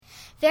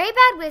Very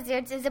Bad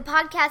Wizards is a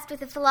podcast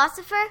with a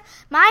philosopher,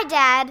 my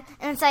dad,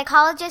 and a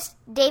psychologist,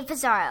 Dave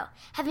Pizarro,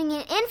 having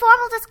an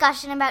informal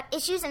discussion about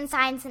issues in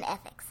science and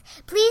ethics.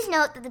 Please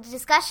note that the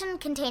discussion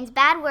contains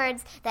bad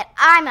words that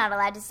I'm not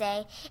allowed to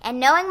say, and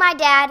knowing my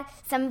dad,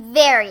 some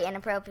very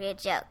inappropriate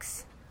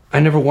jokes. I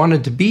never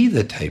wanted to be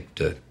the type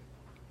to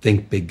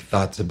think big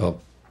thoughts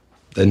about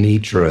the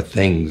nature of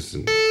things.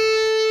 The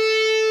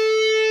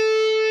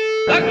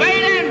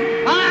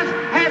Great Boss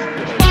has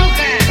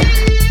spoken!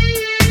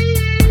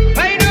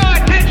 Pay no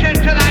attention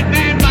to that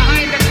man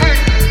behind the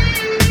curtain!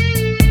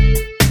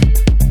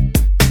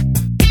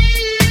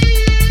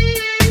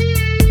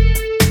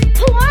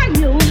 Who are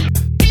you?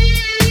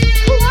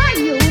 Who are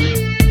you?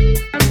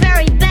 A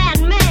very bad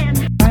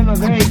man. I'm a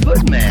very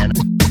good man.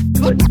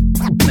 Good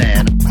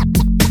man.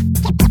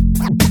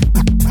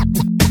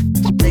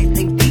 They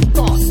think deep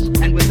thoughts,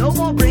 and with no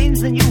more brains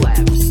than you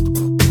have.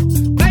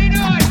 Pay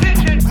no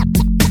attention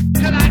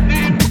to that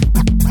man!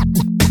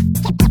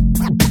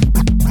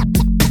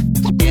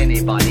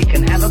 Anybody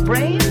can have a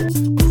brain.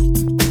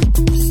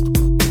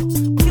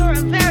 You're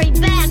a very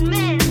bad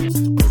man.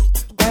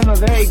 I'm a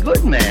very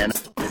good man.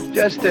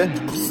 Just a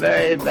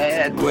very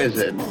bad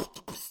wizard.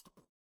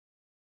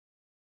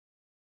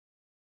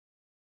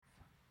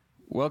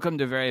 Welcome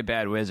to Very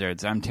Bad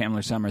Wizards. I'm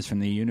Tamler Summers from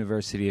the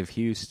University of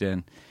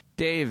Houston.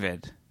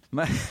 David,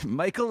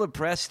 Michael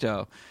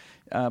Lepresto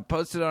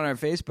posted on our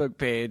Facebook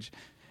page,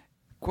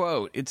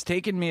 quote, "It's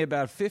taken me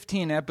about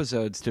 15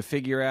 episodes to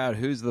figure out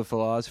who's the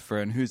philosopher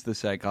and who's the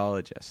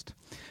psychologist."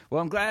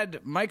 Well, I'm glad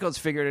Michael's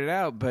figured it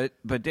out,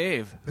 but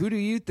Dave, who do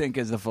you think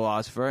is the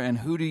philosopher and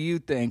who do you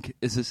think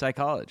is the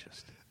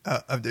psychologist?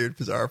 I'm David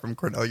Pizarro from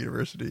Cornell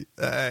University.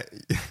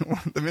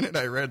 The minute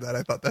I read that,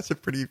 I thought that's a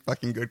pretty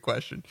fucking good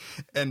question.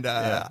 And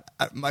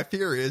my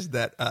fear is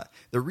that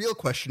the real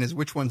question is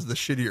which one's the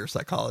shittier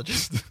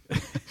psychologist.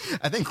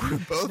 I think we're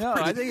both. No,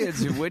 I think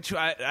it's which.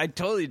 I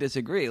totally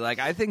disagree. Like,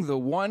 I think the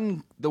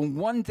one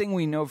thing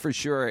we know for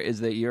sure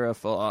is that you're a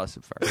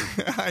philosopher.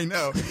 I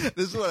know.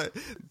 This is what.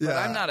 But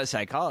I'm not a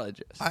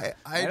psychologist.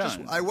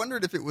 I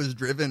wondered if it was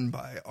driven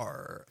by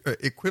our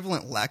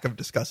equivalent lack of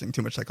discussing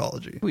too much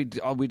psychology.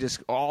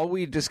 All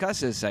we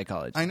discuss is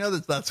psychology. I know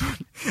that's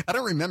what, I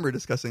don't remember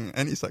discussing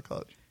any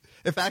psychology.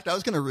 In fact, I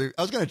was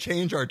gonna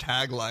change our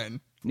tagline.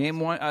 Name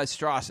one.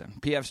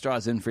 Strawson, P.F.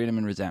 Strawson, Freedom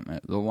and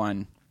Resentment. The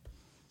one.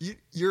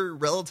 Your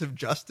relative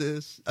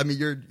justice. I mean,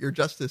 your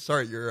justice.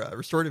 Sorry, your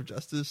restorative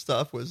justice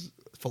stuff was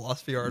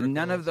philosophy articles.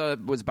 None of the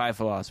was by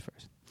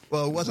philosophers.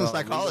 Well, it wasn't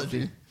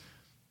psychology.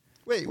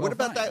 Wait, Well, what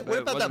about fine, that? but What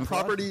it about that?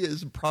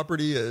 wasn't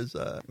Property is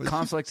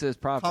Conflicts is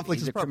property.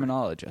 Conflicts He's is a property.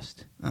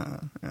 criminologist.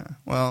 Yeah.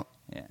 Well,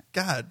 Yeah.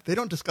 God, they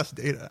don't discuss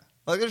data.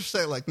 Like I just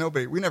say, like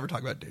nobody. We never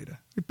talk about data.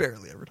 We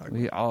barely ever talk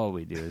about. All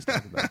we do is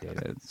talk about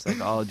data. It's like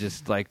all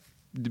just like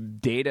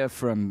data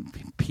from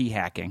P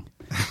hacking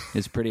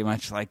is pretty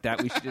much like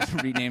that. We should just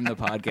rename the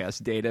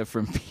podcast "Data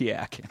from P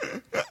hacking."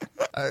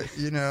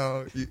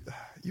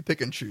 You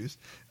pick and choose.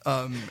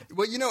 Well,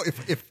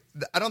 if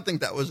I don't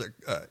think that was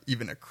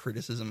even a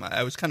criticism.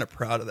 I was kind of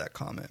proud of that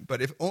comment.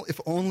 But if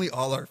only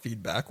all our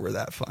feedback were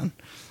that fun.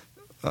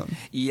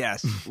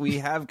 Yes, we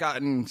have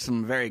gotten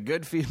some very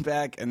good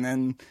feedback, and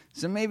then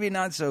some maybe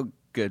not so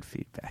good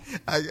feedback.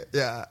 I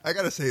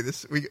gotta say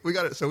this. We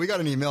got it. So we got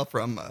an email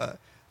from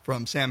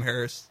Sam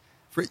Harris,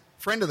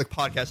 friend of the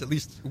podcast. At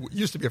least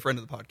used to be a friend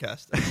of the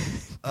podcast.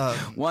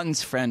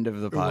 One's friend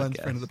of the podcast. One's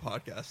friend of the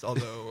podcast.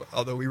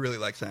 Although we really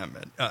like Sam,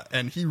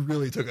 and he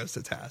really took us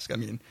to task. I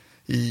mean,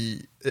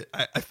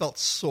 I felt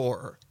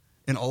sore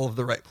in all of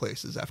the right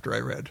places after I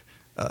read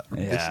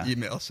this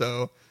email.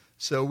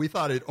 So we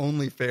thought it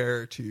only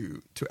fair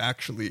to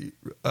actually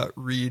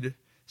read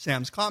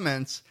Sam's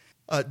comments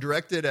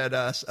directed at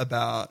us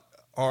about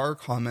our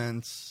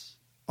comments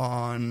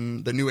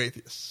on The New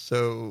Atheists.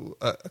 So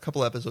a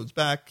couple episodes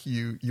back,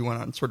 you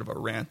went on sort of a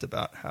rant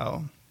about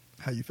how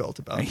you felt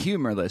about a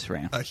humorless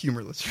rant. How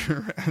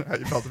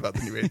you felt about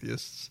The New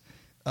Atheists.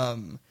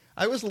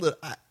 I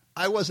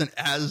wasn't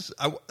as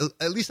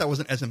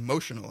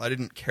emotional. I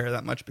didn't care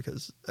that much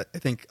because I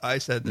think I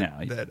said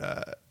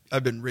that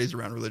I've been raised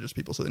around religious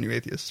people, so The New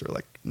Atheists are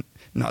like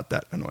not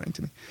that annoying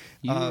to me.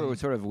 You were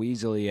sort of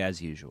weaselly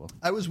as usual.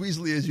 I was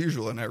weaselly as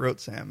usual, and I wrote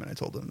Sam and I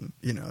told him,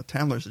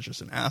 Tamler's is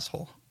just an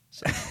asshole.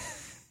 So,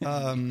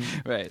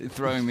 right,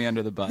 throwing me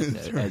under the bus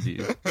as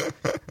you.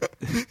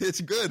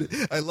 It's good.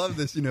 I love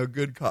this,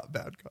 good cop,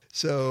 bad cop.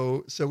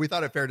 So we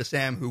thought it fair to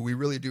Sam, who we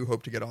really do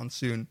hope to get on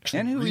soon.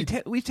 And who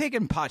we've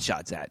taken pot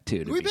shots at,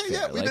 too,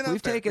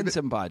 we've taken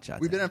some pot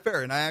shots. We've been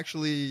unfair, and I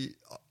actually...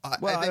 I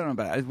don't know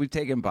about it. We've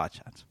taken pot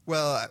shots.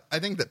 Well, I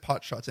think that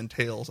pot shots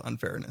entails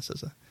unfairness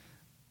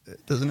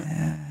doesn't it?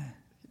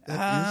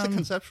 It's a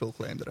conceptual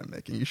claim that I'm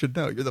making. You should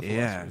know. You're the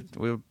philosopher.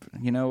 Yeah.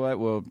 You know what?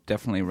 We'll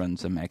definitely run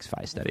some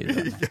X-Fi studies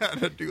on that. You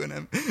gotta do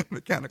a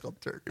mechanical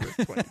turkey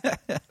with 20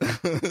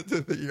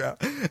 to figure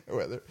out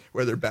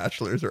whether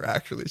bachelors are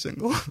actually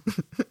single.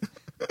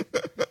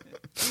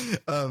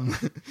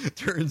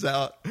 Turns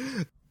out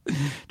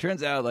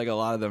Turns out, like, a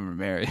lot of them are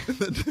married.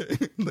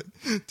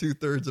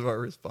 2/3 of our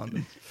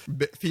respondents,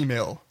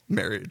 female,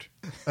 married.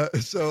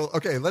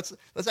 Okay, let's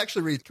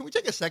actually read. Can we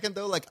take a second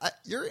though? Like,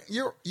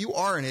 you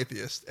are an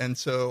atheist, and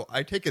so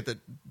I take it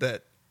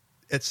that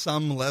at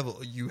some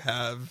level you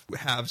have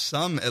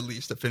some at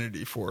least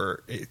affinity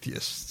for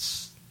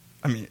atheists.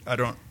 I mean, I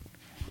don't.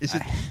 Is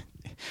it?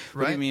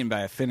 What do you mean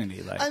by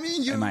affinity? Like, I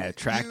mean, am I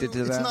attracted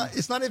to them?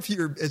 It's not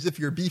as if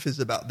your beef is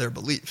about their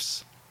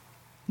beliefs.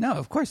 No,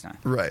 of course not.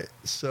 Right.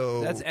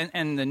 So that's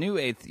and the new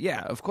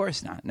yeah, of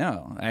course not.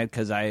 No,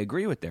 because I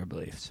agree with their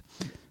beliefs.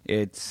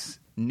 It's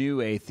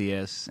new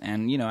atheists,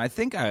 and I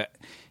think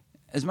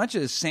as much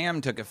as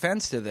Sam took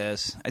offense to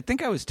this, I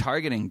think I was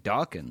targeting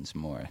Dawkins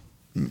more.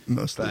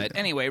 Mostly. But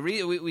anyway,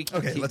 we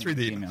can let's read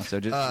the email. So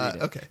just read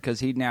it, okay, because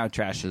he now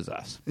trashes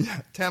us.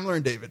 Yeah, Tamler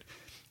and David.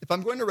 If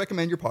I'm going to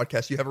recommend your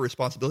podcast, you have a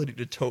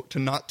responsibility to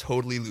not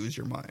totally lose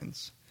your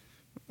minds.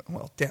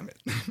 Well, damn it.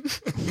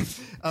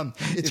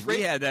 It's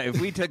great. If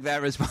we took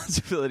that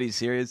responsibility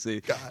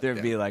seriously,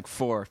 there'd be like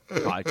 4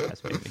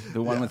 podcasts, maybe.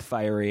 The one with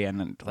Fiery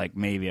and like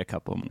maybe a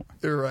couple more.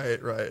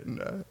 Right.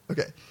 And,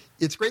 okay.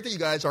 It's great that you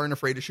guys aren't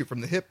afraid to shoot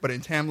from the hip, but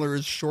in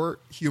Tamler's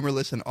short,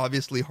 humorless, and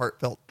obviously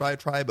heartfelt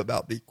diatribe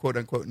about the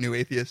quote-unquote new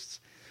atheists,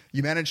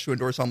 you managed to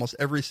endorse almost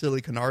every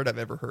silly canard I've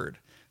ever heard.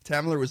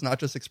 Tamler was not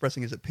just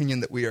expressing his opinion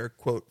that we are,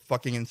 quote,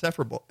 fucking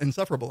insufferable,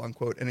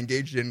 unquote, and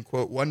engaged in,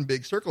 quote, one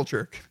big circle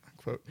jerk,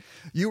 unquote.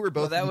 You were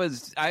both... Well, that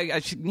was...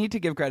 I should need to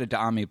give credit to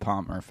Ami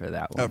Palmer for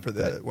that one. Oh, for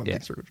the one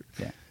big circle jerk.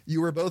 Yeah.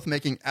 You were both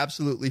making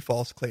absolutely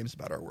false claims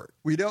about our work.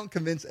 We don't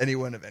convince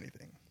anyone of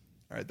anything.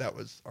 All right, that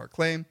was our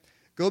claim.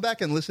 Go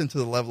back and listen to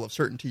the level of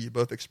certainty you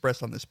both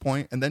expressed on this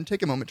point, and then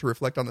take a moment to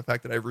reflect on the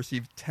fact that I've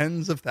received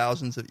tens of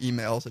thousands of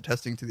emails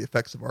attesting to the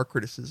effects of our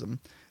criticism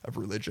of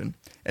religion,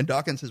 and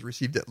Dawkins has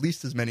received at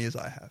least as many as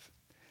I have.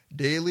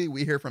 Daily,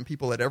 we hear from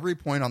people at every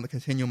point on the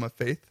continuum of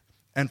faith,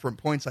 and from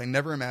points I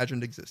never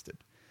imagined existed.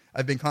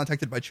 I've been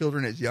contacted by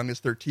children as young as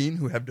 13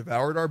 who have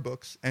devoured our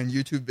books, and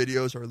YouTube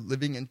videos are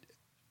living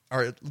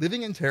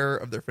in terror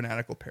of their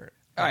fanatical parent.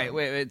 All right,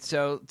 wait.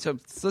 So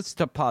let's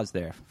pause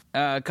there.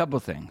 A couple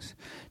things.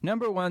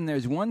 Number one,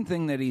 there's one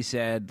thing that he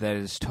said that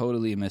is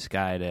totally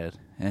misguided,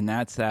 and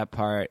that's that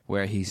part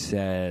where he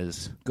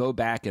says, go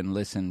back and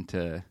listen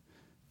to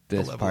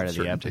this part of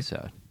the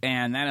episode.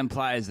 And that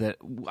implies that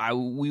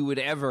we would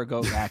ever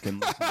go back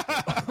and listen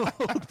to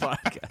old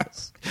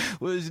podcasts.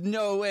 There's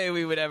no way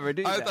we would ever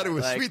do that. I thought it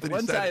was sweet that he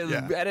once said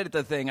I edit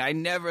the thing, I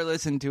never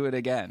listen to it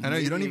again. I know,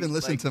 you don't even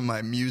listen to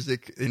my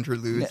music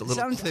interludes, the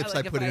little clips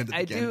I put into the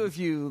beginning. I do if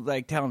you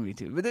tell me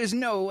to, but there's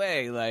no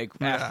way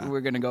after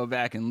we're going to go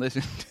back and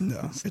listen to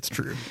No, this. it's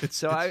true.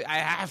 I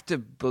have to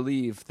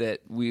believe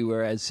that we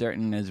were as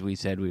certain as we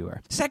said we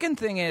were. Second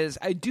thing is,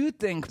 I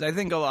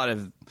think a lot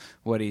of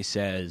what he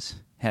says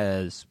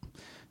has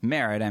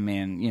merit. I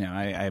mean,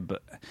 I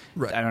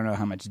don't know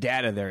how much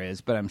data there is,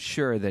 but I'm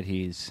sure that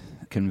he's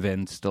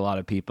convinced a lot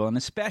of people, and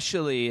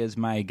especially, as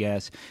my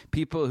guess,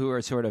 people who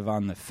are sort of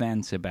on the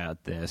fence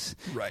about this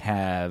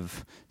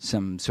have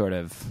some sort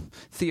of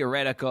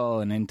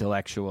theoretical and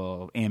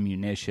intellectual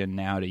ammunition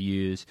now to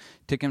use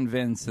to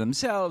convince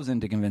themselves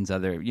and to convince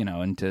other,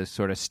 and to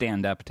sort of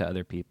stand up to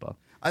other people.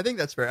 I think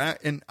that's fair.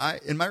 In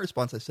my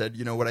response, I said,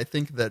 what I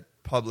think that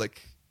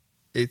public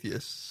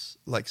atheists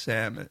like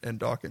Sam and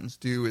Dawkins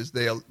do is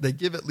they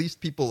give at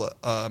least people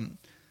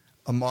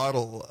a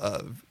model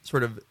of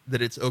sort of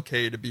that it's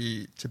okay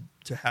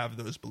to have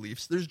those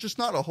beliefs. There's just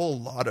not a whole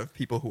lot of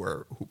people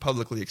who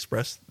publicly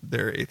express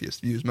their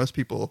atheist views. Most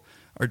people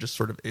are just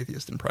sort of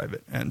atheist in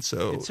private, and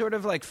so it's sort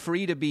of like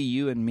Free to Be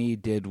You and Me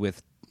did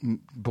with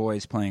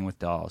boys playing with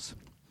dolls.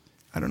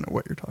 I don't know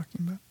what you're talking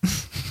about.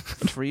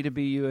 Free to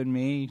Be You and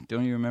Me.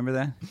 Don't you remember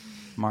that?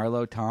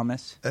 Marlo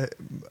Thomas.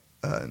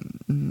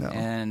 No.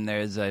 And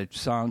there's a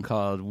song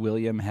called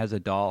William Has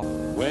a Doll.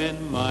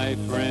 When my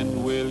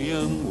friend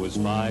William was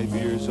 5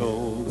 years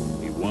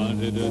old, he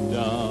wanted a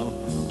doll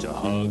to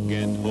hug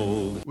and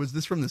hold. Was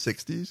this from the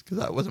 60s? Because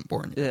I wasn't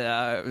born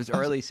yet. It was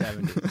early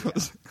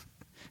 70s.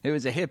 It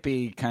was a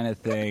hippie kind of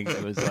thing.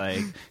 It was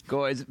like,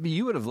 boys,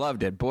 you would have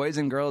loved it. Boys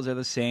and girls are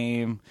the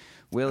same.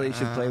 Willie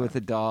should play with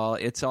a doll.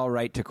 It's all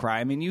right to cry.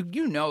 I mean,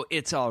 you know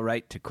it's all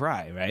right to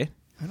cry, right?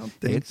 I don't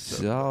think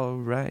it's all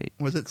right.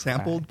 Was it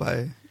sampled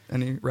by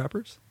any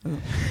rappers?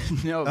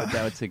 No, but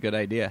that's a good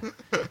idea.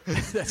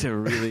 That's a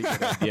really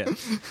good idea.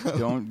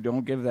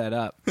 Don't give that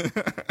up.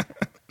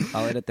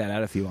 I'll edit that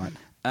out if you want.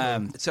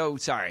 So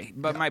sorry,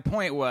 but my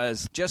point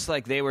was, just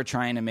like they were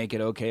trying to make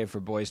it okay for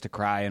boys to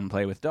cry and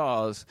play with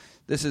dolls,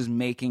 this is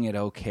making it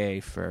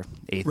okay for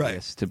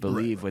atheists to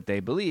believe what they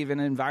believe in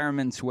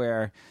environments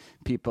where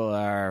people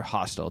are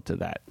hostile to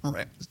that.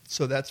 Right.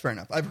 So that's fair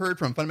enough. I've heard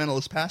from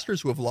fundamentalist pastors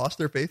who have lost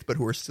their faith but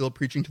who are still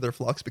preaching to their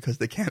flocks because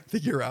they can't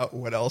figure out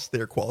what else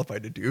they're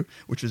qualified to do,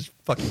 which is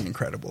fucking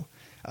incredible.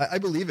 I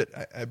believe it.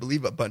 I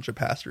believe a bunch of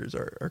pastors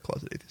are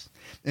closet atheists.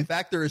 In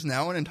fact, there is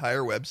now an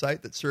entire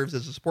website that serves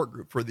as a support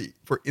group for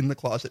in the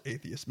closet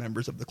atheist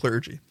members of the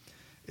clergy.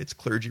 It's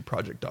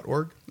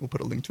clergyproject.org. We'll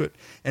put a link to it.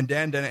 And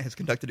Dan Dennett has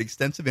conducted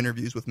extensive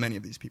interviews with many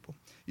of these people.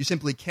 You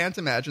simply can't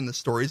imagine the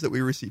stories that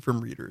we receive from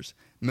readers,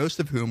 most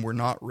of whom were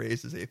not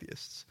raised as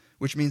atheists,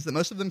 which means that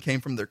most of them came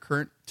from their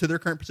current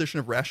position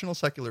of rational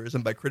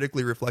secularism by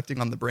critically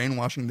reflecting on the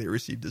brainwashing they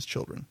received as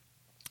children.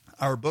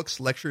 Our books,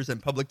 lectures,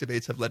 and public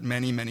debates have led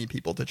many, many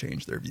people to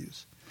change their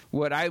views.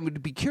 What I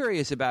would be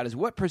curious about is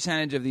what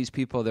percentage of these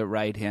people that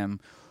write him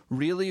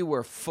really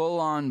were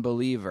full-on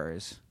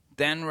believers,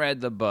 then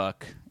read the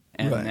book,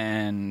 and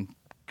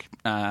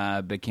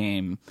then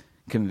became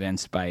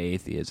convinced by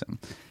atheism.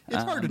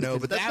 It's hard to know,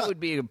 but that would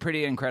be a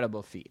pretty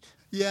incredible feat.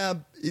 Yeah,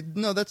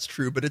 no, that's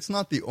true, but it's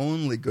not the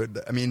only good.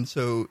 I mean,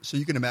 so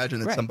you can imagine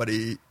that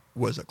somebody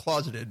was a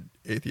closeted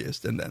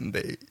atheist, and then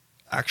they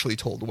actually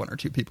told one or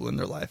two people in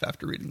their life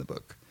after reading the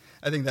book.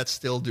 I think that's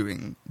still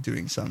doing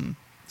some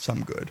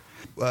good.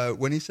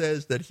 When he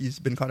says that he's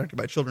been contacted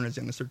by children as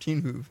young as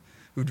 13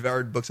 who've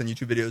devoured books and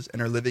YouTube videos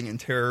and are living in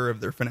terror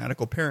of their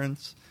fanatical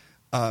parents,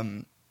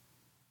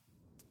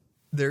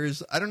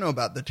 there's, I don't know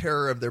about the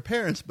terror of their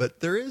parents,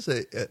 but there is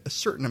a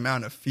certain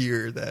amount of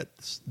fear that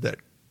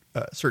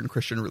certain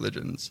Christian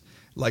religions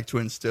like to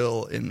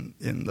instill in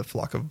the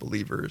flock of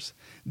believers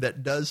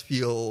that does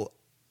feel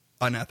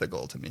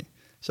unethical to me.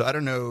 So I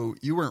don't know,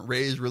 you weren't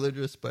raised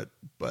religious, but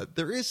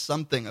there is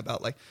something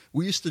about, like,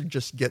 we used to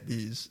just get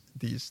these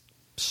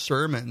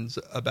sermons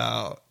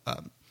about,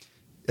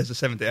 as a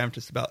Seventh-day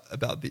Adventist,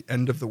 about the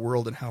end of the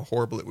world and how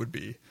horrible it would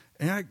be.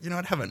 And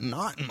I'd have a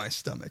knot in my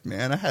stomach,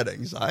 man. I had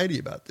anxiety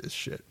about this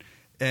shit.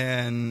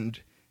 And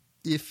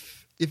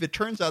if it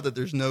turns out that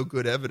there's no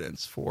good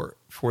evidence for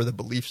the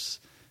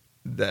beliefs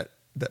that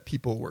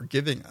people were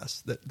giving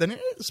us, then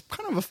it's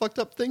kind of a fucked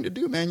up thing to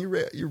do, man.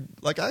 You're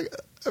like, I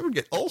would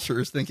get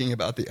ulcers thinking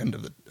about the end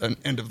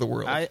of the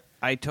world.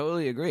 I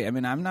totally agree. I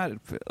mean, I'm not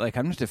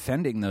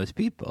defending those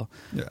people.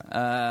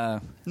 Yeah.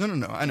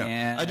 No. I know.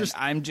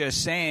 I'm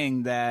just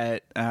saying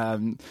that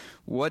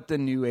what the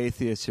new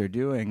atheists are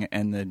doing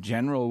and the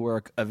general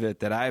work of it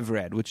that I've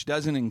read, which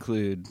doesn't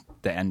include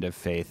The End of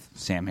Faith,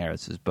 Sam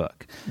Harris's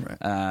book,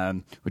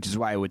 right. Which is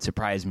why it would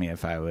surprise me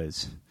if I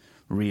was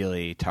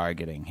really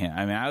targeting him.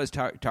 I mean, I was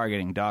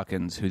targeting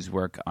Dawkins, whose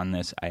work on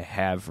this I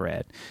have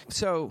read.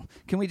 So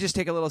can we just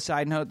take a little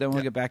side note, then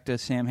we'll get back to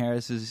Sam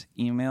Harris's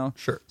email?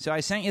 Sure. So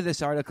I sent you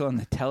this article in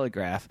the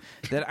Telegraph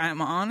that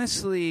I'm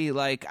honestly,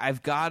 like,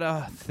 I've got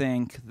to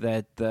think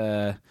that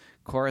the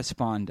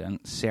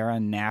correspondent, Sarah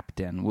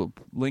Napton, we'll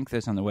link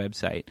this on the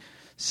website,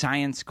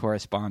 science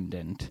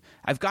correspondent,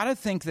 I've got to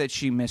think that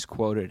she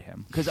misquoted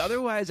him, because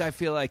otherwise I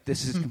feel like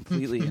this is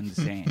completely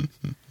insane.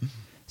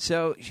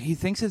 So he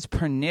thinks it's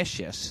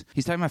pernicious.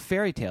 He's talking about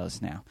fairy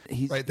tales now.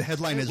 Right. The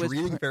headline is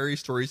 "Reading Fairy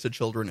Stories to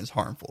Children is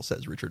Harmful,"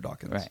 says Richard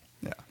Dawkins. Right.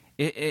 Yeah.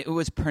 It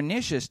was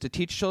pernicious to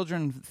teach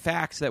children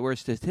facts that were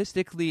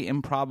statistically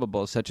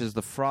improbable, such as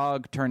the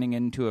frog turning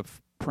into a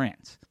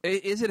prince.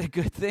 Is it a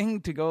good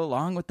thing to go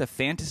along with the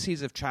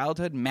fantasies of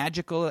childhood,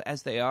 magical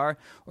as they are,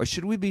 or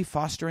should we be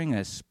fostering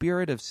a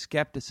spirit of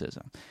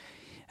skepticism?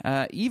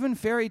 Even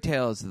fairy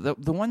tales,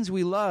 the ones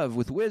we love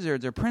with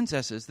wizards or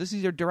princesses, this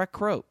is your direct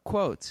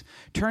quotes,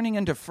 turning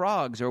into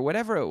frogs or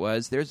whatever it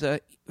was, there's a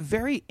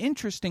very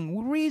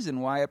interesting reason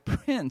why a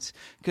prince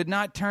could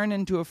not turn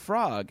into a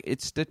frog.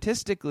 It's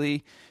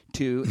statistically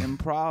too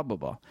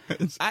improbable.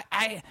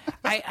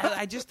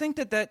 I just think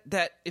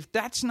that if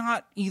that's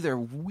not either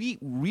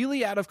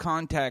really out of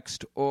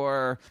context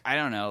or, I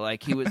don't know,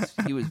 like he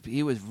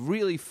was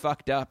really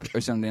fucked up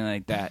or something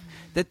like that,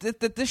 that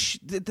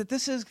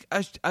this is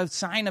a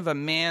sign of a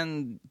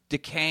man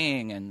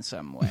decaying in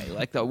some way.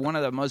 Like one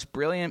of the most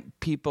brilliant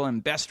people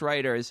and best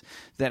writers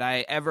that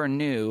I ever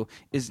knew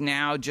is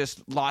now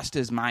just lost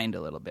his mind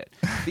a little bit.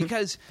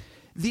 Because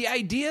the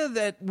idea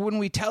that when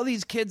we tell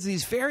these kids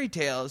these fairy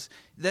tales,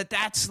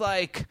 that's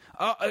like,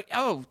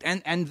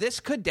 and this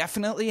could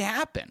definitely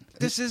happen.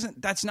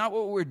 That's not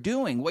what we're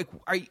doing. Like,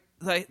 all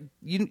right,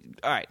 you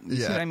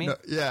see what I mean? No,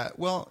 yeah.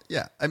 Well,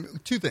 yeah. I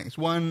mean, two things.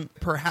 One,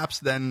 perhaps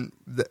then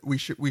that we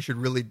should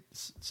really.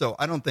 So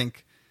I don't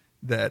think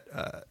that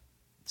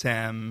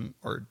Sam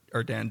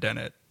or Dan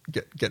Dennett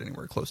get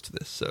anywhere close to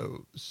this.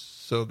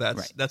 So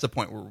that's a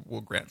point where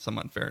we'll grant some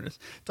unfairness.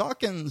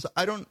 Dawkins,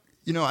 I don't.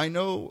 I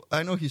know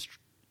he's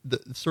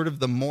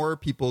the more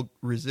people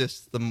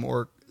resist, the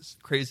more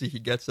crazy he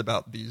gets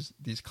about these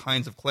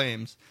kinds of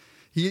claims.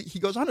 He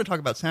goes on to talk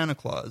about Santa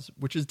Claus,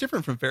 which is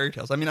different from fairy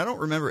tales. I mean, I don't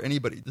remember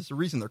anybody. There's a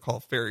reason they're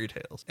called fairy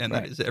tales, and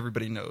that is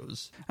everybody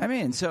knows. I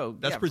mean, so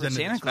that's for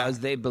Santa Claus,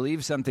 they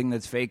believe something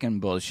that's fake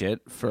and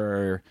bullshit.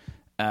 For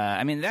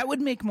I mean, that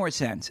would make more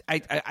sense.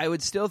 I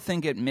would still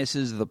think it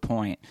misses the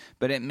point,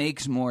 but it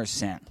makes more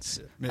sense.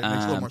 It makes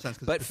a little more sense.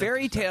 But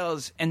fairy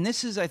tales, and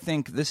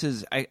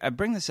I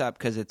bring this up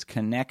because it's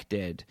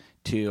connected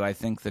to, I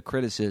think, the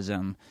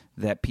criticism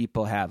that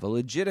people have, a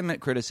legitimate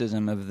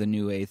criticism of the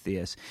new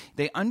atheists.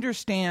 They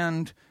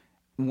understand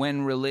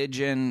when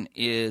religion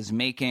is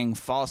making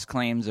false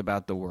claims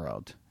about the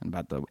world and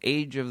about the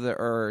age of the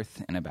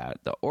earth and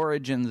about the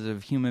origins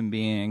of human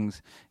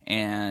beings.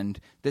 And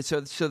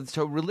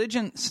so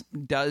religion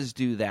does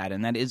do that,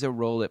 and that is a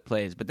role it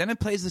plays. But then it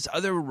plays this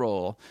other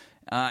role.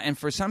 And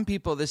for some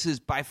people, this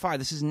is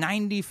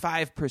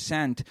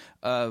 95%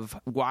 of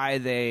why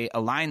they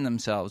align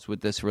themselves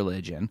with this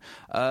religion,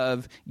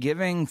 of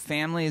giving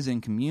families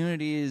and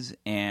communities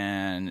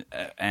and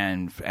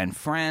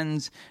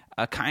friends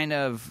a kind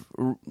of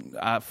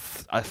a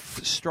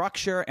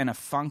structure and a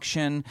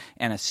function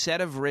and a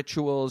set of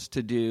rituals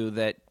to do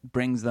that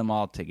brings them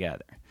all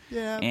together.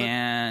 Yeah,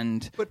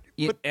 and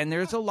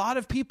there's a lot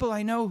of people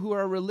I know who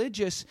are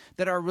religious,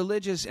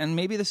 and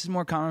maybe this is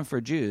more common for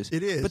Jews.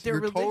 It is, but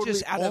they're You're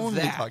religious totally out of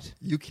that.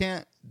 You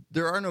can't.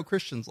 There are no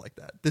Christians like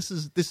that. This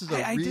is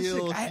a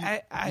real.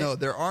 No,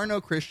 there are no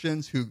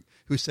Christians who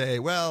say,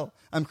 "Well,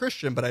 I'm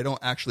Christian, but I don't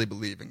actually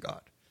believe in God."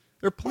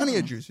 There are plenty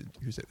of Jews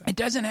who say that. It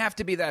doesn't have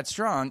to be that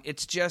strong.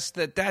 It's just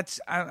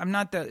I'm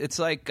not that. It's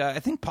like I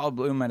think Paul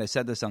Bloom might have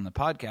said this on the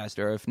podcast,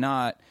 or if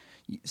not,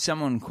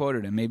 someone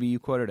quoted him. Maybe you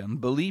quoted him.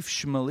 Belief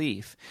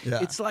shmalief. Yeah.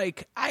 It's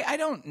like I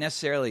don't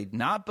necessarily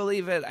not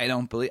believe it. I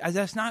don't believe.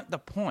 That's not the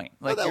point.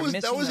 Like that was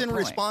in point.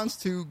 response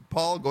to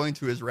Paul going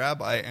to his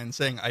rabbi and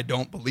saying, "I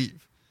don't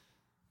believe."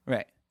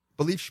 Right.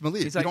 Belief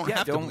shmalief. He's You like, don't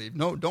have to believe.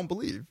 No, don't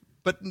believe.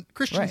 But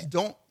Christians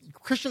Right.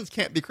 Christians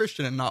can't be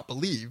Christian and not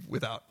believe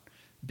without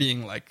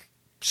being like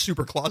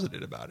super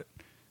closeted about it,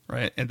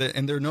 right? And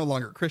they're no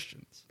longer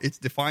Christians. It's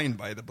defined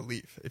by the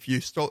belief. If you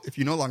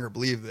no longer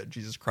believe that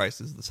Jesus Christ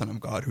is the Son of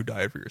God who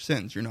died for your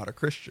sins, you're not a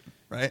Christian,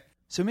 right?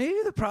 So maybe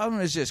the problem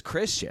is just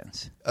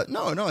Christians.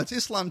 No, it's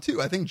Islam too.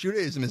 I think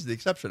Judaism is the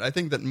exception. I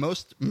think that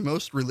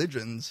most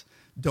religions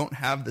don't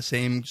have the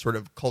same sort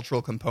of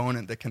cultural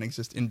component that can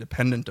exist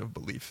independent of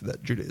belief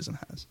that Judaism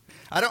has.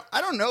 I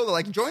don't know.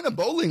 Like, join a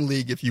bowling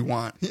league if you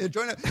want.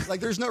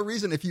 There's no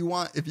reason if you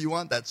want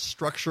that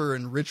structure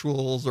and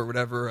rituals or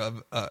whatever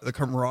of the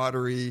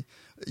camaraderie.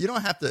 You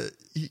don't have to.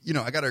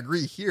 I got to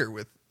agree here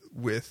with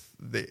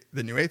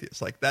the new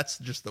atheists. Like, that's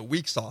just the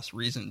weak sauce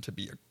reason to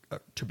be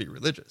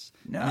religious.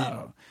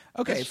 No.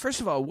 Okay,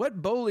 first of all,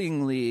 what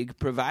bowling league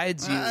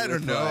provides you I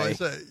don't with, know. like,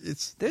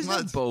 there's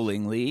no not,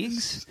 bowling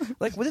leagues.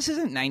 Like, well, this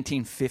isn't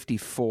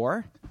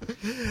 1954.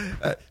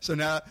 So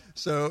now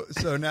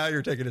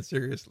you're taking it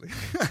seriously.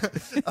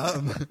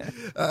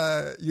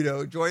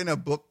 Join a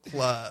book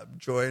club.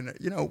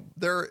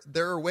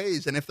 There are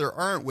ways, and if there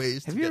aren't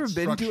ways, have you ever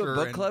been to a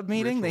book club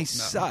meeting? They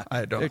suck.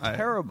 I don't. They're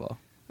terrible.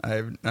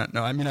 I've not.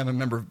 No, I mean, I'm a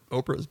member of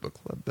Oprah's book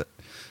club, but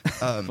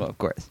well, of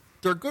course.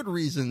 There are good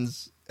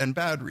reasons and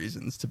bad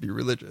reasons to be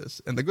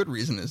religious, and the good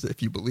reason is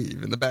if you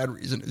believe, and the bad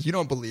reason is you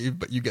don't believe,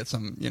 but you get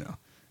some, you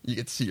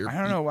get to see your. I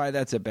don't know why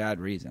that's a bad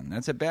reason.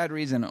 That's a bad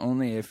reason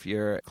only if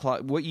you're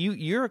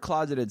you're a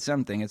closeted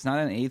something. It's not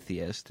an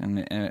atheist,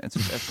 and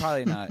it's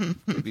probably not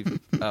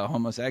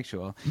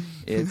homosexual.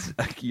 It's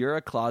you're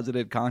a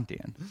closeted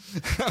Kantian.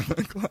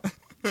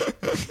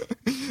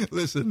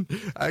 Listen,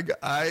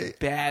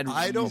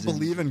 I don't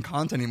believe in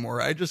Kant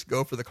anymore. I just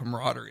go for the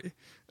camaraderie.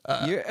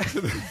 The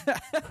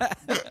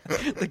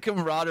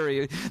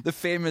camaraderie, the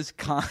famous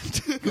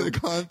Kant, the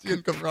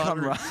Kantian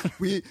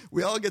camaraderie.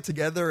 We all get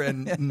together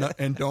and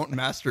don't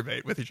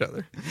masturbate with each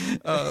other.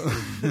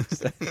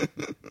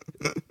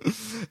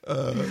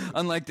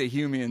 Unlike the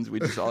Humeans, we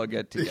just all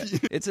get together.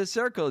 It's a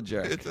circle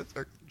jerk. It's a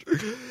circle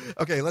jerk.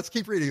 Okay, let's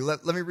keep reading.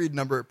 Let me read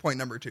point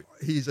number 2.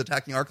 He's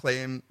attacking our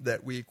claim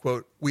that we,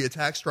 quote, we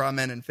attack straw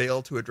men and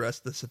fail to address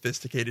the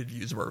sophisticated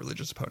views of our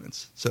religious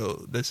opponents.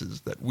 So this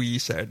is that we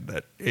said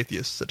that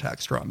atheists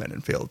attack straw men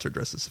and fail to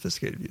address the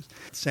sophisticated views.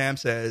 Sam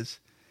says,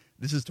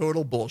 this is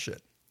total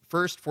bullshit.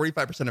 First,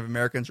 45% of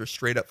Americans are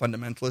straight up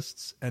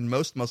fundamentalists, and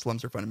most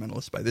Muslims are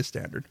fundamentalists by this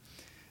standard.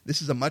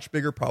 This is a much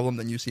bigger problem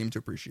than you seem to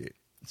appreciate.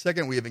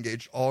 Second, we have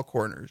engaged all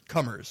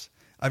comers.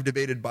 I've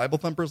debated Bible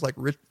thumpers like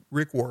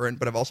Rick Warren,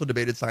 but I've also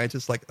debated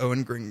scientists like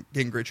Owen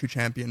Gingrich who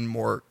champion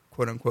more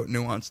quote-unquote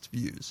nuanced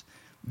views.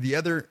 The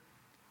other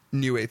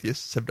new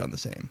atheists have done the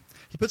same.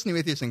 He puts new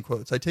atheists in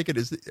quotes. I take it,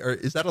 is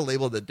that a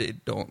label that they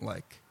don't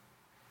like?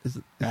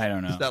 I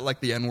don't know. Is that like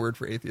the N-word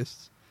for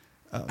atheists?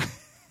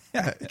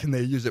 Can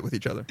they use it with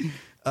each other?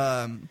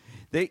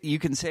 You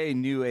can say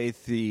new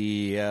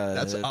atheist.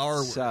 That's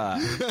our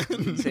word. You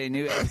can say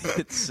new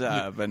atheists,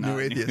 but not new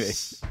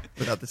atheists.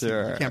 Without the C.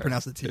 Sure. You can't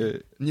pronounce the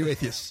T. New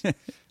atheists.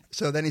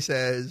 So then he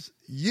says,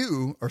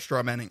 you are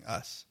strawmanning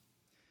us.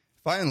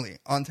 Finally,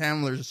 on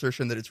Tamler's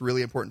assertion that it's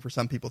really important for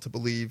some people to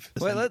believe.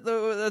 Wait, let's.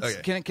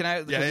 Okay. Can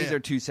I? Because these are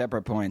two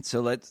separate points. So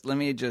let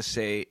me just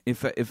say,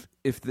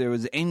 if there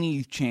was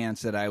any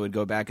chance that I would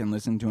go back and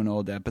listen to an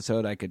old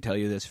episode, I could tell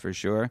you this for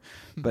sure.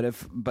 But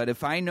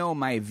if I know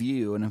my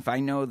view and if I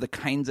know the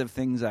kinds of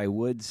things I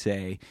would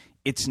say,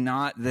 it's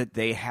not that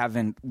they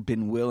haven't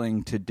been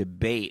willing to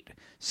debate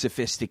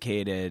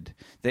sophisticated.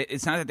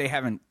 It's not that they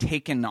haven't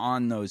taken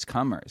on those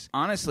comers.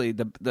 Honestly,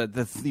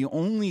 the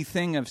only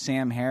thing of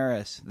Sam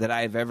Harris that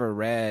I've ever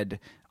read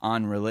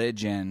on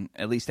religion,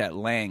 at least at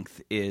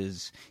length,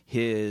 is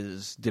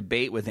his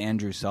debate with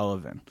Andrew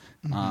Sullivan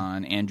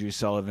on Andrew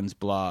Sullivan's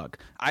blog.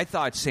 I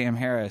thought Sam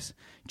Harris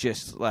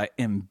just like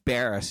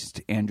embarrassed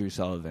Andrew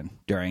Sullivan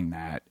during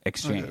that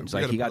exchange.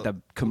 Like he got the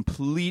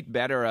complete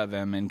better of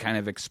him and kind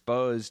of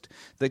exposed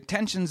the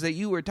tensions that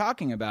you were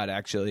talking about,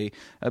 actually,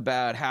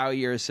 about how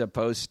you're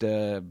supposed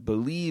to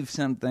believe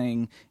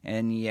something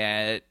and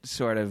yet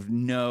sort of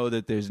know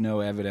that there's no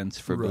evidence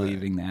for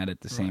believing that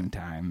at the same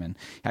time. And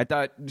I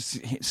thought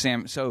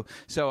Sam,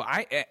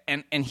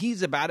 and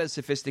he's about as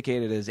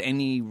sophisticated as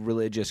any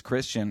religious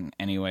Christian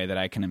anyway that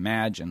I can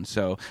imagine.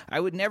 So I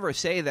would never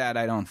say that,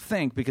 I don't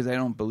think, because I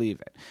don't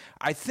believe it.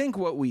 I think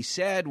what we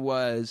said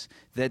was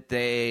that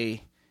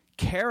they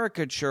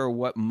caricature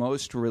what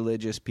most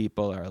religious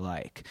people are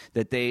like,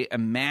 that they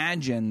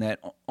imagine that,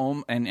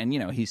 and you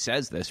know, he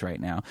says this right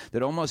now,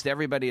 that almost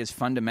everybody is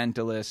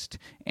fundamentalist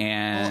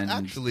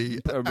and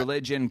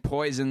religion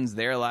poisons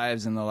their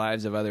lives and the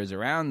lives of others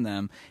around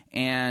them.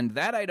 And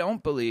that I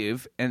don't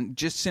believe, and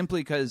just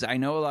simply because I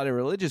know a lot of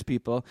religious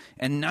people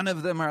and none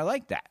of them are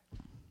like that.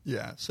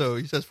 Yeah, so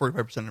he says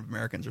 45% of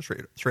Americans are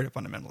straight up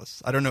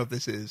fundamentalists. I don't know if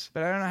this is...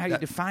 But I don't know how you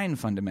define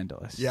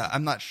fundamentalists. Yeah,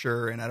 I'm not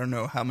sure, and I don't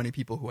know how many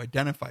people who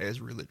identify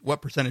as...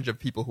 what percentage of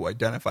people who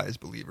identify as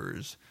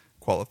believers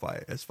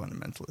qualify as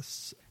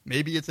fundamentalists.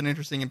 Maybe it's an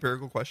interesting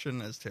empirical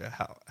question as to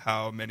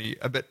how many...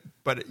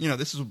 But, you know,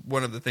 this is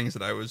one of the things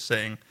that I was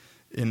saying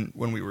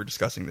when we were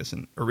discussing this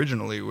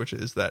originally, which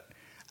is that,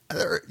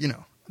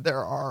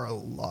 there are a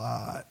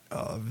lot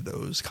of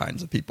those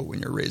kinds of people when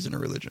you're raised in a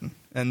religion,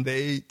 and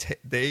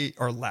they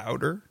are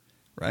louder,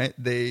 right?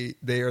 They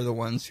are the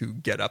ones who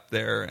get up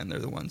there, and they're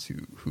the ones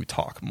who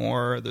talk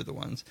more. They're the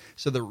ones.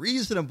 So the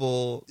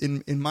reasonable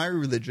in my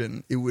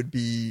religion, it would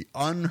be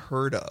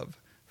unheard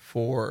of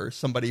for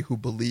somebody who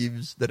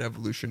believes that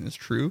evolution is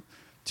true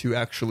to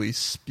actually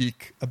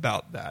speak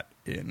about that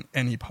in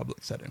any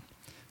public setting.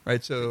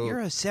 Right, so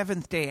you're a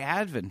Seventh-day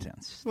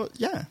Adventist. Well,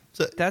 yeah,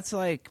 so, that's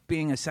like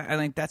being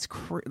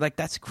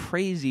that's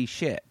crazy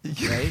shit,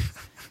 right?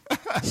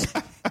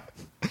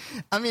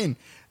 I mean,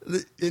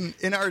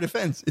 in our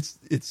defense,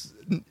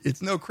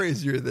 it's no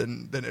crazier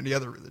than any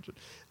other religion.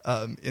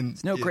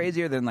 It's no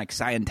crazier than like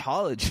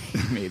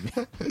Scientology, maybe.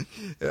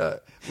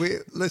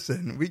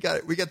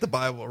 We got the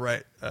Bible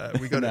right.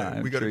 We go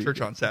to church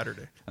on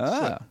Saturday. Oh,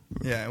 so,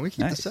 yeah, we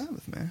keep the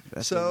Sabbath, man.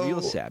 That's the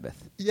real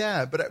Sabbath.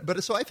 Yeah,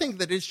 but so I think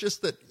that it's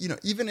just that, you know,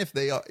 even if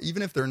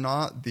they're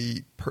not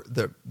the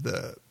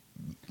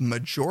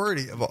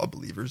majority of all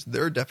believers,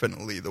 they're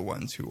definitely the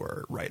ones who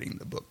are writing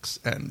the books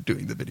and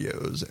doing the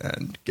videos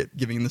and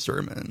giving the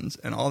sermons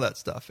and all that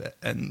stuff.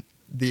 And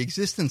the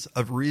existence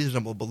of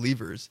reasonable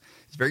believers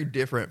is very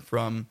different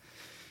from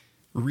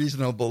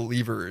reasonable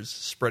believers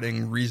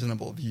spreading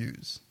reasonable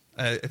views.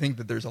 I think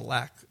that there's a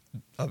lack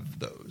of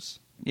those.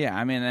 Yeah,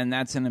 I mean, and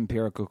that's an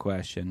empirical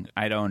question.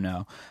 I don't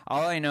know.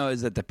 All I know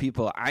is that the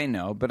people I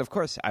know, but of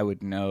course I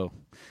would know,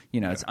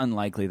 you know, it's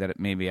unlikely that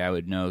maybe I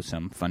would know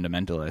some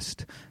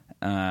fundamentalist.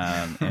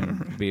 But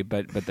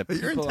the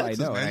people I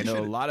know, I know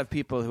a lot of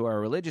people who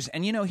are religious.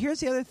 And, you know, here's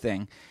the other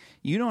thing.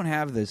 You don't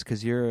have this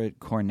because you're at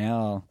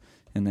Cornell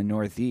in the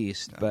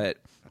Northeast, but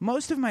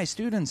most of my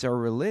students are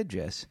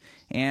religious,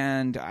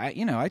 and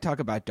I talk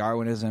about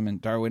Darwinism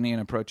and Darwinian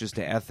approaches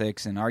to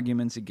ethics and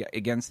arguments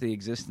against the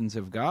existence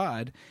of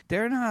God.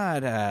 They're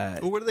not.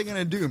 Well, what are they going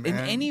to do, man? In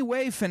any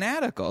way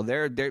fanatical.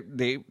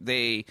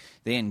 They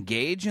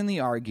engage in the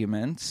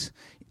arguments.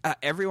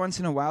 Every once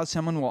in a while,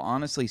 someone will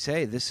honestly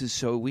say, "This is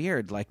so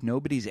weird. Like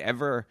nobody's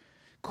ever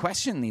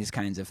questioned these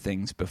kinds of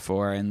things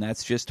before, and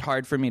that's just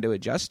hard for me to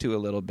adjust to a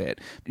little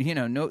bit." You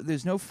know,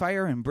 there's no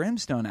fire and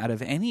brimstone out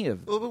of any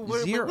of zero.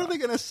 What are they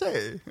going to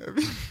say? I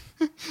mean,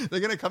 they're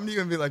going to come to you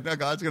and be like, "No,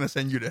 God's going to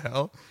send you to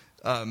hell."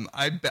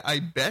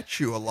 I bet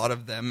you a lot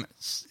of them,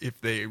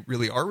 if they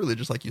really are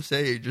religious, like you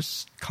say,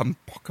 just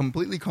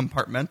completely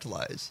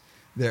compartmentalize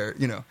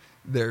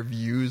their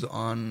views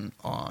on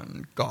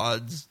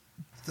God's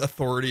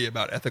authority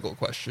about ethical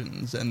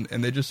questions, and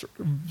they just sort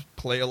of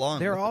play along.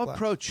 They're all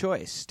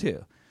pro-choice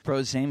too,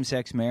 pro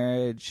same-sex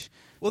marriage.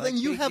 Well, then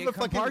you have a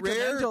fucking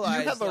rare. You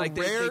have a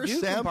rare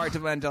sample.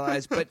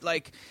 Compartmentalize, but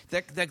like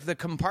the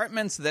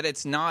compartments that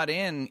it's not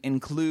in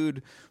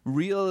include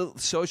real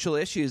social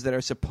issues that are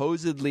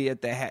supposedly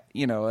at the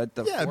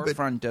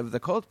forefront of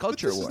the culture. But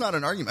this is not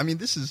an argument. I mean,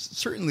 this is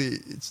certainly.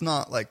 It's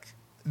not like.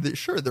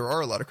 Sure, there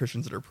are a lot of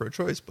Christians that are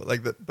pro-choice, but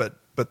like that.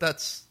 But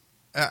that's.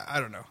 I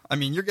don't know. I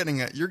mean, you're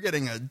getting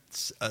a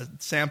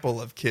sample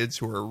of kids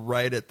who are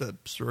right at the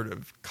sort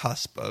of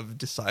cusp of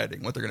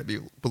deciding what they're going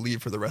to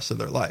believe for the rest of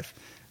their life.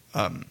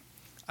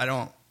 I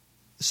don't.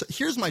 So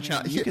here's my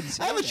challenge.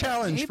 I have a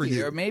challenge for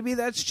you. Or maybe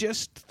that's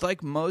just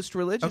like most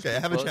religious. Okay,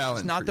 I have a challenge.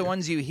 It's not the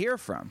ones you hear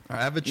from.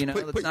 I have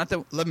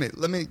a. Let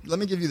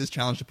me give you this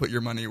challenge to put your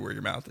money where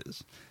your mouth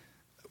is,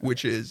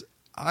 which is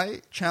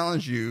I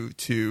challenge you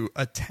to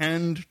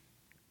attend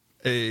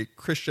a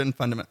Christian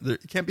fundamental.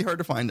 It can't be hard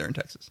to find there in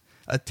Texas.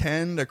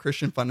 Attend a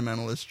Christian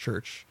fundamentalist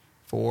church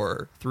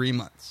for 3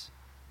 months.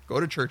 Go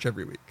to church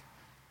every week.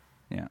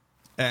 Yeah.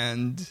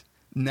 And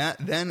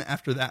Then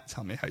after that,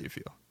 tell me how you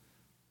feel.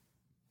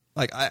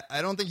 Like,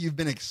 I don't think you've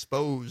been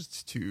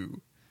exposed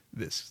to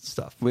this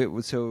stuff. Wait,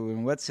 so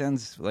in what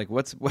sense? Like,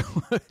 what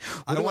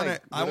I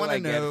want to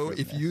know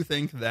if you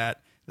think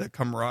that the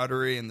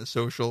camaraderie and the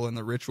social and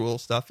the ritual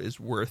stuff is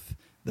worth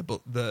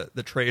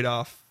the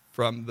trade-off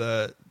from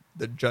the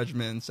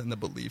judgments and the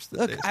beliefs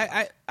that they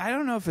I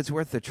don't know if it's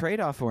worth the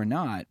trade-off or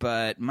not,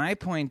 but my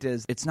point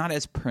is it's not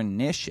as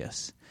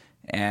pernicious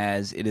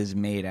as it is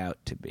made out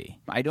to be.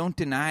 I don't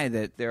deny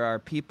that there are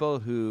people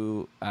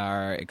who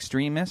are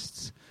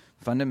extremists,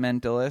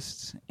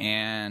 fundamentalists,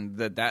 and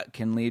that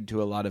can lead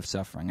to a lot of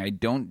suffering. I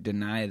don't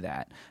deny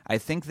that. I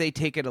think they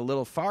take it a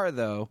little far,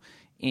 though,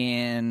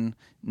 in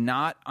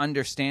not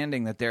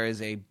understanding that there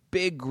is a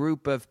big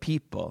group of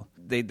people.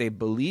 They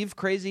believe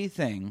crazy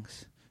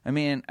things. I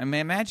mean,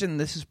 imagine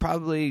this is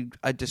probably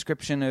a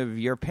description of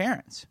your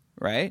parents,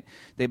 right?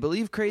 They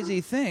believe crazy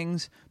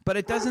things, but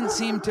it doesn't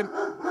seem to...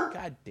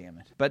 God damn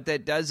it. But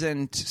that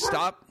doesn't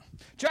stop...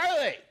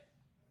 Charlie!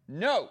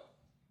 No!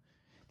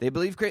 They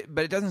believe,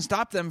 but it doesn't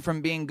stop them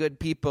from being good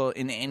people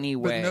in any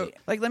way. No,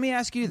 like, let me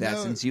ask you that,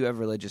 since you have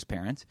religious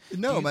parents.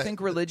 No, do you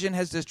think religion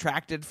has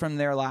detracted from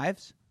their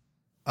lives?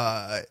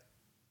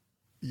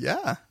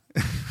 Yeah.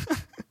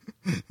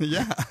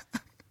 Yeah.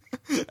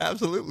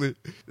 Absolutely.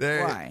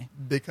 Why?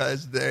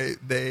 Because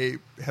they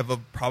have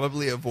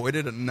probably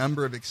avoided a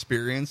number of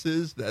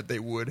experiences that they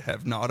would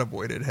have not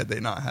avoided had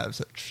they not have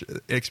such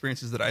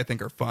experiences that I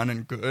think are fun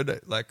and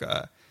good, like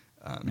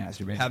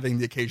masturbating, having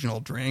the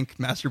occasional drink,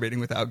 masturbating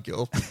without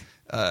guilt.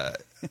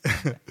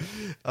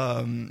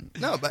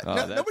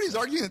 Nobody's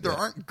arguing that there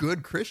aren't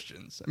good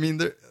Christians. I mean,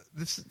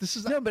 this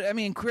is no, but I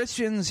mean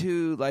Christians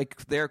who like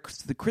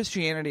the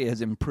Christianity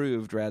has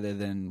improved rather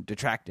than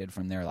detracted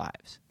from their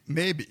lives.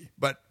 Maybe,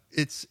 but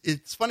it's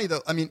funny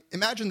though. I mean,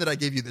 imagine that I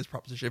gave you this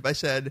proposition. If I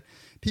said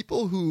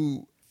people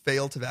who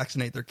fail to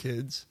vaccinate their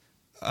kids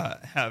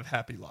have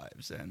happy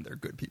lives and they're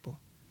good people,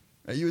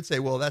 you would say,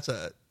 well, that's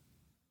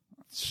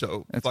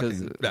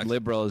because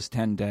liberals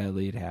tend to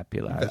lead happy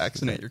lives.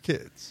 Vaccinate your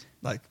kids,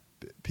 like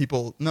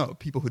people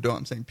who don't.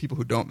 I'm saying people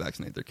who don't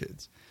vaccinate their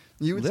kids.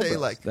 You would liberals. say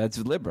like that's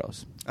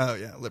liberals. Oh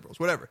yeah, liberals,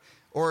 whatever,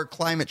 or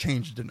climate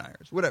change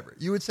deniers, whatever.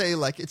 You would say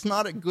like it's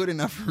not a good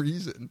enough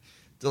reason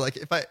to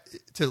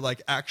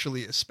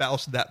actually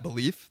espouse that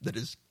belief that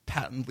is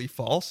patently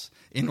false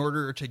in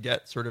order to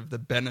get sort of the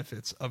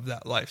benefits of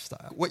that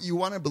lifestyle. What you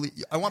want to believe,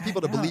 I want people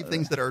to believe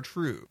things that are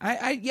true.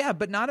 Yeah,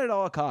 but not at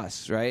all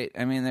costs, right?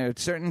 I mean, there are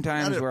certain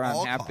times where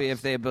I'm happy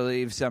if they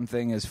believe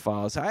something is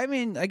false. I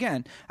mean,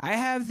 again, I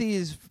have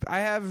these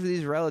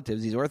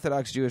relatives, these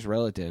Orthodox Jewish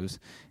relatives,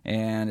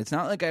 and it's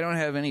not like I don't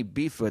have any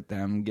beef with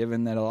them,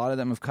 given that a lot of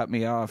them have cut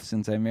me off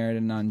since I married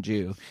a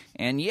non-Jew,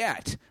 and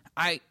yet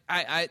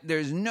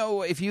there's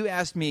no. If you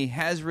asked me,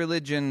 has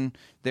religion,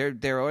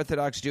 their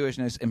Orthodox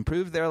Jewishness,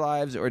 improved their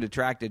lives or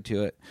detracted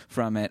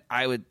from it?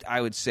 I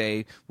would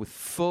say with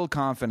full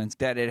confidence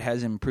that it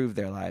has improved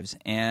their lives,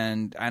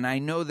 and I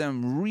know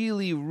them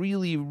really,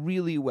 really,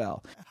 really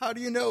well. How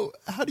do you know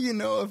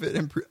if it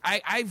improved?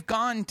 I've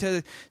gone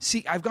to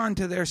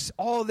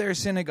all their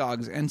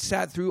synagogues and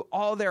sat through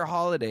all their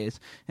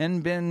holidays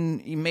and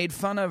been made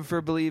fun of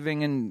for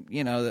believing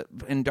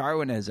in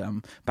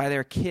Darwinism by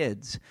their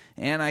kids,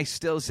 and I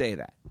still say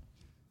that.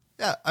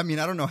 Yeah, I mean,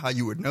 I don't know how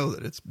you would know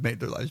that it's made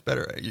their lives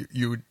better.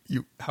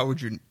 How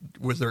would you?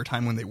 Was there a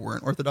time when they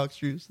weren't Orthodox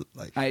Jews?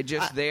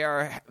 They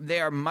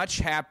are much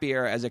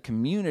happier as a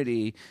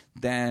community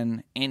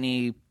than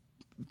any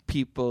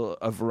people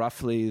of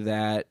roughly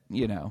that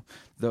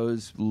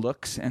those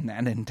looks and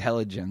that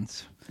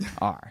intelligence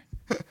are.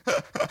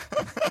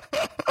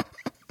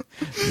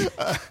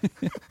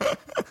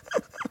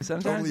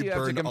 Sometimes totally you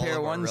have to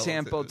compare one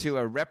sample to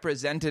a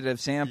representative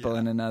sample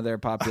in another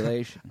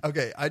population.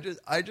 Okay,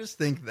 I just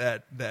think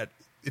that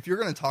if you're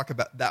going to talk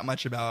about that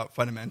much about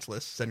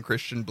fundamentalists and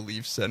Christian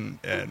beliefs and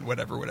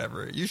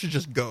whatever, you should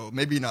just go.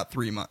 Maybe not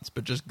 3 months,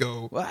 but just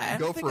go. Well, I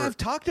don't think I've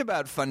talked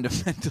about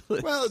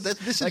fundamentalists. Well,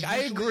 this is I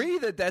agree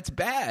that that's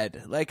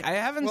bad. Like I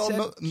haven't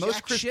said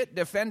jack shit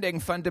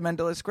defending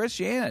fundamentalist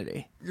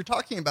Christianity. You're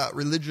talking about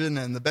religion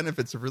and the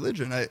benefits of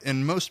religion, but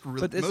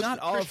it's not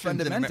all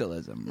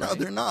fundamentalism. Right? No,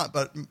 they're not.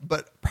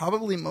 But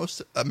probably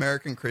most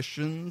American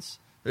Christians.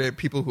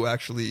 People who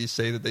actually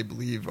say that they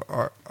believe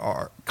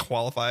are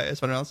qualify as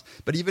fundamentalists,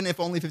 but even if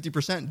only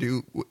 50%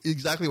 do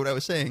exactly what I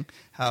was saying,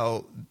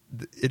 how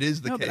it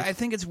is the case. But I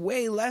think it's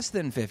way less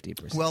than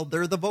 50%. Well,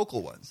 they're the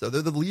vocal ones, so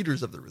they're the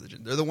leaders of the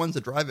religion. They're the ones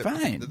that drive it.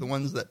 Fine. They're the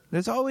ones that.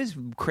 There's always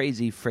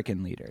crazy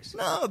frickin' leaders.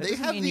 No, they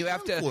have the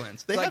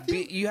influence.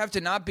 You have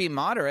to not be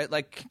moderate.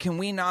 Like, can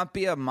we not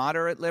be a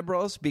moderate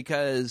liberals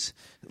because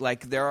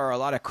there are a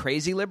lot of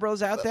crazy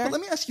liberals out there? But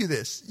let me ask you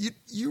this: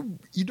 you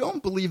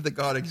don't believe that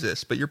God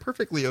exists, but you're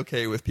perfectly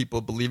okay with people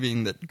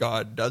believing that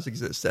God does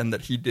exist and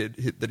that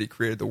that he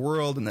created the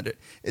world, and that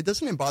it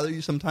doesn't bother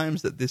you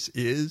sometimes that this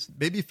is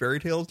maybe fairy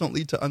tales don't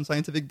lead to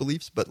unscientific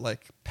beliefs, but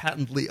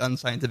patently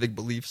unscientific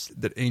beliefs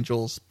that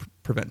angels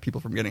prevent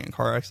people from getting in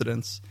car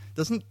accidents.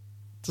 Doesn't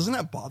Doesn't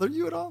that bother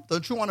you at all?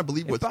 Don't you want to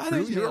believe what's true? It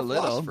bothers me You're a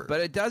little, philosopher. but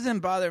it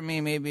doesn't bother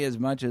me maybe as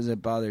much as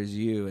it bothers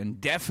you,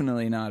 and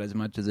definitely not as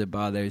much as it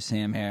bothers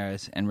Sam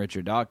Harris and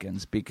Richard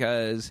Dawkins,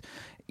 because,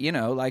 you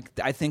know, like,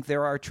 I think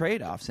there are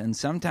trade-offs, and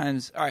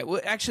sometimes... All right,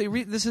 well,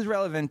 actually, this is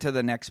relevant to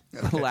the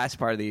last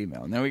part of the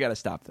email, and then we got to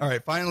stop there. All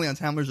right, finally, on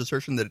Tamler's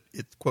assertion that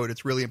it's, quote,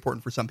 it's really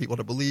important for some people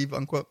to believe,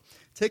 unquote,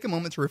 take a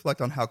moment to reflect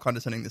on how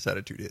condescending this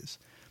attitude is.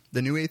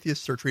 The new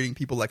atheists are treating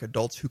people like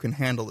adults who can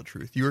handle the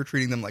truth. You are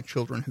treating them like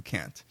children who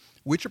can't.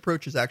 Which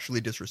approach is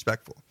actually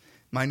disrespectful?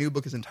 My new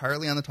book is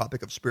entirely on the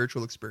topic of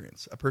spiritual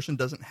experience. A person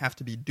doesn't have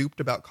to be duped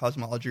about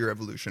cosmology or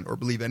evolution or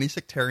believe any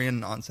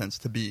sectarian nonsense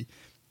to be,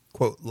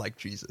 quote, like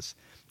Jesus.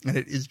 And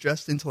it is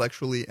just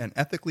intellectually and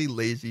ethically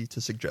lazy to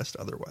suggest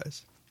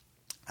otherwise.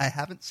 I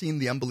haven't seen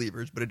The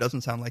Unbelievers, but it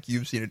doesn't sound like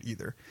you've seen it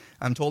either.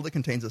 I'm told it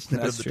contains a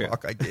snippet of the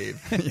talk I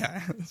gave.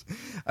 Yeah.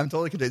 I'm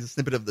told it contains a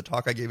snippet of the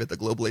talk I gave at the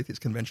Global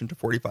Atheist Convention to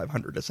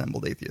 4,500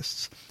 assembled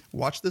atheists.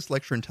 Watch this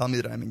lecture and tell me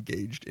that I'm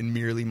engaged in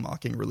merely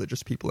mocking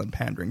religious people and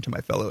pandering to my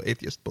fellow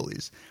atheist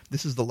bullies.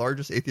 This is the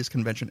largest atheist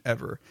convention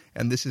ever,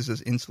 and this is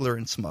as insular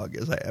and smug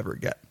as I ever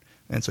get.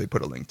 And so he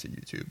put a link to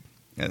YouTube.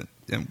 And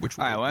which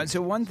all right, well,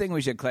 so one thing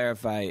we should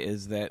clarify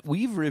is that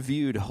we've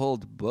reviewed whole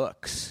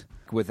books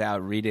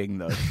without reading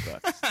those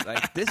books.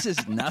 Like, this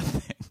is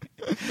nothing.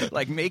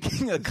 Like,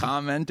 making a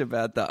comment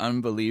about The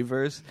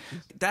Unbelievers,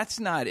 that's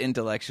not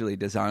intellectually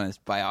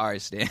dishonest by our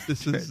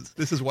standards.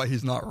 This is why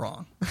he's not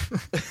wrong.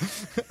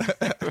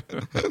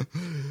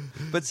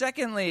 But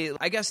secondly,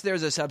 I guess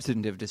there's a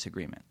substantive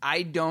disagreement.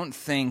 I don't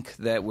think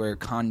that we're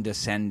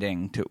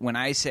condescending to... When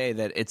I say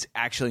that it's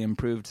actually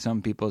improved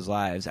some people's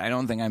lives, I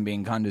don't think I'm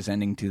being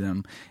condescending to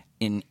them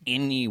in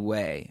any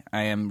way.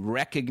 I am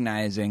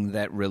recognizing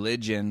that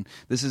religion...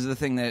 This is the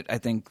thing that I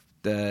think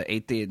the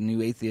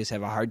new atheists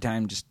have a hard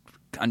time just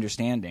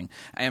understanding.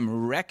 I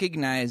am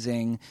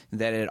recognizing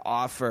that it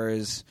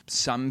offers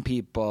some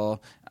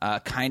people a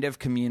kind of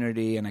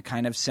community and a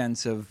kind of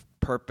sense of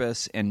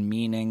purpose and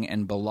meaning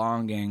and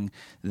belonging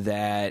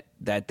that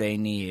they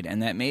need,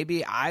 and that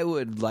maybe I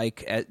would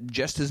like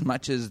just as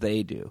much as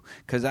they do,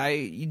 because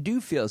you do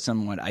feel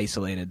somewhat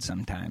isolated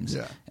sometimes.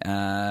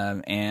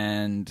 Yeah.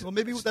 And well,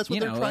 maybe that's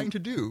what they're trying to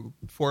do: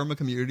 form a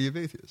community of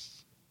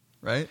atheists.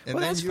 Right? And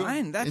well, that's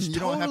fine. That's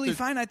totally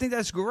fine. I think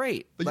that's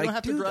great. But you don't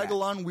have to drag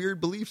along weird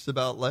beliefs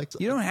about, like...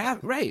 You don't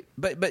have... Right.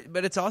 But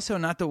it's also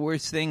not the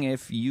worst thing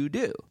if you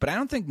do. But I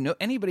don't think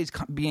anybody's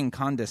being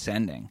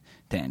condescending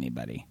to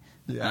anybody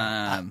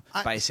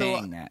by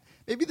saying that.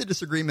 Maybe the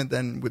disagreement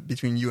then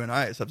between you and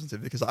I is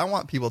substantive, because I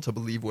want people to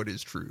believe what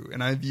is true.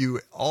 And I view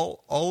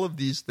all of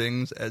these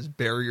things as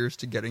barriers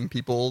to getting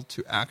people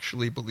to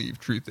actually believe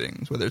true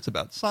things, whether it's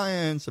about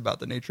science, about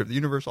the nature of the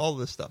universe, all of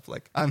this stuff.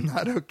 Like, I'm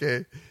not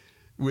okay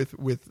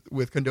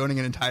with condoning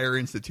an entire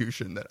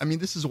institution that... I mean,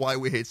 this is why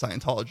we hate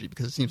Scientology,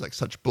 because it seems like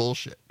such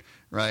bullshit,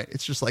 right?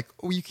 It's just like,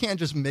 you can't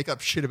just make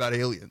up shit about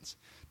aliens.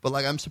 But,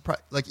 like, I'm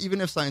surprised... Like,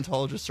 even if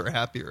Scientologists are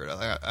happier,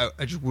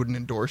 I just wouldn't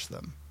endorse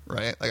them,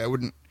 right? Like, I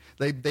wouldn't...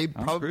 They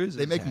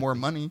make more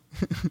money.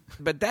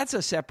 But that's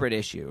a separate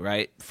issue,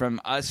 right? From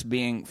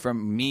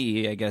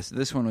me, I guess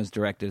this one was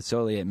directed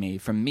solely at me,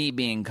 from me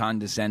being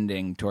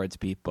condescending towards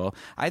people.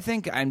 I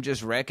think I'm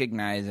just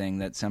recognizing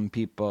that some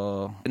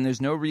people, and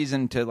there's no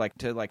reason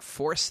to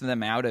force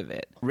them out of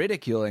it,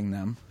 ridiculing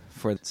them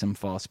for some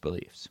false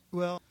beliefs.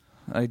 Well...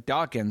 Like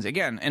Dawkins,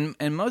 again,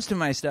 and most of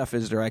my stuff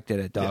is directed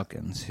at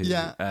Dawkins, who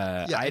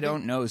I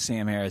don't know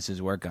Sam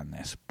Harris's work on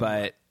this,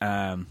 but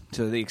to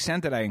the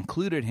extent that I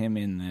included him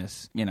in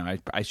this,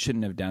 I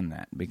shouldn't have done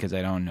that because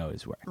I don't know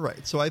his work.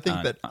 Right. So I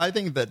think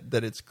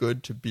that it's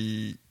good to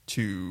be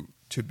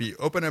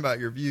open about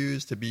your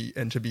views, to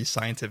be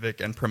scientific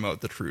and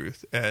promote the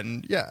truth,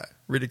 and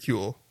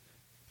ridicule.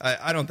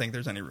 I don't think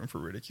there's any room for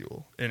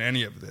ridicule in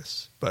any of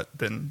this, but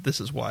then this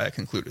is why I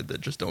concluded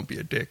that just don't be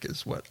a dick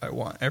is what I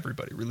want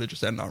everybody,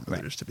 religious and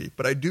non-religious, to be.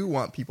 But I do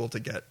want people to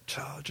get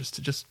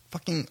just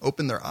fucking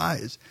open their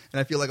eyes, and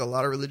I feel like a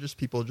lot of religious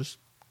people just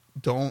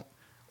don't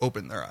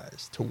open their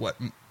eyes to what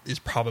is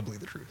probably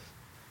the truth.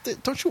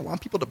 Don't you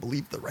want people to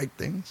believe the right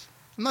things?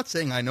 I'm not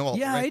saying I know all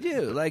the right things. Yeah,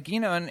 I do. Like,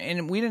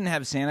 and we didn't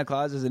have Santa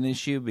Claus as an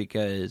issue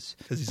because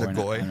he's a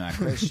goy. I'm not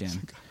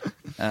Christian.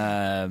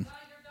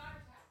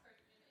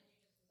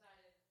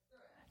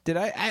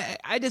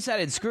 I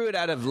decided screw it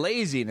out of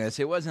laziness.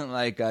 It wasn't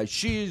like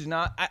she's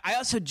not. I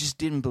also just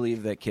didn't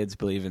believe that kids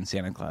believe in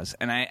Santa Claus,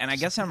 and I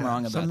guess I'm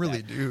wrong about that. Some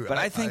really do, but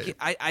I think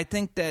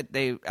that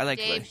they. I like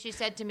Dave. She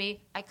said to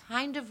me, "I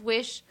kind of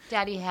wish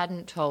Daddy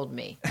hadn't told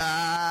me."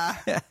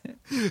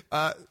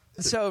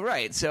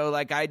 So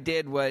like I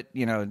did what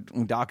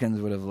Dawkins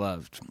would have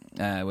loved,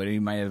 what he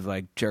might have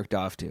like jerked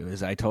off to,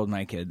 is I told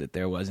my kid that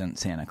there wasn't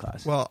Santa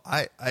Claus. Well,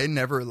 I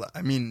never.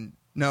 I mean.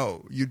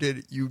 No, you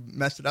did. You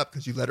messed it up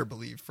because you let her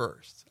believe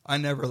first. I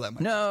never let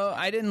my... No,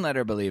 I didn't let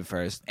her believe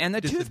first. And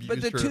the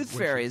tooth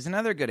fairy is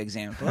another good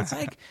example. It's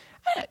like,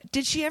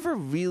 did she ever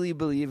really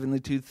believe in the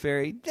tooth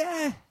fairy?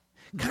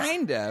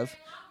 Kind of.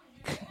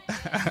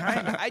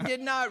 I did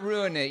not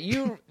ruin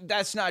it.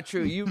 That's not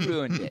true. You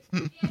ruined it.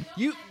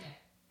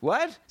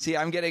 What? See,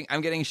 I'm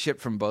getting shit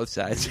from both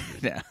sides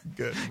now.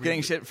 Good.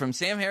 Getting shit from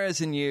Sam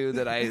Harris and you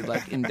that I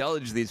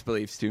indulge these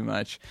beliefs too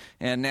much,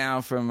 and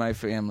now from my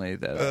family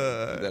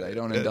that I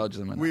don't indulge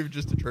them enough. We've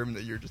just determined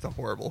that you're just a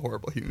horrible,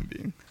 horrible human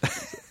being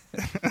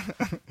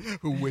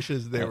who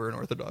wishes they were an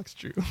Orthodox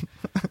Jew.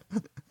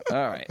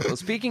 All right. Well,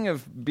 speaking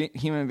of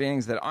human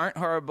beings that aren't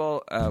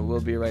horrible, we'll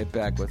be right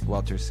back with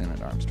Walter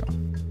Sinnott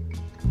Armstrong.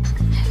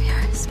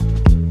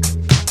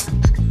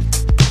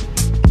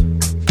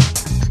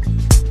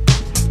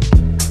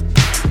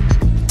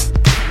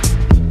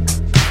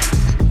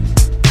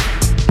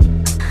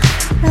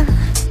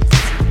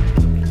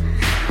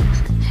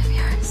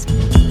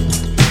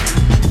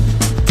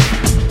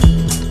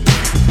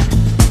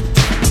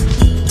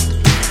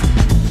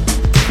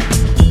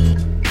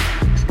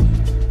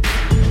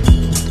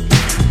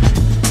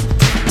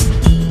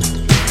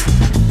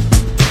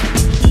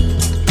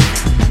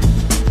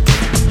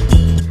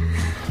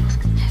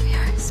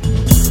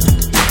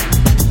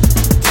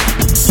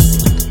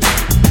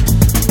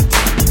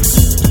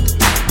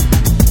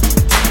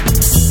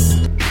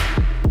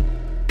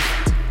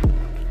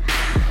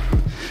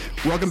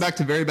 Welcome back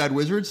to Very Bad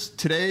Wizards.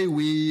 Today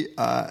we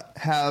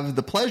have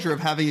the pleasure of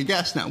having a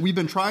guest. Now, we've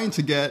been trying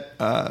to get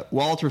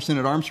Walter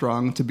Sinnott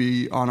Armstrong to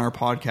be on our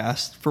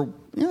podcast for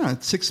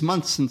 6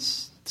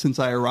 months since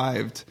I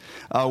arrived.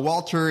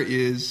 Walter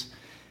is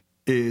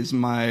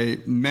my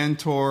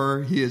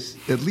mentor. He is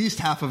at least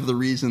half of the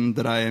reason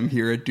that I am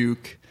here at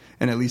Duke,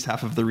 and at least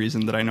half of the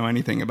reason that I know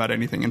anything about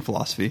anything in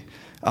philosophy.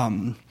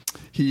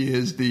 He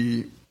is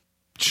the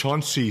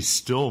Chauncey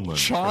Stillman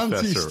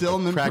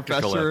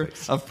Professor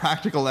of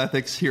Practical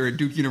Ethics here at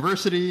Duke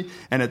University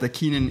and at the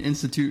Kenan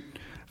Institute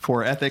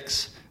for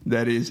Ethics.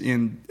 That is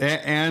an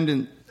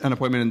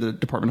appointment in the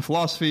Department of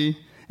Philosophy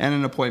and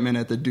an appointment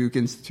at the Duke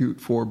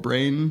Institute for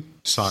Brain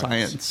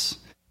Science.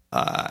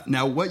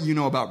 Now, what you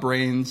know about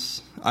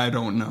brains, I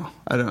don't know.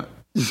 I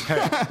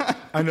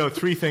know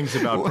 3 things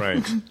about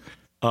brains.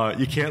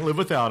 You can't live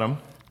without them.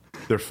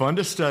 They're fun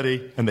to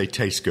study, and they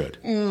taste good.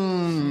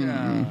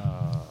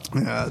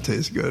 Yeah, it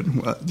tastes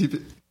good. Well,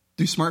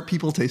 do smart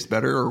people taste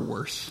better or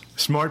worse?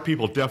 Smart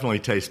people definitely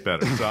taste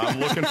better. So I'm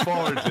looking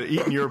forward to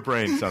eating your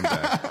brain someday.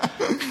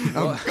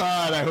 Oh,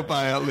 God, I hope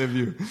I outlive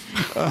you.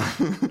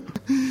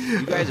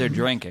 You guys are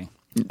drinking.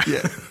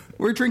 Yeah,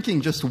 we're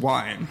drinking just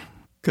wine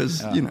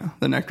because,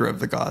 the nectar of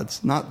the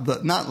gods.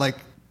 Not like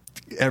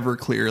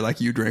Everclear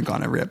like you drink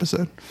on every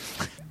episode.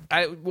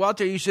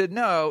 Walter, you should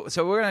know.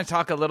 So we're going to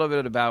talk a little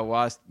bit about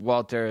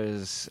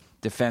Walter's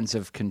defense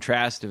of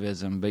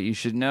contrastivism, but you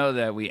should know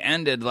that we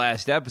ended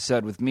last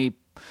episode with me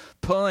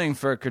pulling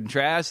for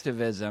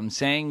contrastivism,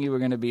 saying you were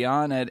going to be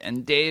on it,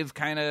 and Dave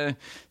kind of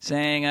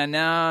saying, no,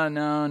 I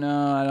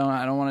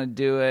don't want to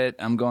do it.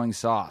 I'm going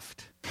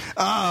soft. Is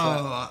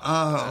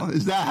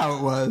that how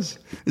it was?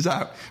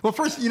 Well,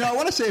 first, I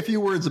want to say a few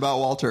words about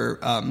Walter.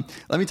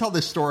 Let me tell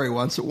this story.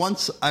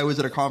 Once I was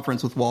at a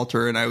conference with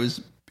Walter, and I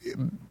was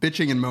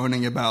bitching and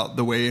moaning about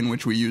the way in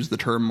which we use the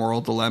term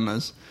moral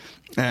dilemmas.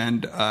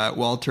 And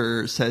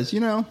Walter says,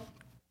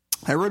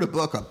 I wrote a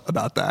book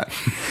about that.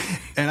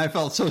 And I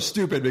felt so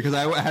stupid because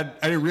I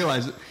didn't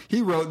realize it.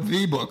 He wrote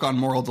the book on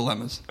moral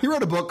dilemmas. He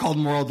wrote a book called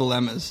Moral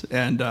Dilemmas.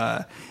 And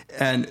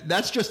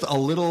that's just a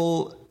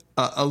little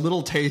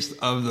taste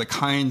of the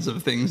kinds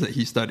of things that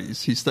he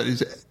studies. He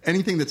studies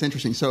anything that's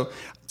interesting. So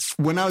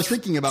when I was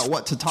thinking about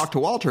what to talk to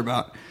Walter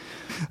about,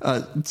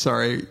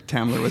 sorry,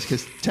 Tamler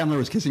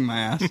was kissing my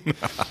ass.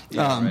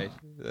 Right.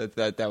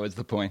 That was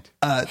the point.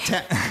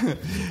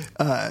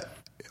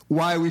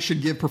 Why we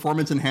should give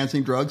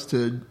performance-enhancing drugs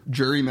to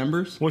jury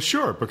members? Well,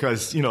 sure,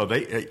 because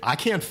I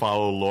can't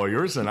follow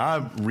lawyers, and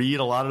I read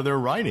a lot of their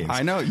writings.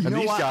 I know. You know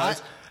these what?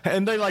 guys.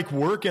 And they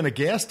work in a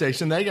gas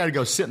station. They got to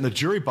go sit in the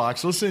jury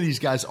box, listen to these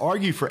guys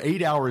argue for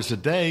 8 hours a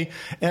day,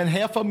 and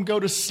half of them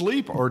go to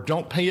sleep or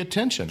don't pay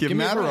attention. Give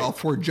me Adderall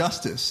for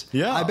justice.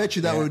 Yeah, I bet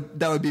you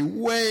that would be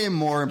way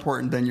more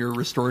important than your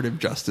restorative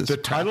justice. The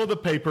title of the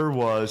paper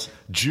was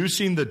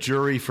 "Juicing the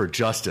Jury for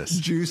Justice."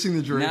 Juicing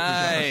the jury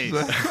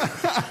for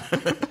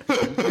justice.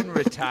 You can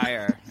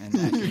retire and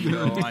then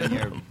go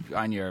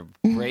on your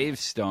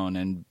gravestone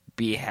and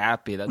be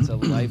happy. That's a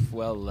life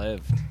well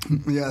lived.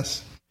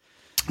 Yes.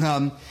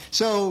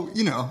 So,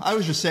 I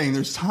was just saying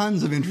there's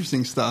tons of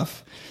interesting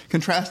stuff.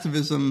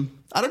 Contrastivism,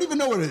 I don't even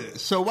know what it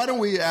is. So why don't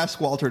we ask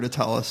Walter to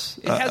tell us?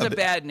 It has a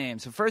bad name.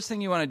 So first thing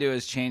you want to do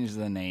is change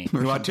the name.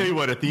 Well, I'll tell you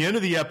what, at the end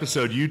of the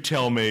episode, you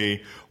tell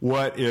me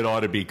what it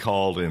ought to be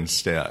called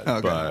instead.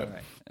 Okay.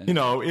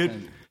 But,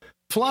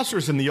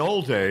 philosophers in the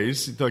old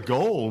days, the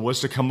goal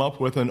was to come up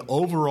with an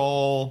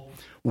overall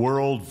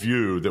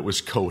worldview that was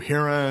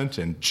coherent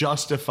and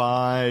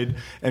justified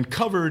and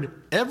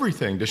covered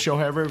everything to show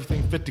how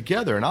everything fit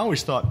together. And I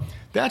always thought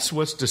that's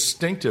what's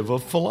distinctive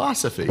of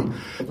philosophy,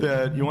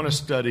 that you want to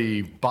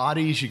study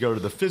bodies, you go to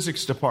the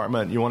physics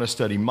department, you want to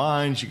study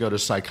minds, you go to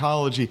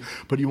psychology,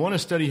 but you want to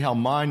study how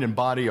mind and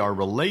body are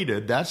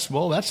related, that's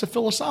a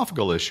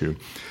philosophical issue.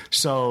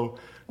 So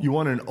you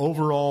want an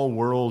overall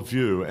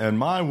worldview. And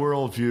my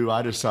worldview,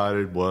 I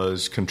decided,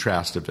 was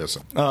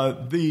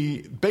contrastivism.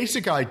 The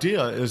basic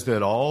idea is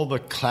that all the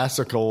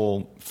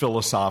classical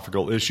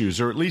philosophical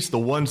issues, or at least the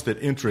ones that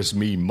interest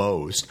me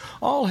most,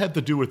 all have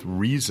to do with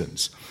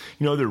reasons.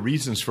 You know, there are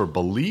reasons for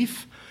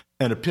belief,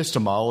 and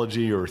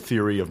epistemology or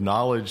theory of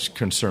knowledge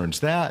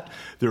concerns that.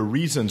 There are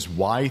reasons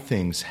why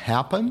things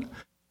happen,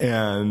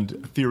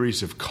 and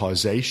theories of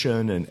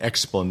causation and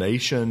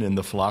explanation in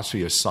the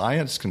philosophy of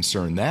science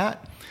concern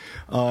that.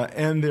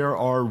 And there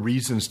are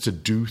reasons to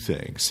do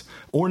things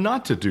or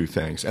not to do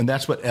things, and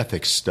that's what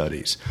ethics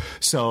studies.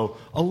 So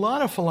a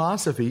lot of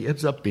philosophy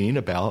ends up being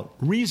about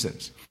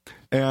reasons.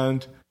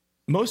 And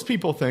most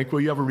people think,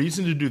 well, you have a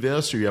reason to do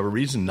this or you have a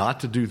reason not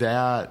to do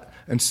that,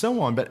 and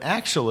so on. But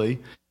actually,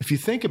 if you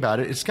think about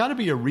it, it's got to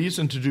be a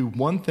reason to do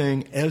one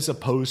thing as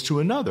opposed to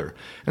another.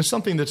 And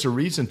something that's a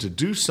reason to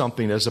do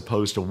something as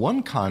opposed to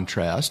one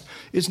contrast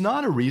is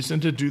not a reason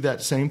to do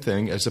that same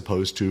thing as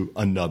opposed to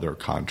another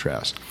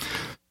contrast.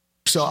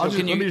 So let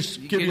me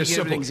just give you a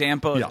simple an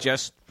example yeah.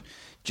 of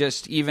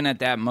just even at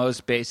that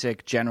most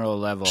basic general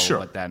level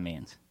what that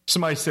means.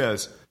 Somebody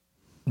says,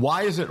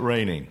 why is it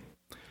raining?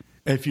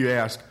 If you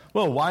ask,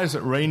 well, why is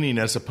it raining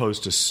as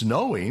opposed to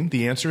snowing?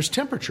 The answer is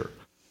temperature.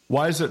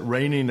 Why is it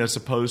raining as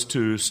opposed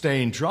to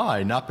staying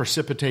dry, not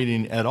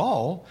precipitating at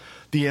all?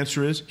 The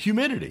answer is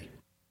humidity.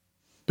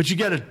 But you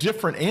get a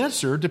different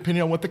answer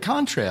depending on what the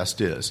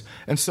contrast is.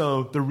 And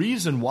so the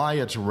reason why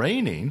it's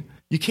raining,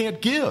 you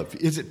can't give.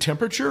 Is it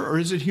temperature or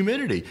is it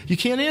humidity? You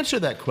can't answer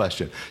that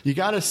question. You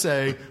got to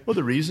say, well,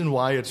 the reason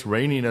why it's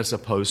raining as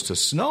opposed to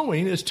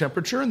snowing is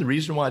temperature, and the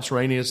reason why it's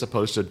raining as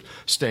opposed to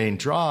staying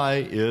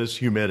dry is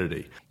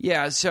humidity.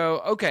 Yeah,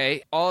 so,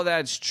 okay, all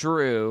that's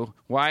true.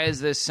 Why is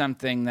this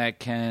something that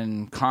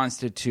can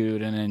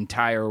constitute an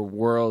entire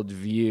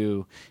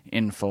worldview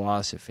in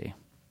philosophy?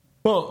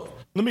 Well,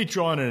 let me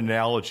draw an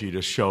analogy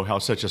to show how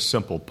such a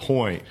simple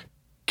point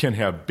can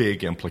have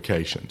big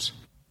implications.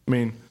 I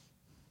mean,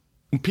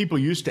 people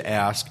used to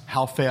ask,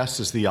 how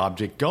fast is the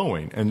object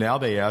going? And now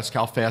they ask,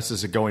 how fast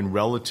is it going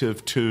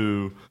relative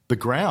to the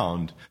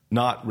ground,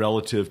 not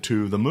relative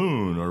to the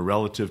moon or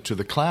relative to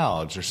the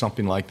clouds or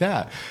something like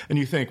that. And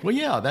you think, well,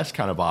 yeah, that's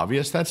kind of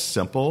obvious. That's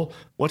simple.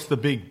 What's the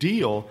big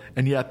deal?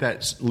 And yet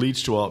that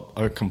leads to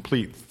a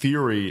complete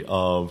theory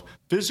of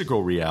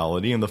physical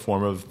reality in the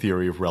form of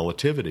theory of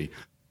relativity,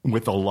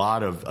 with a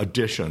lot of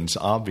additions,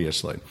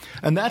 obviously.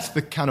 And that's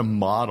the kind of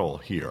model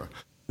here,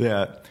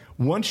 that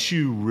once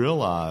you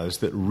realize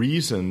that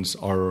reasons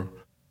are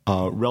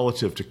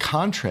relative to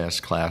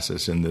contrast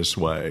classes in this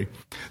way,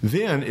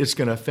 then it's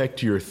going to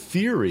affect your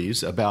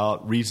theories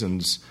about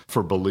reasons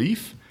for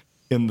belief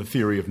in the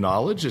theory of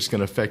knowledge. It's going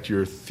to affect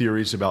your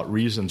theories about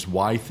reasons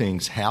why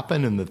things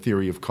happen in the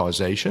theory of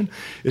causation.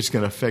 It's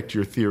going to affect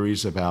your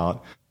theories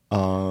about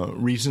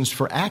reasons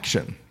for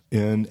action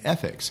in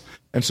ethics.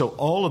 And so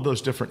all of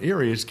those different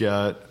areas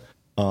get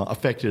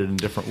affected in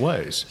different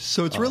ways.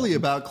 So it's really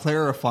about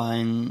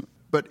clarifying.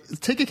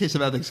 But take a case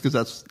of ethics, because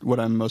that's what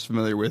I'm most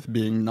familiar with,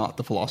 being not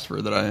the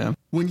philosopher that I am.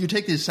 When you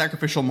take these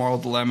sacrificial moral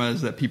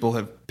dilemmas that people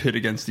have pit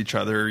against each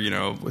other, you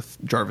know, with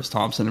Jarvis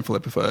Thompson and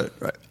Philippa,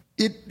 right?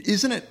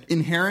 Isn't it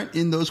inherent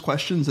in those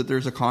questions that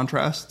there's a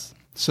contrast?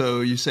 So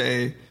you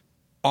say,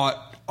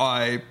 ought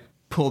I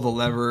pull the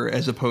lever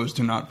as opposed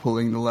to not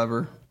pulling the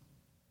lever?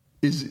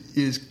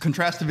 Is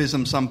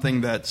contrastivism something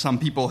that some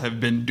people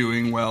have been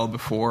doing well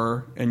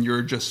before, and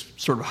you're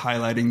just sort of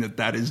highlighting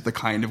that is the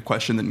kind of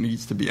question that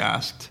needs to be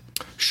asked?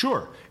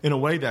 Sure. In a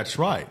way, that's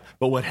right.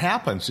 But what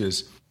happens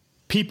is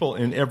people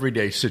in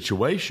everyday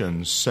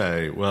situations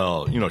say,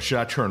 well, you know, should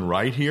I turn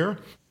right here?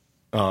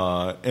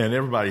 And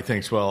everybody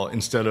thinks, well,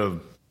 instead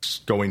of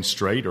going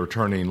straight or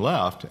turning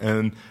left.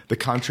 And the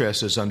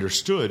contrast is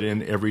understood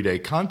in everyday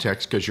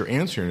context because you're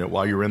answering it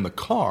while you're in the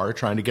car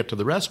trying to get to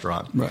the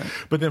restaurant. Right.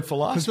 But then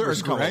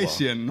philosophers come along. Because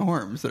there are Gricean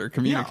norms that are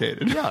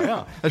communicated.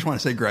 Yeah. I just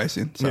want to say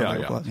Gricean.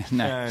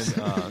 Nice.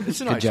 And,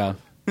 it's a Good nice job.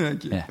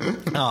 Thank you.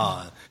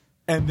 Yeah.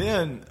 And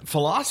then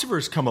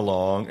philosophers come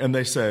along and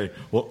they say,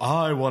 well,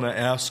 I want to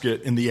ask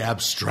it in the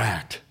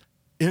abstract,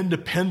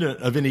 independent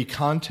of any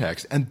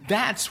context. And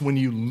that's when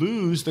you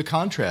lose the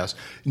contrast.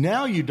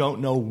 Now you don't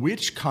know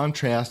which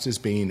contrast is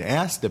being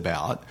asked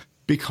about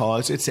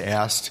because it's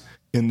asked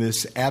in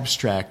this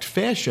abstract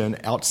fashion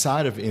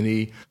outside of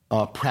any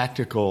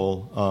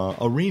practical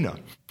arena.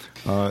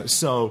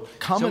 So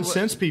common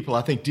sense people,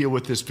 I think, deal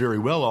with this very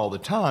well all the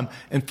time,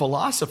 and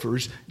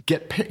philosophers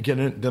get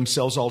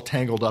themselves all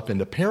tangled up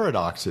into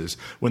paradoxes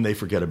when they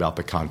forget about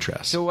the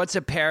contrast. So what's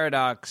a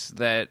paradox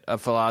that a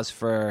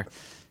philosopher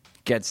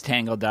gets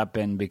tangled up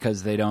in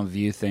because they don't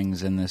view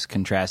things in this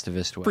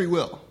contrastivist way? Free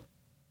will.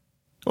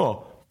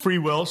 Well, free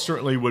will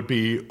certainly would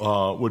be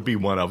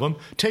one of them.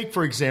 Take,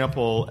 for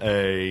example,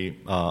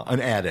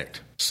 an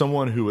addict,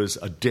 someone who is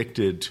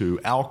addicted to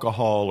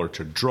alcohol or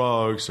to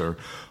drugs or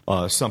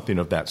something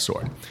of that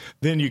sort.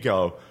 Then you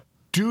go,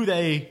 do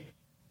they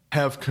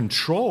have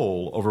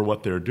control over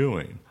what they're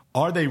doing?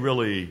 Are they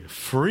really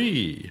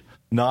free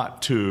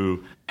not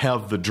to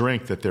have the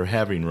drink that they're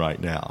having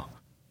right now?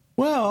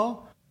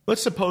 Well,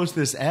 let's suppose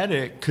this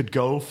addict could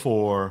go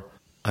for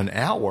an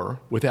hour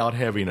without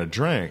having a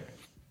drink,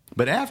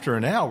 but after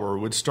an hour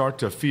would start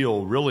to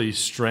feel really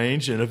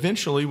strange and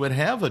eventually would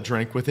have a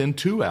drink within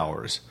 2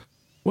 hours.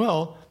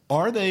 Well,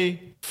 are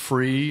they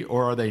free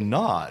or are they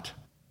not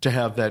to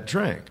have that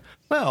drink?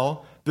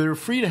 Well, they're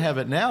free to have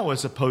it now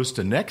as opposed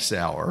to next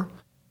hour,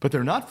 but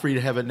they're not free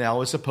to have it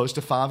now as opposed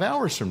to 5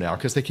 hours from now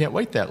because they can't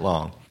wait that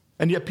long.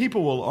 And yet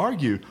people will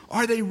argue,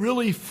 are they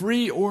really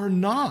free or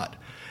not?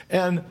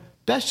 And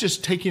that's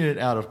just taking it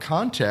out of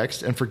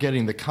context and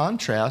forgetting the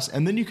contrast,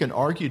 and then you can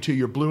argue till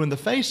you're blue in the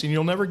face and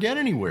you'll never get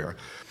anywhere.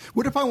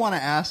 What if I want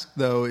to ask,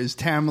 though, is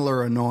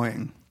Tamler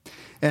annoying?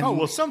 And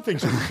well, some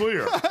things are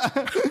clear.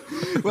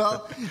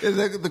 Well,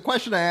 the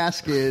question I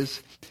ask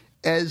is,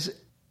 as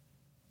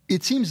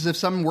it seems as if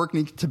some work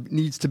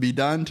needs to be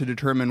done to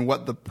determine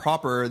what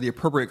the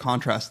appropriate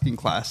contrasting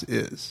class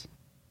is,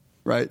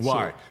 right?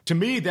 Why? So, to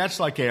me, that's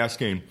like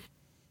asking,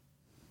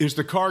 is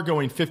the car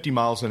going 50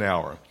 miles an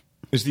hour?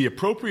 Is the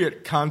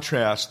appropriate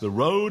contrast the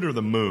road or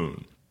the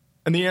moon?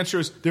 And the answer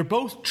is they're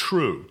both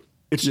true.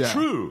 It's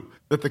true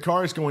that the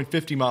car is going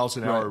 50 miles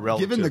an hour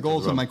relative given the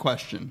goals to the of my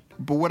question.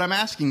 But what I'm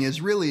asking is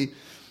really,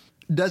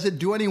 does it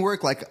do any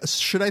work? Like,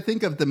 should I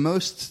think of the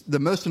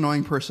most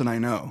annoying person I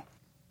know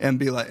and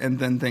be like, and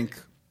then think,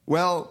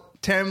 well,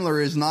 Tamler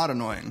is not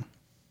annoying?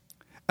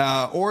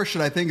 Or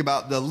should I think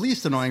about the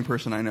least annoying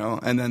person I know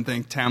and then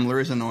think Tamler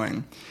is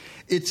annoying?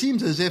 It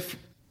seems as if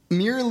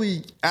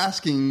merely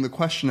asking the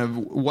question of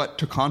what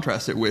to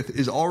contrast it with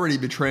is already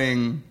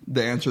betraying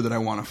the answer that I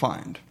want to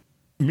find.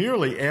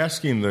 Merely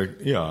asking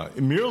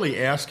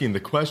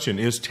the question,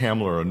 is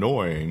Tamler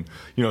annoying,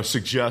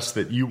 suggests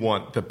that you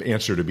want the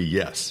answer to be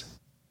yes.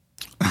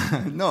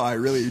 No, I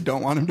really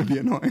don't want him to be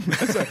annoying.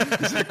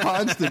 It's a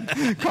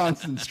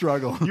constant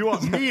struggle. You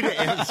want me to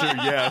answer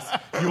yes.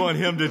 You want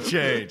him to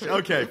change.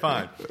 Okay,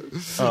 fine.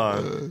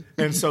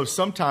 And so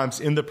sometimes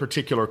in the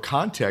particular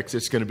context,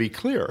 it's going to be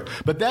clear.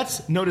 But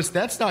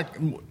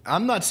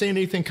I'm not saying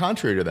anything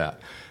contrary to that.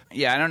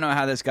 Yeah, I don't know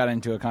how this got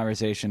into a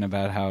conversation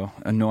about how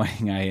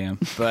annoying I am,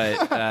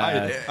 but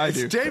I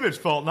do. It's David's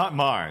fault, not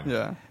mine.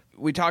 Yeah.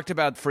 We talked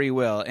about free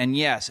will, and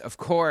yes, of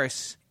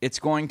course, it's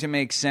going to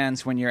make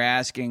sense when you're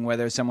asking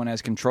whether someone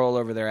has control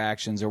over their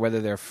actions or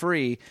whether they're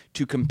free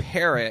to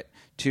compare it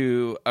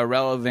to a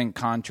relevant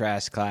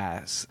contrast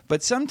class.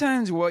 But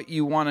sometimes what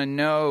you want to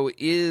know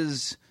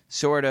is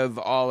sort of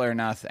all or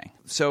nothing.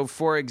 So,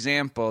 for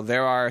example,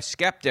 there are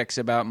skeptics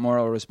about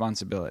moral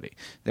responsibility.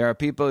 There are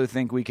people who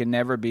think we can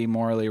never be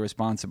morally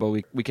responsible.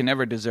 We can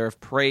never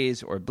deserve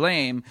praise or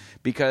blame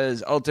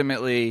because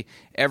ultimately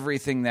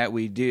everything that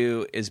we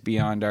do is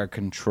beyond our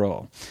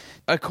control.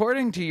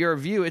 According to your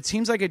view, it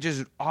seems like it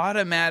just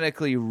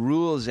automatically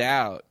rules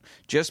out,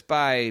 just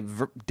by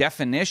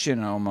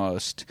definition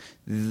almost,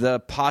 the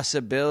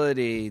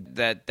possibility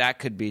that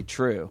could be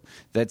true.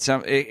 That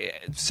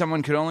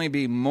someone could only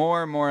be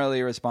more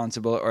morally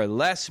responsible or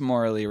less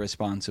morally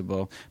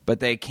responsible,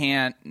 but it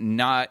can't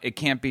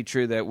be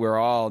true that we're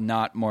all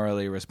not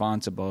morally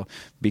responsible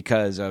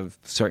because of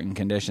certain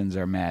conditions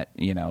are met,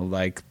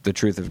 like the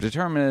truth of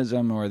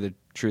determinism or the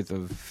truth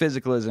of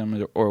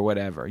physicalism or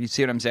whatever. You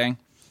see what I'm saying?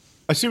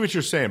 I see what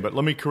you're saying, but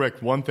let me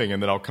correct one thing,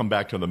 and then I'll come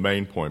back to the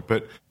main point.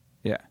 But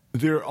yeah,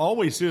 there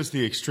always is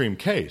the extreme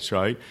case,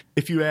 right?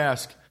 If you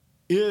ask,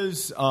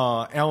 is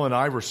Allen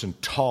Iverson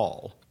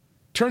tall?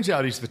 Turns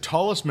out he's the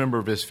tallest member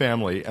of his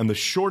family and the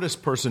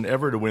shortest person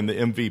ever to win the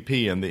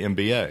MVP in the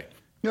NBA.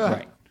 Yeah.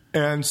 Right.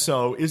 And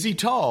so, is he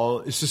tall?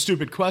 It's a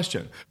stupid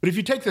question. But if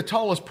you take the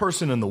tallest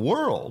person in the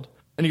world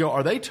and you go,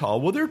 are they tall?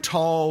 Well, they're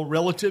tall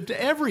relative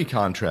to every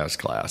contrast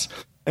class.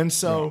 And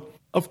so,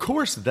 of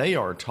course, they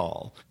are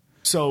tall.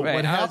 So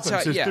what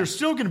happens is there's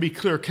still going to be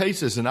clear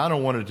cases, and I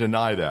don't want to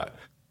deny that.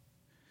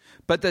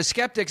 But the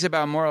skeptics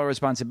about moral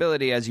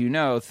responsibility, as you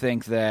know,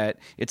 think that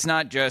it's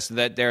not just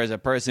that there is a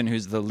person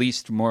who's the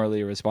least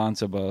morally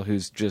responsible,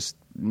 who's just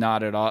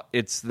not at all.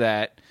 It's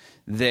that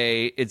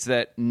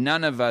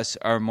none of us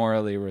are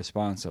morally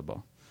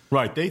responsible.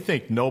 Right. They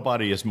think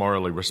nobody is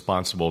morally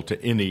responsible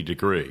to any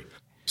degree.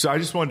 So I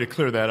just wanted to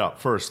clear that up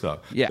first, though.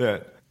 Yeah.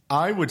 That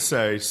I would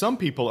say some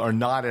people are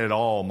not at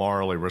all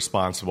morally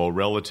responsible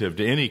relative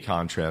to any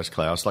contrast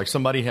class. Like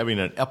somebody having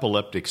an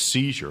epileptic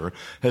seizure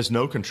has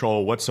no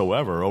control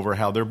whatsoever over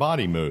how their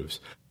body moves.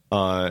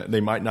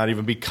 They might not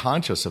even be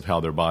conscious of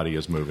how their body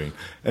is moving.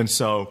 And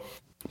so,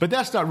 but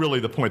that's not really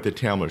the point that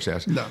Tamler's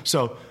asking. No.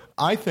 So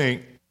I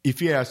think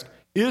if you ask,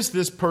 is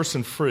this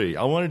person free?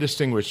 I want to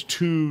distinguish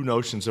two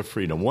notions of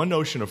freedom. One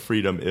notion of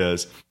freedom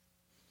is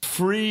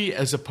free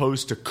as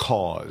opposed to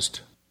caused.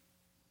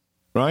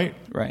 Right?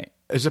 Right.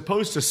 As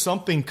opposed to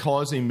something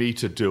causing me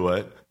to do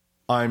it,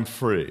 I'm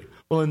free.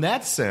 Well, in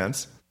that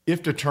sense,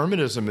 if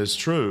determinism is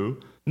true,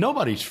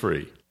 nobody's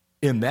free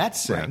in that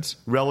sense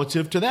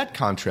relative to that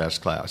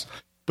contrast class.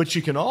 But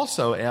you can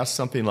also ask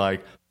something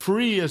like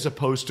free as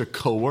opposed to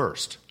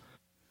coerced.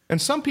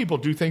 And some people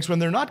do things when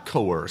they're not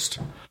coerced.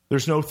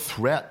 There's no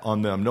threat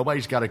on them.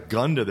 Nobody's got a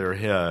gun to their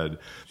head.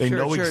 They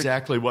know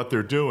exactly what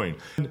they're doing.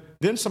 And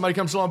then somebody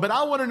comes along, but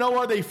I want to know,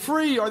 are they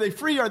free? Are they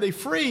free? Are they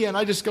free? And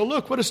I just go,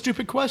 look, what a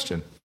stupid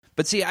question.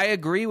 But see, I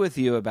agree with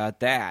you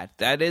about that.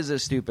 That is a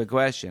stupid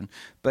question.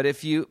 But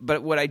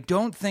what I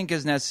don't think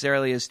is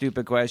necessarily a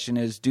stupid question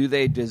is, do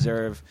they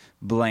deserve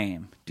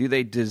blame? Do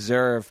they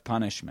deserve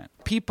punishment?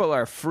 People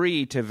are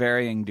free to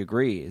varying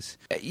degrees.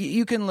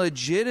 You can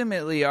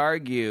legitimately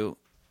argue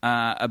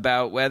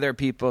about whether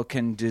people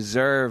can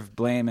deserve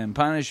blame and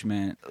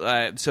punishment.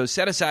 So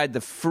set aside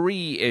the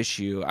free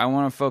issue. I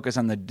want to focus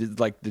on the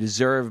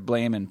deserve,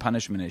 blame, and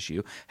punishment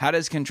issue. How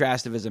does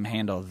contrastivism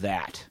handle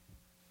that?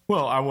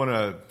 Well, I want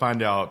to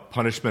find out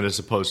punishment as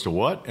opposed to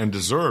what, and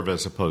deserve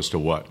as opposed to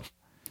what.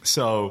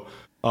 So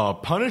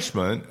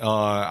punishment,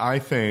 I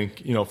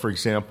think, for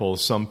example,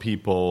 some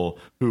people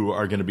who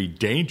are going to be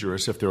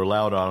dangerous if they're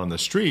allowed out on the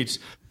streets,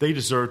 they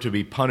deserve to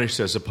be punished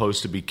as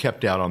opposed to be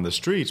kept out on the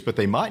streets, but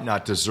they might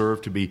not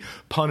deserve to be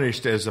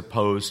punished as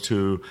opposed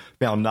to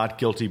found not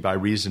guilty by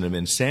reason of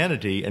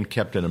insanity and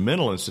kept in a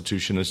mental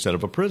institution instead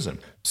of a prison.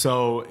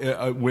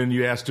 So when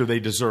you ask, do they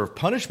deserve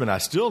punishment, I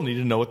still need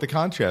to know what the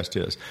contrast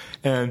is.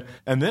 And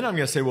then I'm going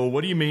to say, well,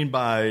 what do you mean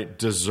by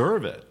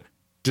deserve it?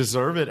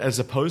 Deserve it as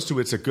opposed to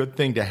it's a good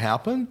thing to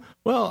happen?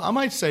 Well, I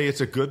might say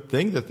it's a good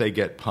thing that they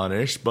get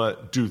punished,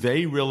 but do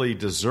they really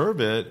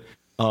deserve it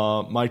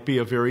might be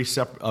a very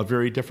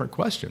different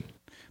question.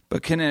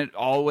 But can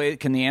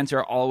the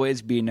answer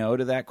always be no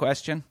to that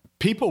question?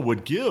 People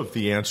would give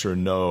the answer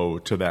no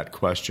to that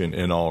question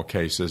in all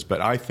cases,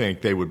 but I think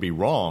they would be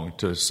wrong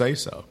to say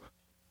so.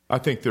 I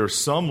think there are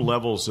some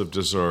levels of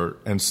desert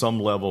and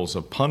some levels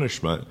of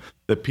punishment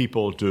that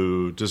people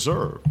do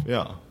deserve,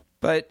 yeah.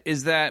 But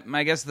is that,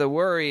 I guess the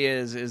worry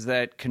is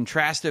that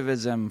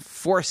contrastivism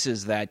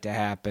forces that to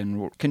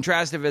happen.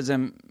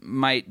 Contrastivism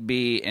might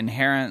be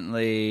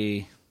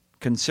inherently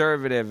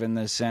conservative in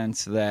the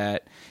sense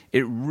that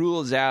it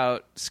rules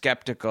out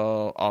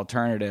skeptical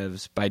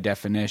alternatives by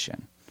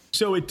definition.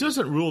 So it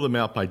doesn't rule them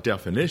out by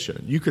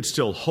definition. You could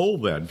still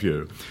hold that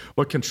view.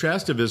 What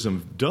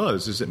contrastivism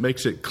does is it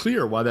makes it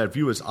clear why that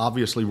view is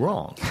obviously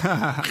wrong.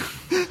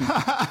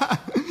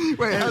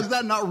 Wait, how's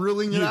that not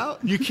ruling it out?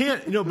 You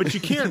can't, but you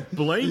can't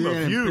blame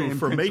a view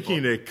for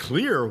making it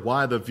clear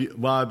why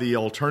the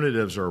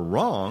alternatives are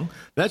wrong.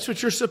 That's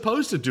what you're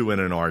supposed to do in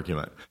an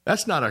argument.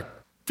 That's not a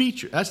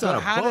feature. That's not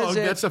a bug.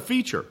 That's a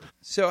feature.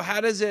 So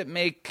how does it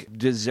make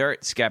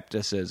desert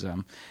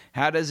skepticism?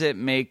 How does it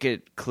make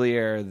it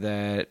clear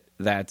that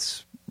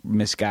that's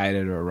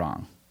misguided or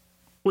wrong?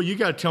 Well, you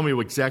got to tell me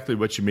exactly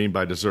what you mean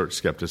by desert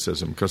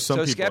skepticism, because some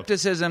people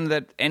skepticism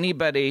that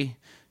anybody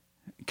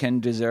can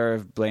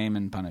deserve blame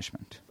and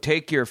punishment.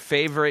 Take your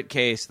favorite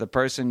case, the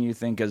person you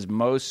think is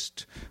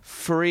most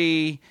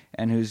free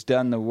and who's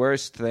done the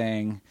worst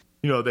thing.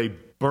 They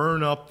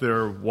burn up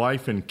their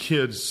wife and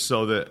kids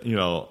so that,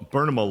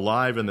 burn them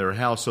alive in their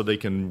house so they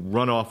can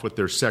run off with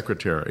their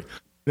secretary.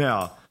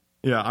 Now,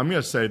 I'm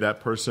going to say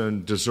that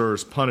person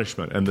deserves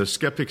punishment, and the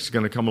skeptic's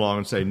going to come along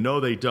and say, no,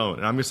 they don't.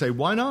 And I'm going to say,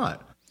 why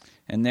not?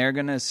 And they're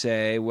going to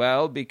say,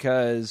 well,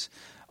 because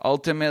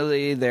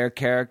ultimately their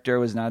character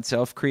was not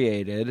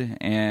self-created,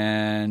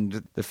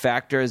 and the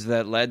factors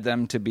that led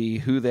them to be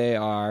who they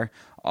are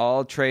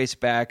all trace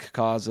back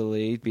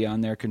causally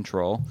beyond their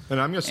control. And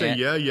I'm going to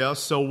say,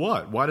 so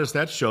what? Why does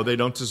that show they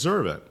don't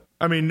deserve it?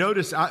 I mean,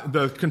 notice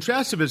the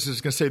contrastivist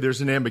is going to say there's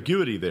an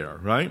ambiguity there,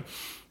 right?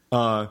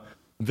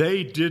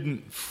 They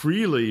didn't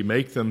freely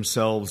make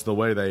themselves the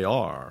way they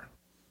are.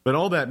 But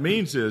all that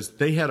means is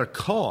they had a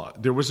cause.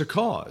 There was a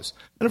cause.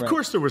 And of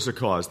course there was a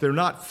cause. They're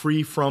not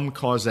free from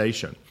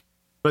causation,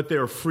 but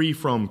they're free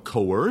from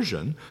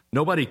coercion.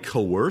 Nobody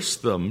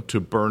coerced them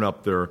to burn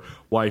up their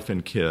wife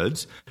and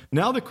kids.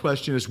 Now the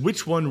question is,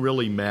 which one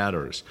really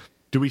matters?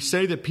 Do we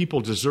say that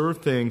people deserve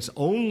things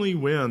only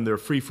when they're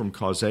free from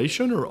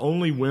causation or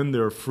only when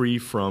they're free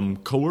from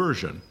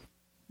coercion?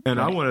 And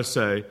I want to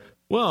say,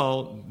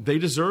 well, they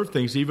deserve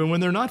things even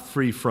when they're not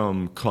free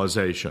from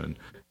causation.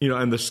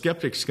 And the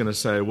skeptic's going to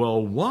say,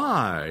 well,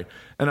 why?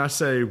 And I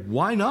say,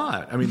 why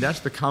not? I mean,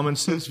 that's the common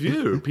sense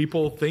view.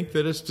 People think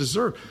that it's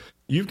deserved.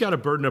 You've got a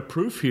burden of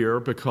proof here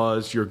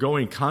because you're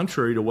going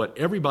contrary to what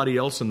everybody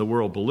else in the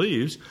world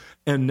believes.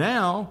 And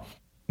now,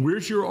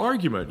 where's your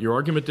argument? Your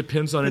argument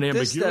depends on an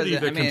ambiguity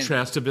that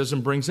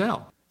contrastivism brings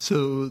out.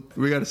 So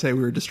we got to say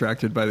we were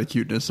distracted by the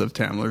cuteness of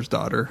Tamler's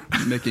daughter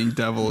making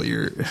devil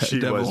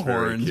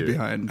horns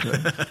behind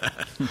her.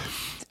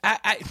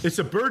 It's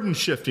a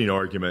burden-shifting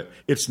argument.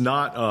 It's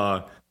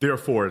not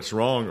therefore it's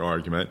wrong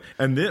argument.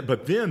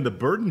 But then the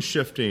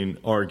burden-shifting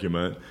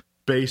argument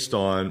based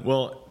on,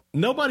 well,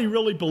 nobody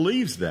really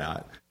believes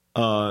that,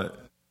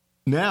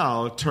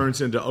 now turns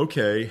into,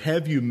 okay,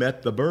 have you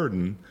met the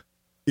burden?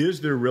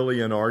 Is there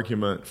really an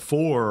argument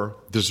for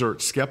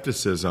desert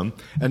skepticism?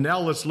 And now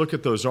let's look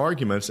at those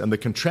arguments. And the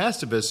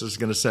contrastivist is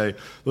going to say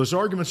those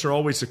arguments are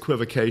always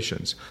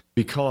equivocations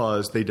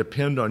because they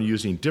depend on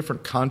using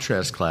different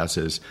contrast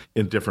classes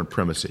in different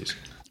premises.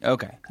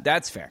 Okay,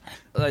 that's fair.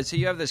 So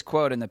you have this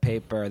quote in the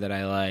paper that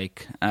I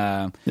like.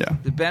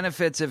 The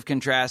benefits of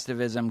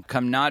contrastivism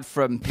come not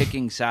from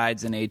picking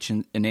sides in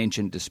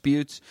ancient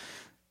disputes.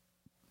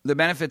 The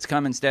benefits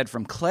come instead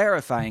from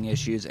clarifying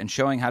issues and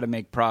showing how to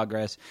make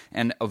progress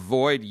and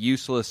avoid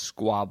useless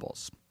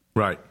squabbles.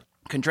 Right.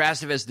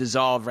 Contrastivists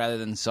dissolve rather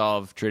than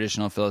solve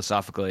traditional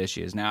philosophical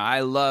issues. Now,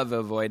 I love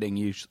avoiding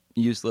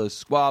useless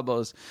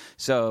squabbles,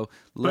 so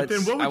But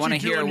then what would you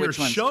do on your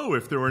show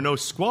if there were no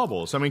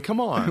squabbles? I mean, come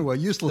on. Well,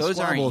 useless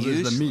squabbles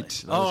is the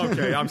meat. Oh,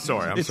 okay. I'm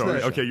sorry.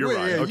 Okay, you're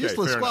right. Okay,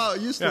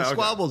 useless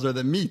squabbles are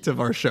the meat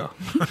of our show.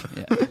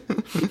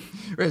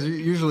 Whereas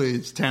usually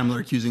it's Tamler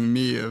accusing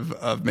me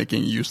of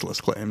making useless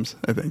claims,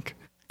 I think.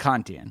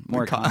 Kantian.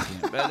 More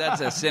Kantian. But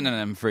that's a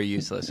synonym for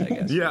useless, I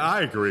guess. Yeah,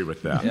 I agree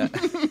with that.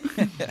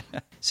 Yeah.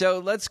 So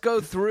let's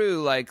go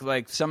through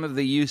like some of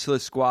the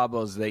useless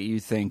squabbles that you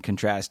think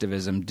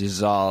contrastivism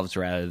dissolves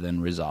rather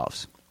than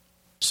resolves.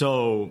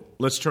 So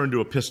let's turn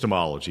to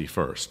epistemology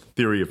first,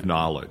 theory of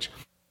knowledge.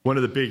 One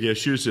of the big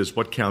issues is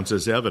what counts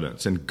as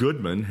evidence. And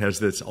Goodman has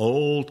this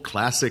old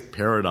classic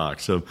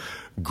paradox of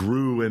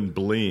Grew and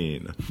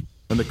Bleen.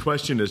 And the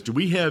question is, do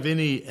we have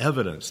any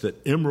evidence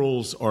that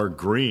emeralds are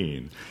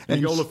green?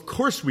 And you go, well, of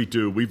course we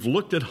do. We've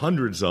looked at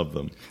hundreds of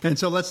them. And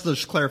so let's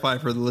just clarify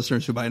for the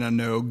listeners who might not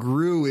know.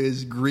 Grew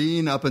is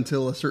green up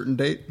until a certain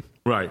date?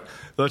 Right.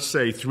 Let's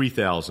say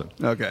 3,000.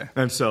 Okay.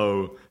 And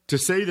so to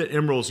say that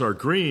emeralds are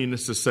green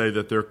is to say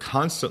that they're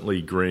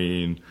constantly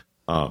green.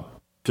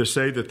 To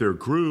say that they're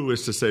grew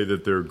is to say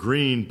that they're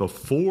green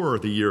before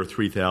the year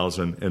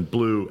 3000 and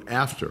blue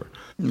after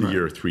the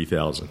year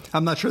 3000.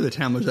 I'm not sure that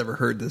Tamler's ever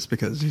heard this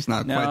because he's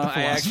not quite the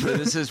philosopher.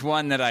 This is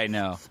one that I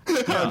know.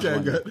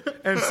 Okay, good.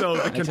 And so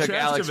the I took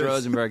Alex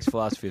Rosenberg's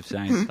philosophy of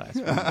science class.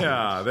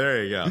 Yeah,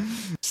 there you go.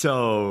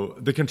 So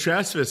the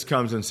contrastivist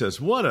comes and says,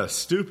 what a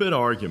stupid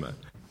argument.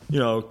 You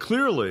know,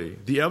 clearly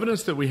the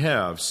evidence that we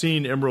have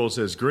seeing emeralds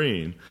as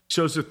green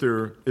shows that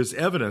there is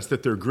evidence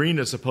that they're green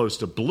as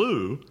opposed to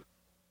blue,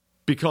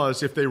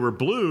 because if they were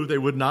blue, they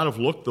would not have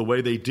looked the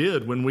way they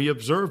did when we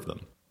observed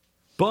them.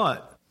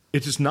 But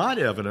it is not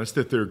evidence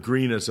that they're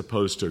green as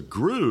opposed to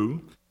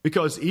grew,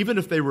 because even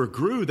if they were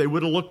grew, they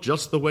would have looked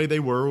just the way they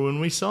were when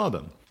we saw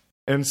them.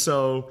 And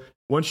so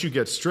once you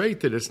get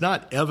straight that it's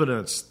not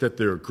evidence that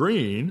they're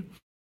green,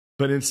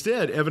 but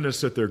instead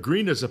evidence that they're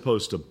green as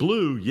opposed to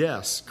blue,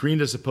 yes,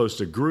 green as opposed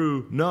to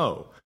grew,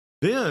 no,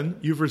 then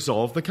you've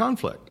resolved the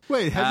conflict.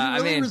 Wait, have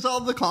you really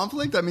resolved the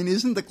conflict? I mean,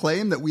 isn't the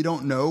claim that we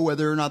don't know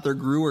whether or not they're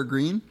grew or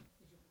green?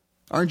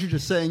 Aren't you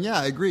just saying, yeah,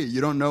 I agree, you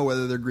don't know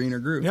whether they're green or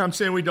grew? Yeah, I'm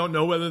saying we don't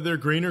know whether they're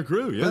green or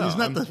grew. Yeah,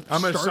 isn't that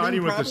I'm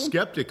siding with the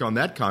skeptic on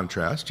that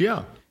contrast,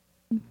 yeah.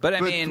 But I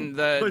mean,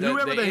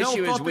 whoever the hell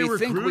issue thought is they we were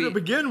think grew to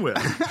begin with?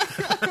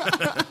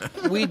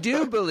 we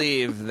do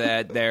believe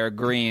that they're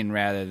green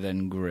rather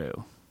than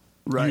grew.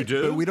 Right. You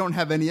do? But we don't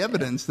have any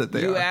evidence that they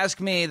are. You ask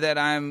me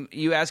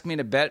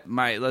to bet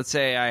let's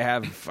say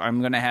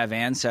I'm going to have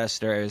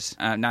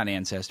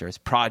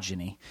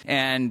progeny.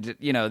 And,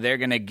 you know, they're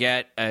going to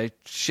get a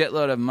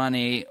shitload of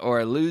money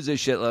or lose a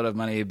shitload of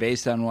money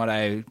based on what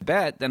I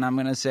bet, then I'm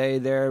going to say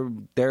they're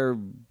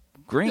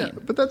green. Yeah,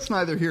 but that's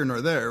neither here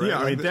nor there, right? Yeah,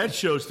 I mean, that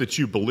shows that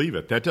you believe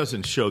it. That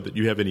doesn't show that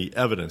you have any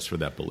evidence for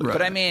that belief. Right.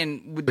 But I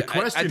mean,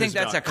 I think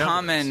that's a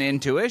common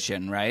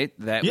intuition, right?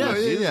 That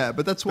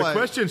but that's why the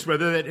question is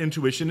whether that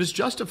intuition is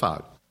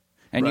justified.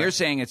 And you're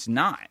saying it's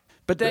not.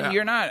 But then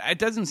you're not. It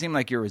doesn't seem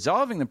like you're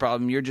resolving the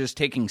problem. You're just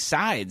taking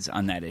sides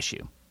on that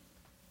issue.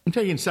 I'm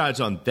taking sides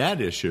on that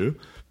issue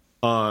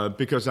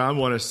because I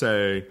want to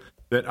say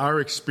that our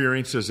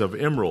experiences of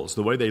emeralds,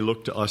 the way they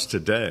look to us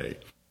today,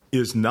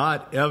 is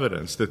not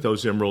evidence that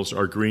those emeralds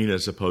are green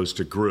as opposed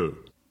to grew.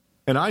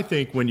 And I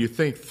think when you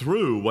think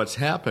through what's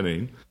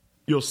happening,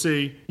 you'll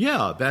see,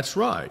 yeah, that's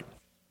right.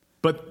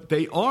 But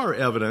they are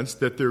evidence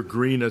that they're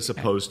green as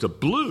opposed to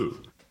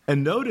blue.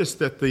 And notice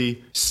that the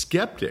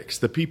skeptics,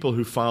 the people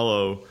who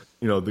follow,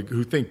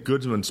 who think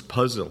Goodman's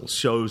puzzle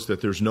shows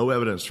that there's no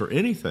evidence for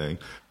anything,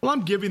 well,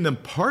 I'm giving them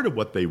part of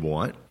what they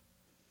want.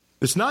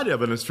 It's not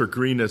evidence for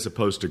green as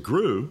opposed to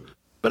grew.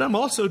 But I'm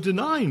also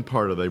denying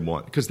part of what they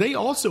want, because they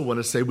also want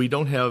to say we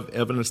don't have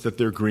evidence that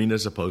they're green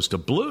as opposed to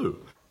blue.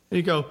 And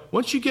you go,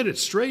 once you get it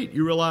straight,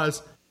 you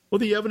realize, well,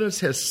 the evidence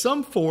has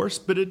some force,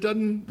 but it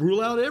doesn't rule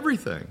out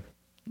everything.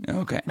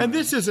 Okay. And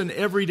this is an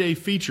everyday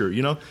feature.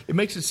 It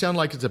makes it sound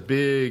like it's a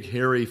big,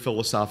 hairy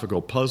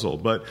philosophical puzzle,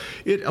 but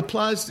it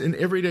applies in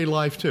everyday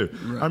life too.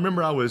 Right. I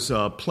remember I was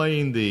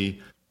playing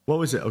what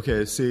was it? Okay,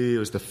 let's see. It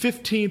was the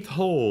 15th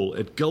hole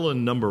at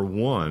Gullen number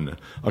 1,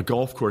 a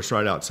golf course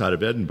right outside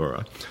of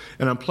Edinburgh.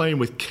 And I'm playing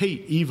with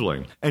Kate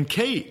Eveling. And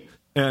Kate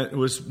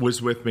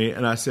was with me,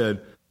 and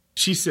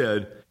she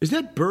said, is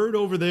that bird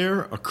over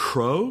there a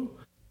crow?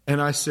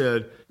 And I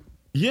said,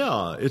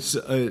 yeah,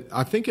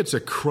 I think it's a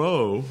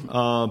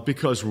crow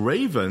because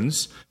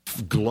ravens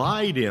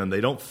glide in.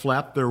 They don't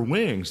flap their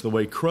wings the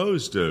way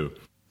crows do.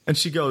 And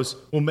she goes,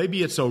 well,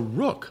 maybe it's a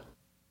rook.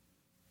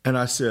 And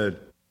I said,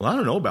 well, I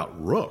don't know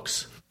about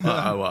rooks.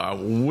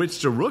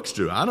 Which do rooks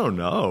do? I don't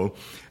know.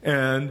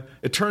 And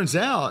it turns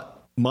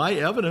out my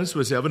evidence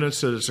was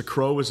evidence that it's a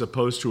crow as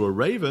opposed to a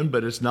raven,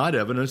 but it's not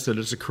evidence that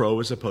it's a crow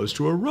as opposed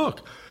to a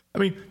rook. I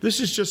mean, this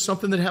is just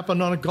something that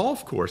happened on a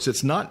golf course.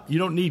 It's not, you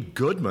don't need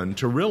Goodman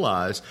to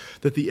realize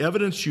that the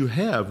evidence you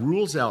have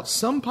rules out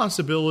some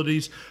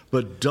possibilities,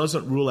 but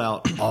doesn't rule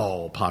out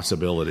all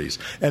possibilities.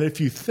 And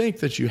if you think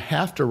that you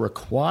have to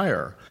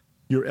require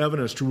your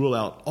evidence to rule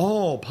out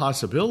all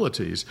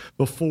possibilities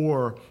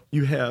before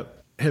you have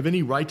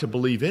any right to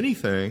believe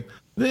anything,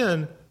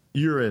 then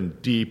you're in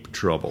deep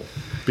trouble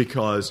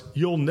because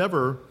you'll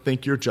never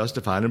think you're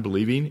justified in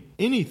believing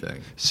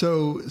anything.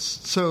 So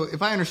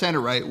if I understand it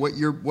right, what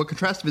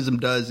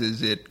contrastivism does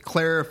is it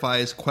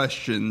clarifies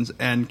questions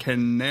and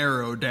can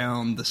narrow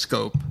down the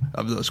scope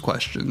of those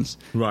questions.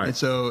 Right. And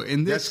so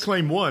in this, that's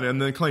claim one,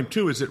 and then claim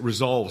two is it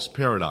resolves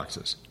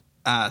paradoxes.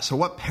 So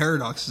what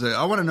paradoxes?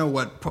 I want to know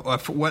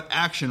what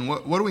action.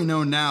 What do we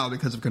know now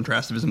because of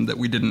contrastivism that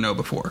we didn't know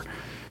before?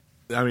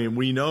 I mean,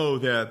 we know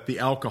that the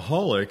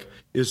alcoholic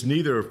is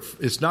neither.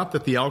 It's not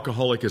that the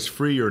alcoholic is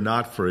free or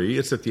not free.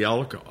 It's that the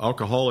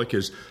alcoholic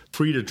is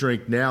free to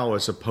drink now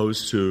as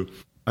opposed to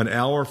an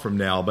hour from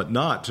now, but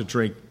not to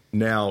drink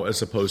now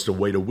as opposed to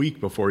wait a week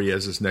before he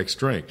has his next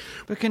drink.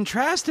 But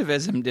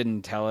contrastivism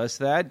didn't tell us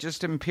that.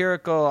 Just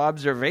empirical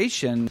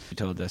observation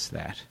told us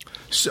that.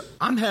 So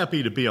I'm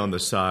happy to be on the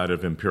side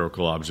of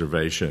empirical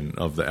observation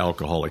of the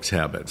alcoholic's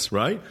habits,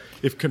 right?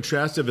 If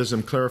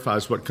contrastivism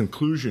clarifies what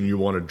conclusion you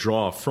want to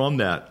draw from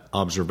that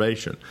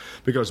observation.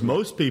 Because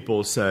most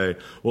people say,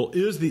 well,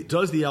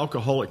 does the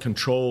alcoholic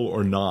control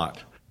or not?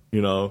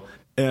 You know?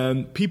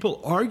 And people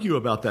argue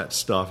about that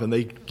stuff, and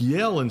they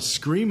yell and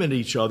scream at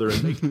each other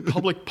and make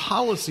public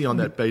policy on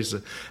that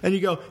basis. And you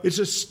go, it's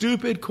a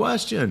stupid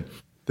question.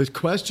 The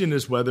question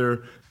is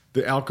whether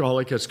the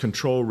alcoholic has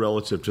control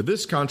relative to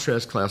this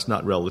contrast class,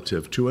 not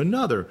relative to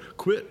another.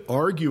 Quit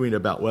arguing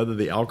about whether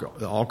the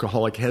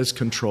alcoholic has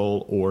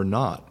control or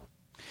not.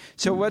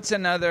 So what's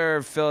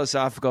another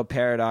philosophical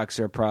paradox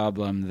or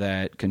problem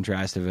that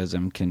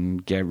contrastivism can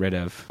get rid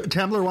of?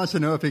 Tambler wants to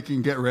know if he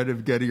can get rid of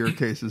Gettier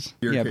cases.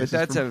 Yeah, but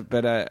that's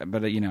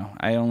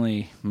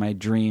my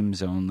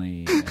dreams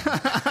only.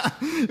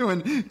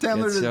 When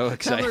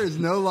Tambler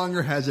no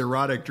longer has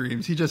erotic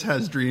dreams. He just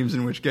has dreams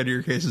in which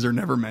Gettier cases are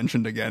never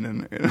mentioned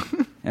again.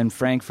 And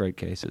Frankfurt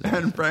cases.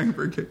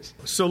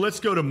 So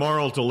let's go to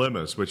moral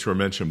dilemmas, which were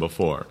mentioned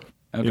before.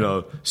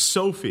 Okay.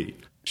 Sophie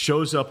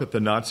shows up at the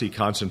Nazi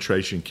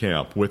concentration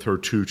camp with her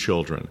 2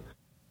 children.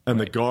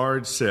 And the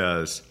guard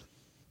says,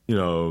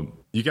 you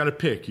got to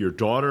pick your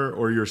daughter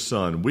or your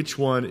son. Which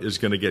one is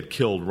going to get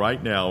killed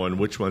right now and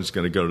which one's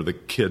going to go to the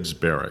kids'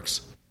 barracks?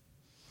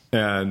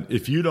 And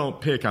if you don't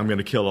pick, I'm going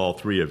to kill all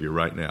 3 of you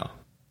right now.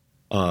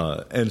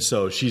 And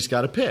so she's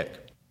got to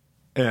pick.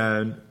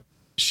 And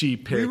she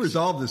picks. We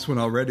resolved this one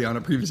already on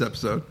a previous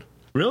episode.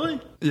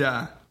 Really?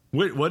 Yeah.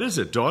 Wait, what is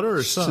it, daughter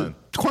or son?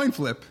 Coin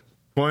flip.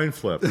 Coin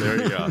flip.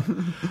 There you go.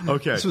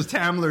 Okay. This was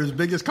Tambler's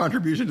biggest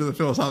contribution to the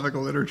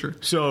philosophical literature.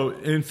 So,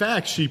 in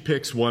fact, she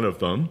picks one of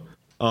them.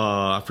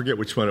 I forget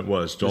which one it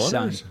was. Daughter?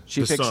 The son.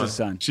 She picks the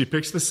son. She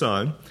picks the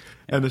son,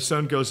 and the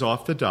son goes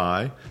off to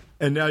die.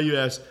 And now you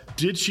ask,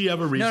 did she have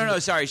a reason? No,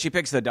 sorry. She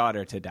picks the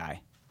daughter to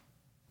die.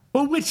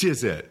 Well, which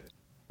is it?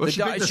 Well,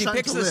 she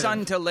picks the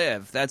son to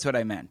live. That's what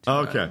I meant.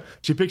 Okay.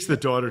 She picks the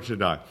daughter to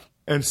die.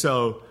 And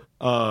so,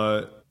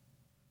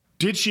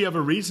 did she have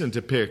a reason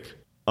to pick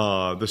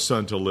the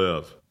son to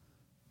live?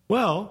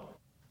 Well,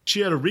 she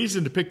had a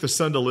reason to pick the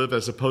son to live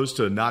as opposed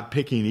to not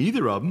picking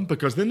either of them,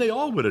 because then they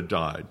all would have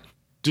died.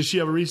 Did she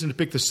have a reason to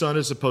pick the son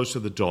as opposed to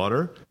the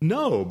daughter?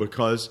 No,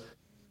 because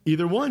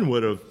either one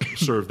would have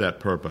served that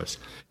purpose.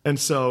 And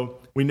so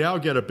we now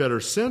get a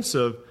better sense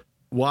of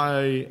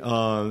why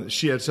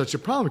she had such a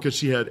problem, because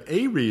she had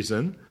a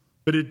reason,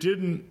 but it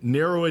didn't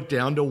narrow it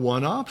down to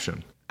one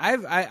option.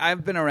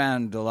 I've been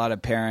around a lot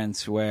of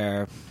parents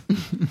where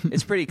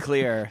it's pretty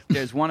clear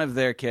there's one of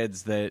their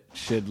kids that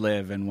should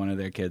live and one of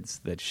their kids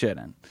that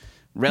shouldn't,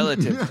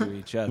 relative to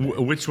each other.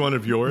 Which one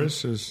of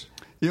yours is?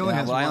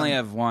 I only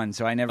have one,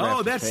 so I never.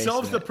 Oh, that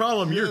solves the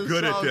problem. You're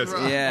good at this.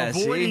 Yeah,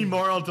 avoiding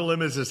moral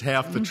dilemmas is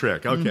half the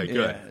trick. Okay,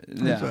 good.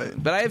 Yeah. Right.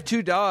 But I have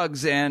 2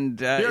 dogs,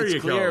 and it's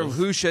clear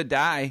who should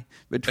die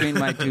between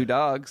my 2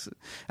 dogs.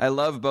 I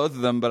love both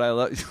of them,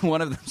 but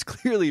one of them's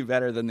clearly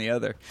better than the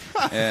other.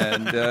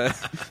 And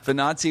if a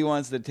Nazi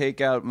wants to take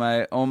out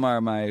my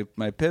Omar, my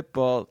pit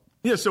bull.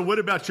 Yeah. So what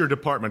about your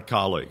department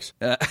colleagues?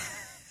 I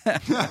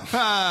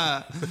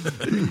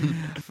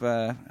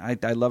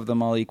love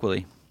them all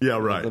equally. Yeah,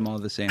 right. Love them all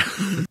the same.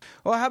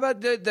 Well, how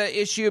about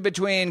the issue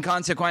between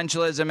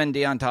consequentialism and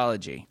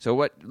deontology? So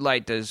what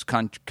light does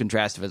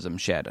contrastivism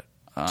shed?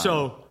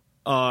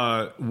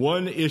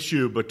 One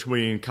issue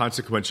between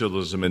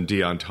consequentialism and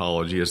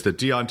deontology is that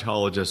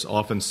deontologists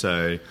often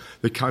say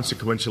that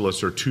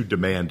consequentialists are too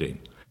demanding,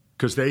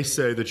 because they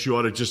say that you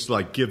ought to just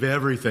give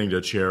everything to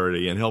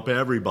charity and help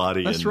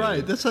everybody. That's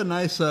right. That's a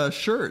nice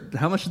shirt.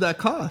 How much did that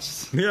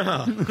cost? Yeah.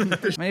 How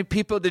many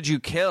people did you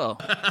kill?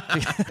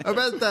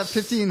 About that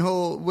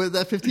 15-hole with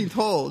that 15th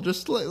hole.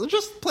 Just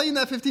playing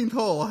that 15th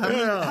hole.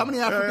 How many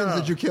Africans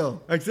did you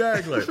kill?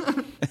 Exactly.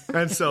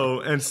 And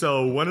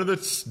so one of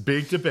the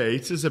big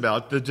debates is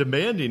about the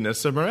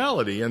demandingness of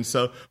morality. And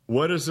so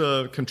what does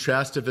a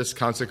contrastivist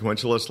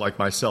consequentialist like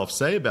myself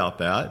say about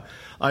that?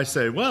 I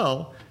say,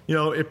 well,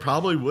 it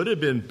probably would have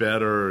been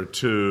better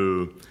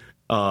to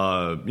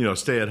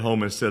stay at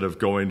home instead of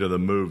going to the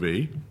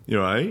movie,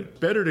 right?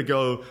 Better to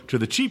go to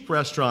the cheap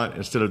restaurant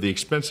instead of the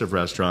expensive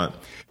restaurant,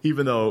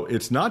 even though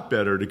it's not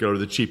better to go to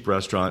the cheap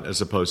restaurant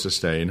as opposed to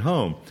staying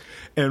home.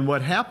 And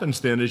what happens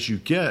then is you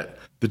get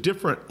the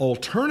different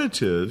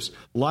alternatives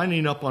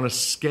lining up on a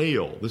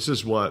scale. This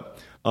is what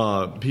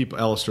people,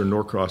 Alistair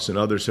Norcross and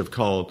others have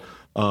called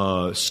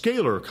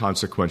scalar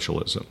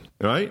consequentialism,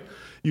 right?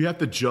 You have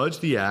to judge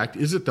the act.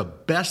 Is it the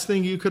best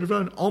thing you could have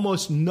done?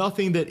 Almost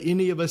nothing that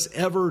any of us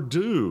ever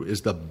do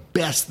is the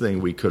best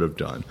thing we could have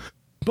done.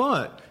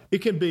 But it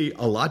can be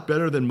a lot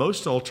better than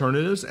most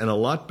alternatives and a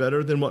lot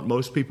better than what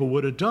most people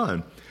would have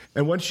done.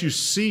 And once you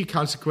see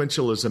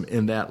consequentialism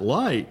in that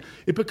light,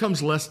 it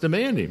becomes less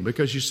demanding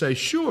because you say,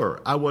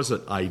 sure, I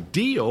wasn't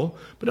ideal,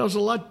 but I was a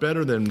lot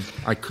better than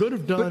I could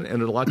have done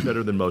and a lot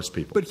better than most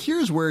people. But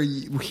here's where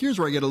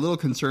I get a little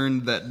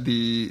concerned that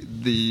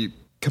the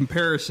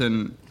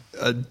comparison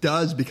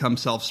does become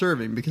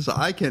self-serving, because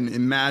I can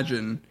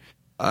imagine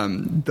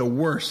the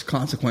worst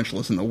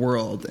consequentialist in the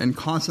world and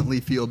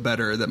constantly feel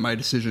better that my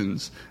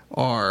decisions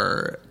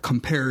are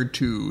compared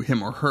to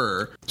him or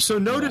her. So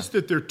notice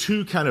that there are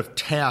two kind of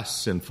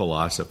tasks in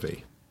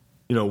philosophy.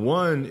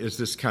 One is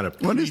this kind of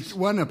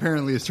one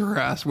apparently is to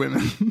harass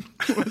women.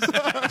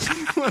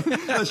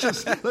 let's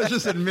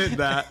just admit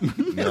that.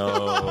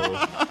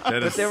 No,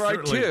 but there are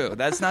two.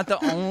 That's not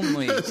the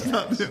only. No,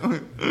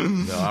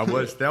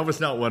 that was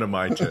not one of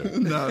my two.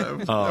 No,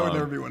 that would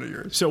never be one of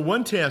yours. So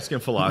one task in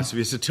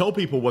philosophy is to tell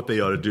people what they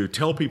ought to do,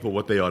 tell people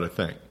what they ought to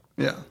think.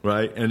 Yeah.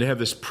 Right, and to have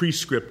this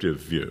prescriptive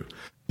view.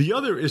 The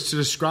other is to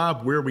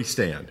describe where we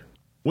stand.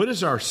 What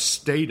is our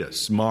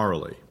status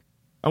morally?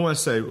 I want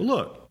to say,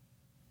 look.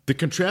 The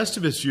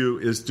contrastivist view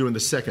is doing the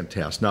second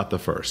task, not the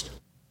first.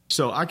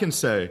 So I can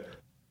say,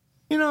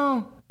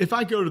 if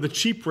I go to the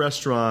cheap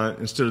restaurant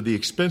instead of the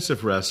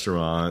expensive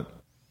restaurant,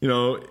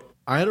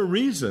 I had a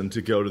reason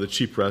to go to the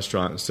cheap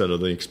restaurant instead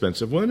of the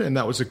expensive one, and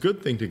that was a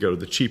good thing to go to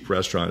the cheap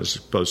restaurant as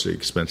opposed to the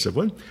expensive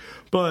one.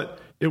 But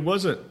it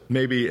wasn't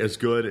maybe as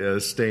good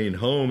as staying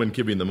home and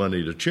giving the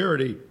money to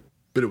charity,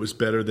 but it was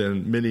better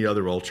than many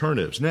other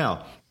alternatives.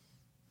 Now,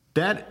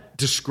 that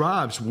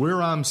describes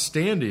where I'm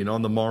standing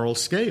on the moral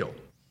scale.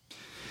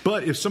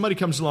 But if somebody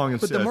comes along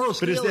and says,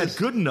 but is that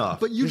good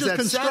enough? But you does just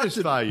that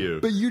satisfy you?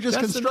 But you just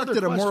That's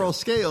constructed a moral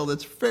scale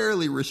that's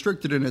fairly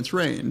restricted in its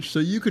range. So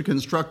you could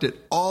construct it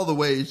all the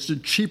way to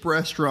cheap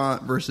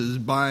restaurant versus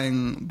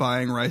buying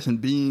rice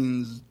and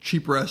beans,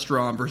 cheap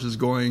restaurant versus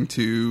going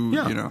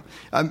to,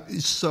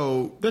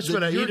 so that's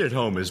what I eat at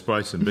home is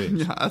rice and beans.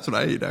 Yeah, that's what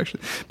I eat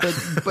actually.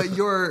 But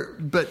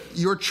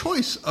your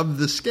choice of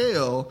the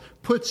scale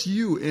puts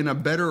you in a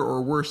better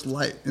or worse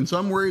light. And so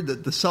I'm worried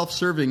that the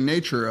self-serving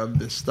nature of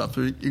this stuff,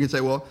 you can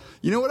say, well,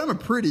 you know what, I'm a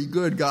pretty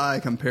good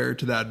guy compared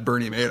to that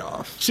Bernie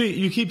Madoff.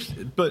 See,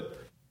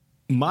 but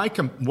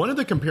one of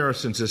the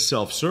comparisons is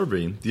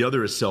self-serving, the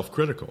other is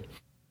self-critical.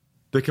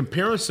 The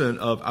comparison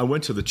of I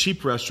went to the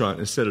cheap restaurant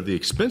instead of the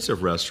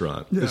expensive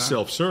restaurant is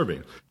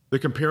self-serving. The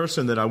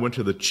comparison that I went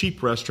to the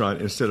cheap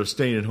restaurant instead of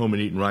staying at home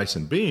and eating rice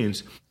and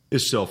beans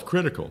is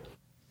self-critical.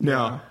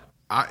 Now,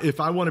 if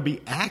I want to be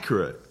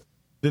accurate,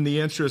 then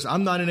the answer is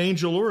I'm not an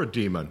angel or a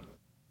demon.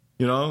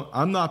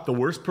 I'm not the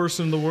worst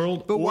person in the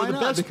world or the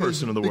best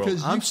person in the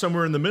world. I'm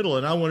somewhere in the middle,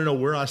 and I want to know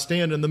where I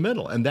stand in the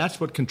middle. And that's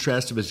what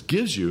contrastivist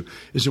gives you,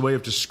 is a way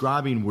of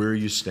describing where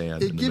you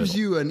stand in the middle. It gives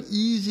you an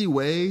easy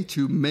way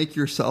to make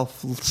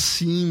yourself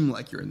seem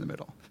like you're in the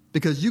middle.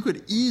 Because you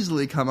could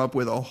easily come up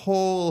with a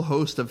whole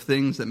host of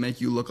things that make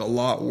you look a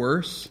lot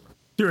worse.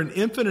 There are an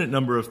infinite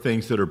number of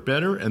things that are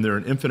better, and there are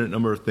an infinite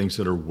number of things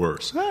that are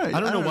worse. Right. I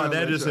don't know why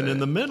that isn't in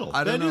the middle.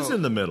 That is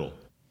in the middle.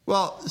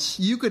 Well,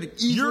 you could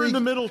easily... You're in the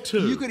middle,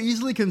 too. You could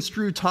easily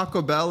construe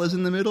Taco Bell as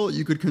in the middle.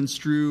 You could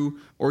construe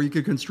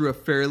a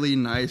fairly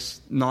nice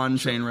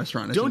non-chain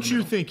restaurant as Don't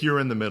you think you're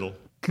in the middle?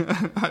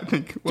 I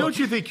think... Well, don't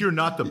you think you're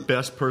not the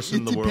best person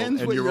in the world, and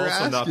you're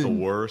also not the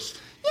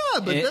worst?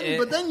 Yeah,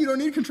 but then you don't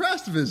need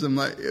contrastivism.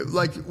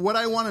 Like what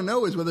I want to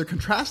know is whether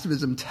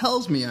contrastivism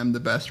tells me I'm the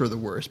best or the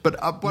worst. But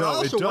no, I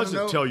also it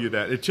doesn't tell you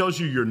that. It tells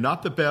you you're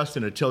not the best,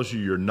 and it tells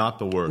you you're not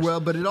the worst. Well,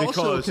 but it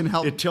also can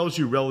help. It tells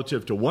you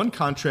relative to one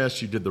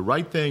contrast you did the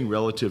right thing,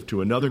 relative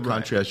to another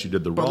contrast you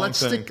did the wrong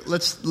thing.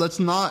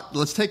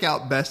 Let's take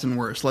out best and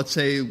worst. Let's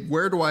say,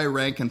 where do I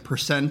rank in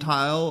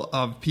percentile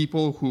of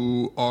people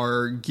who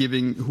are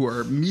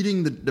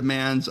meeting the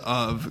demands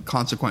of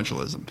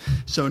consequentialism?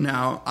 So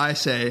now I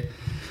say,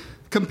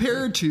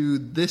 compared to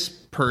this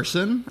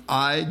person,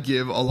 I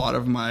give a lot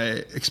of my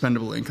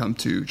expendable income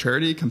to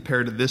charity.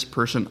 Compared to this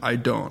person, I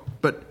don't.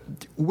 But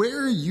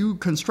where you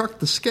construct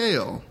the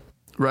scale,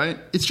 right?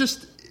 It's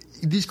just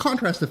these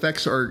contrast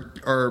effects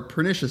are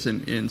pernicious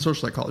in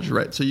social psychology,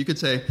 right? So you could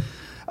say,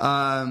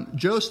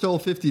 Joe stole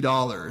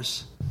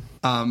 $50.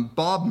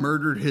 Bob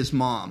murdered his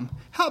mom.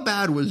 How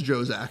bad was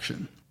Joe's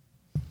action?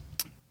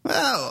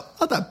 well,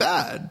 not that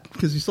bad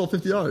because he stole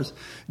 $50.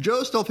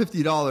 Joe stole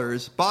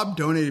 $50. Bob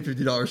donated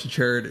 $50 to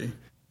charity.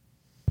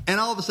 And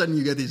all of a sudden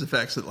you get these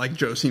effects that like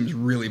Joe seems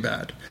really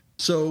bad.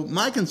 So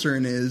my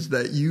concern is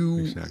that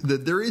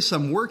that there is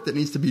some work that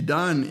needs to be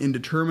done in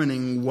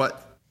determining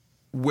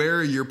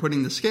where you're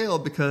putting the scale,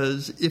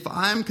 because if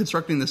I'm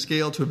constructing the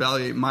scale to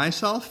evaluate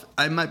myself,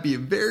 I might be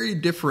very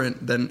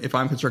different than if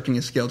I'm constructing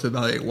a scale to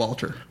evaluate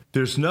Walter.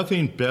 There's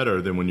nothing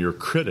better than when your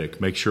critic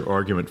makes your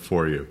argument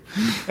for you.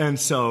 And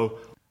so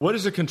what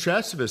does a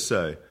contrastivist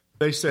say?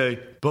 They say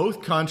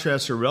both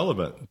contrasts are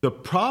relevant. The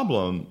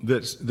problem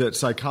that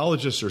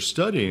psychologists are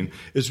studying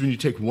is when you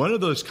take one of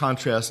those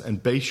contrasts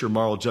and base your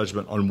moral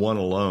judgment on one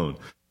alone.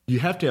 You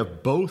have to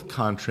have both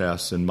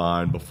contrasts in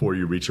mind before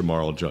you reach a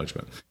moral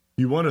judgment.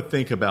 You want to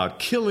think about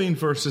killing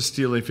versus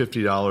stealing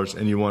 $50,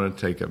 and you want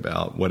to think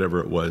about whatever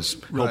it was,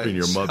 helping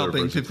your mother.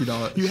 Helping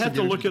 $50. You have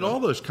to look at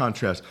all those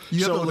contrasts.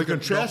 So the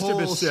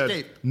contrastivist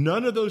said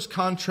none of those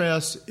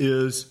contrasts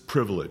is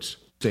privilege.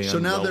 So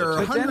now there are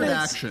 100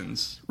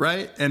 actions,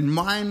 right? And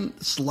mine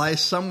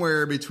slice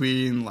somewhere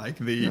between like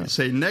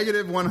say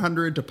negative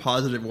 100 to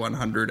positive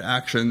 100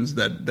 actions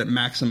that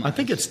maximize. I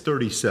think it's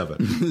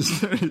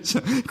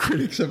 37.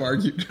 Critics have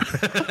argued.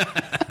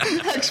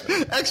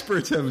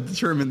 Experts have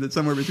determined that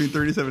somewhere between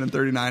 37 and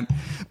 39.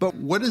 But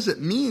what does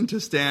it mean to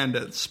stand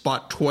at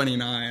spot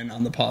 29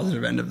 on the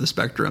positive end of the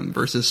spectrum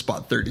versus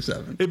spot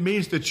 37? It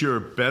means that you're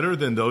better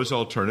than those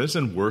alternatives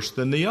and worse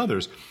than the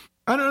others.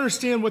 I don't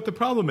understand what the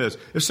problem is.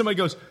 If somebody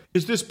goes,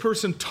 is this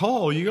person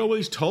tall? You go, well,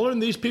 he's taller than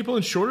these people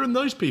and shorter than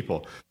those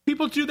people.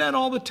 People do that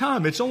all the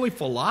time. It's only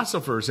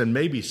philosophers and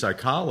maybe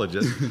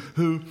psychologists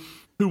who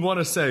want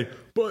to say,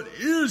 but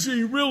is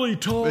he really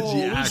tall?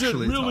 Is it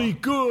really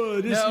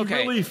good? Is he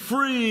really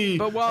free?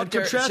 But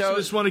Walter, and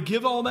contrastivists want to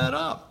give all that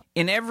up.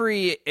 In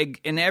every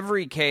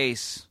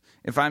case,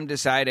 if I'm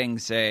deciding,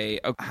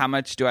 say, how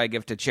much do I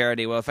give to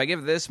charity? Well, if I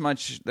give this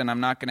much, then I'm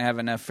not going to have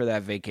enough for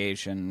that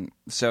vacation.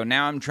 So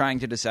now I'm trying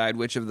to decide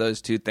which of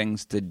those two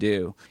things to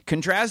do.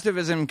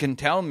 Contrastivism can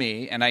tell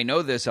me, and I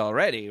know this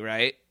already,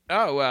 right?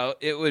 Oh, well,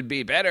 it would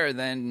be better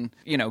than,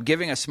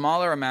 giving a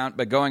smaller amount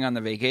but going on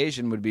the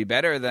vacation would be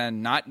better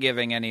than not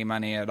giving any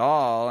money at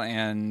all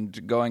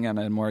and going on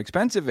a more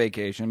expensive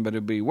vacation, but it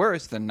would be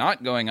worse than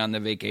not going on the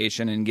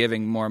vacation and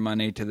giving more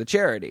money to the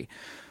charity.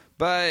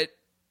 But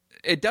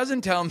it doesn't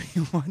tell me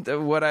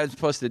what I'm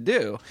supposed to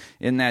do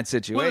in that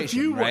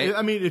situation, right?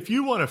 If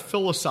you want a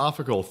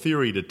philosophical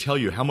theory to tell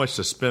you how much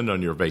to spend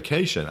on your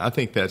vacation, I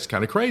think that's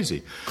kind of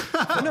crazy.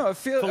 No, a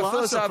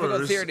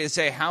philosophical theory to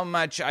say how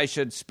much I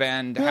should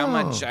spend, how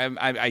much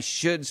I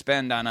should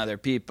spend on other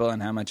people, and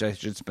how much I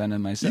should spend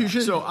on myself.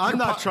 So I'm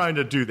not trying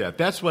to do that.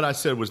 That's what I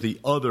said was the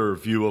other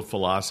view of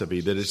philosophy,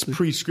 that it's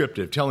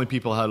prescriptive, telling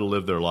people how to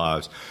live their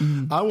lives.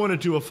 I want to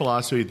do a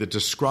philosophy that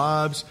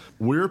describes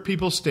where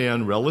people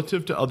stand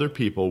relative to other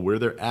people, where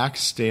their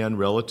acts stand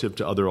relative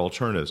to other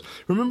alternatives.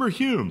 Remember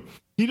Hume.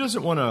 He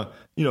doesn't want to,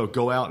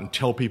 go out and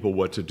tell people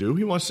what to do.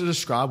 He wants to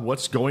describe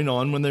what's going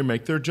on when they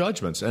make their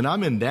judgments. And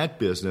I'm in that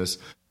business,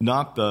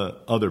 not the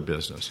other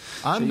business.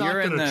 I'm not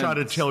going to try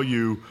to tell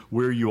you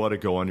where you ought to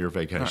go on your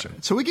vacation.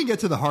 Right. So we can get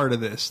to the heart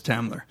of this,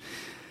 Tamler.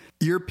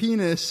 Your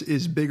penis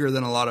is bigger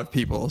than a lot of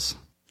people's.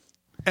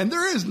 And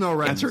there is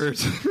no answer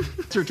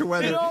to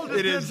whether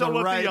it is the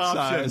right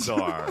size.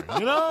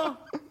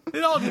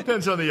 It all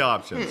depends on the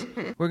options.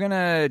 We're going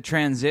to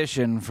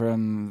transition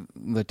from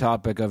the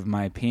topic of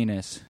my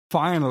penis.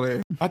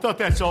 Finally. I thought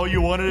that's all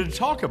you wanted to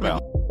talk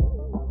about.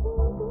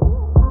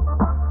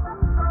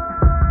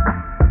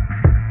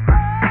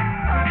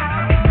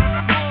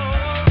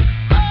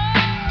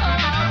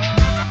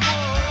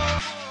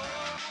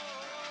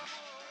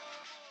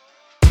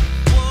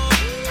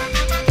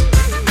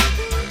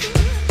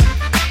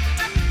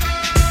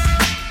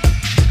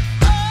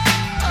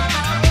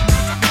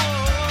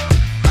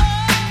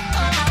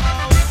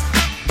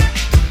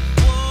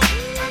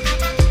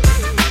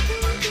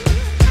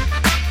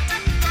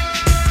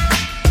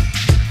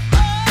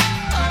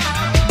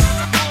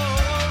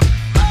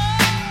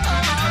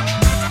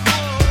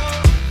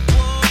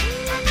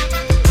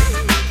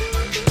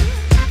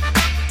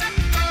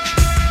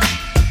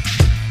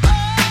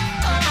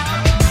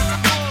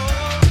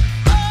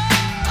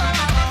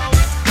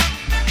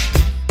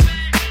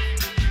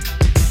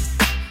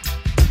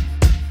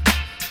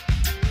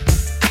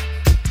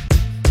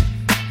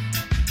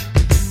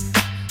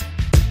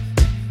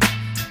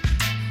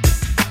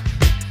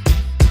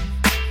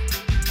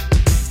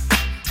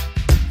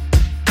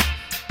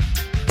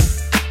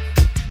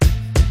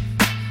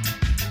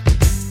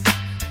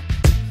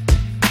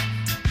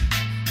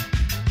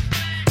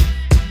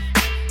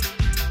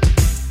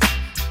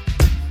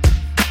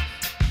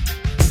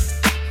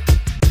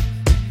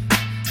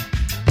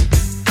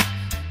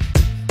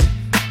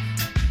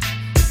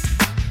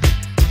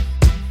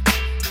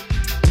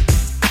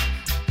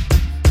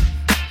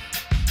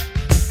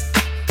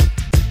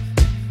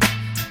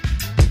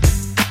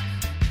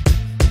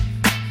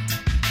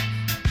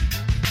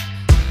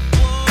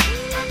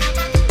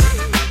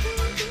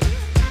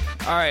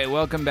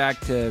 welcome back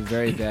to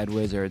Very Bad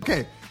Wizard.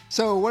 Okay,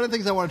 so one of the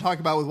things I want to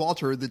talk about with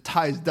Walter that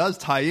does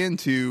tie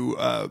into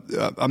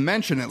a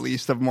mention, at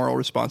least, of moral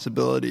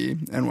responsibility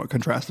and what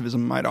contrastivism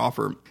might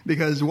offer.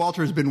 Because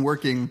Walter has been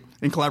working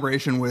in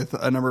collaboration with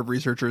a number of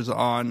researchers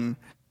on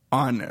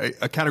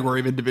a category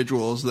of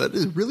individuals that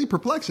is really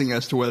perplexing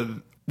as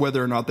to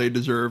whether or not they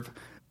deserve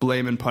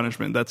blame and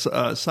punishment. That's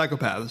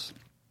psychopaths.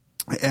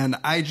 And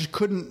I just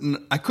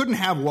couldn't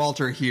have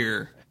Walter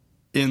here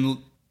in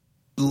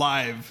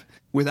live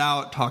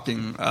without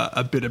talking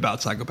a bit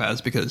about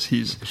psychopaths, because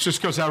he's... It's just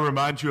because I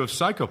remind you of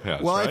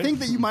psychopaths, Well, right? I think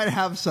that you might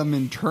have some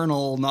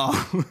internal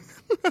knowledge,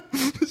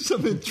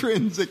 some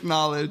intrinsic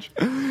knowledge.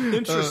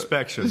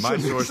 Introspection, my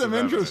source some of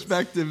evidence.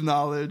 introspective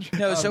knowledge.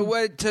 No,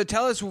 so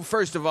tell us,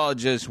 first of all,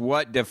 just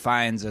what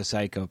defines a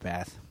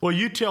psychopath? Well,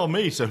 you tell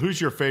me. So who's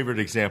your favorite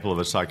example of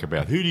a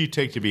psychopath? Who do you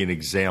take to be an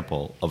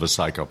example of a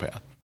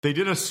psychopath? They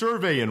did a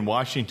survey in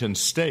Washington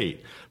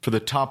State for the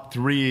top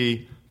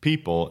 3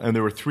 people, and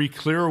there were 3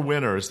 clear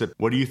winners that,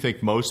 what do you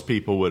think most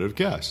people would have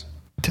guessed?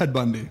 Ted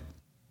Bundy.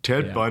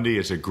 Ted Bundy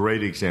is a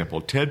great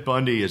example. Ted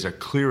Bundy is a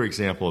clear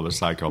example of a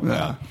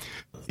psychopath. Yeah.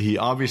 He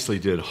obviously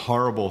did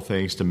horrible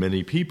things to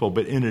many people,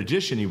 but in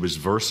addition, he was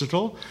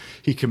versatile.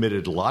 He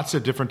committed lots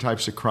of different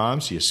types of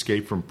crimes. He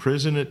escaped from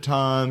prison at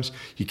times.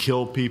 He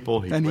killed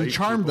people. And he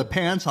charmed the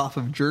pants off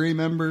of jury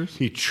members.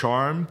 He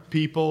charmed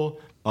people.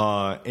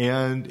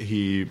 And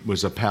he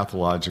was a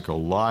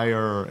pathological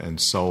liar, and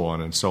so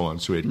on and so on.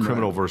 So he had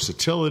criminal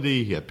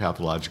versatility, he had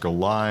pathological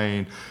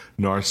lying,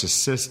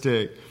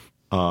 narcissistic,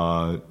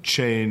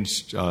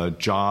 changed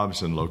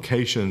jobs and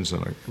locations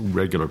on a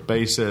regular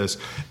basis,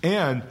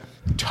 and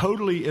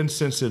totally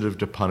insensitive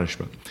to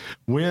punishment.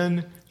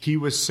 When he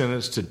was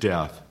sentenced to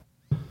death,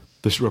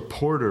 the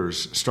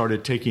reporters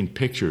started taking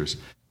pictures,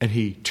 and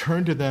he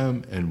turned to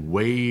them and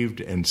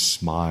waved and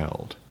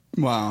smiled.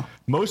 Wow.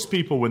 Most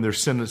people, when they're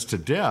sentenced to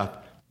death,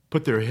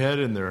 put their head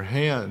in their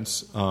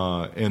hands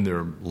in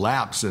their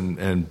laps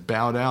and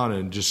bow down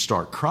and just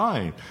start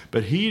crying.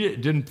 But he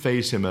didn't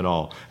faze him at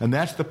all. And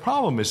that's the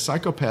problem, is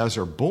psychopaths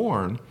are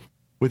born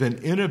with an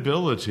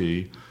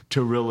inability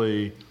to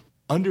really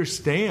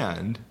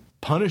understand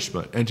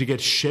punishment and to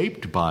get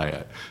shaped by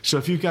it. So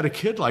if you've got a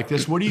kid like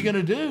this, what are you going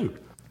to do?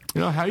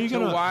 You know, how are you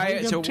going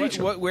to teach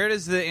him? Where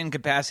does the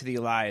incapacity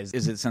lie?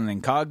 Is it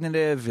something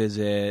cognitive? Is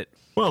it...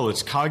 Well,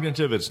 it's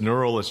cognitive, it's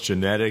neural, it's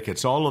genetic,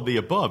 it's all of the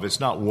above. It's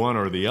not one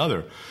or the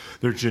other.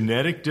 There are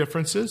genetic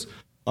differences.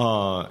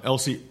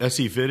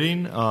 S.E.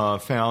 Fitting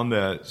found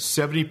that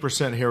 70%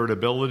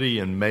 heritability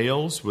in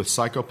males with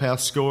psychopath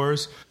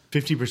scores,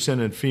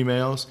 50% in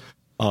females.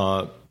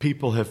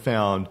 People have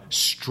found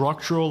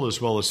structural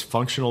as well as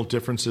functional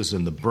differences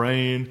in the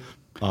brain.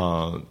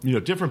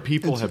 Different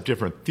people have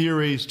different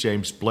theories.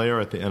 James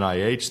Blair at the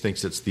NIH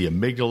thinks it's the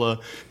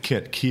amygdala.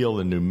 Kent Keel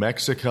in New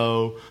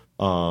Mexico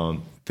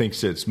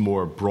thinks it's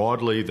more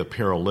broadly the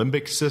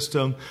paralimbic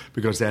system,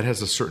 because that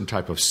has a certain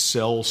type of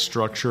cell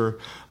structure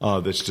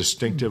that's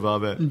distinctive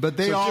of it. But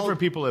different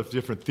people have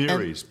different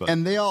theories.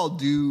 And they all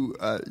do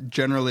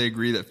generally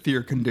agree that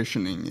fear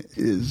conditioning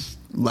is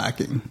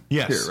lacking.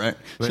 Yes. Here, right?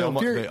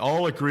 They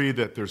all agree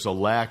that there's a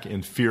lack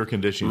in fear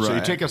conditioning. So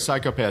you take a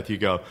psychopath, you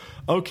go,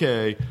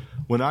 okay,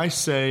 when I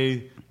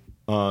say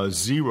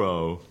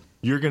 0,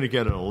 you're going to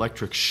get an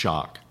electric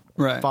shock.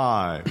 Right.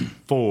 5,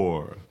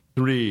 4,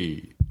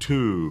 3,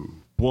 2,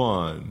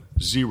 1,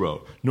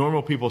 0.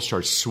 Normal people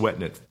start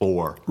sweating at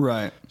 4.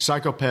 Right.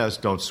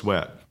 Psychopaths don't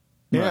sweat.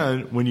 Right.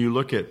 And when you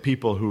look at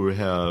people who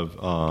have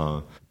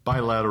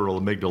bilateral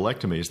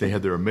amygdalectomies, they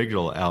had their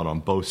amygdala out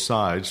on both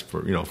sides for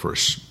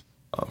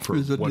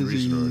one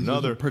reason or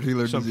another,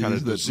 some kind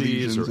of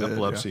disease or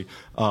epilepsy.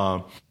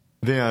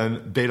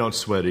 Then they don't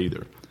sweat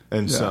either,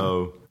 and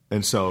so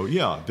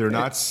they're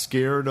not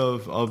scared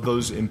of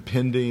those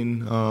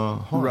impending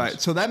harms.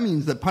 Right. So that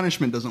means that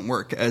punishment doesn't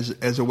work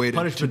as a way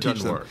to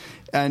teach them. Work.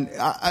 And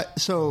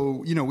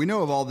we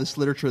know of all this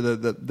literature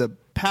that the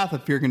path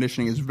of fear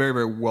conditioning is very,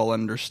 very well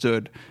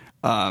understood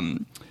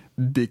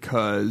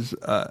because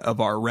of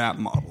our rat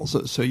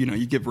models. So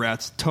you give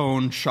rats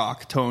tone,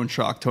 shock, tone,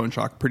 shock, tone,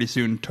 shock. Pretty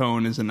soon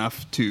tone is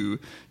enough to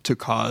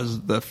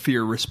cause the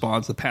fear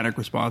response, the panic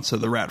response. So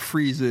the rat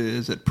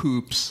freezes, it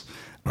poops.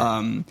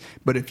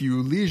 But if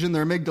you lesion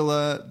their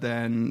amygdala,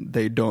 then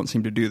they don't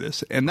seem to do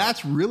this. And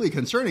that's really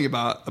concerning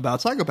about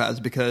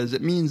psychopaths, because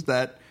it means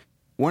that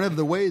one of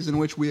the ways in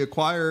which we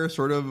acquire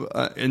sort of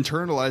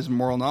internalized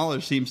moral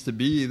knowledge seems to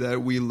be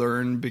that we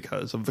learn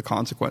because of the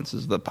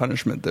consequences, the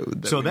punishment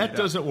that So we that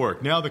doesn't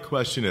work. Now the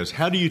question is,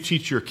 how do you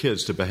teach your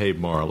kids to behave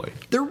morally?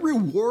 The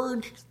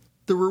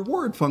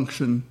reward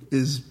function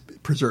is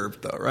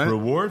preserved, though, right?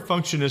 Reward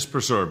function is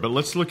preserved, but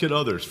let's look at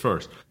others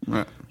first.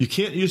 Right. You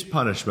can't use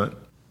punishment.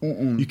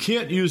 You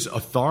can't use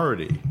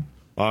authority.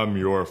 I'm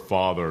your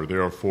father,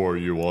 therefore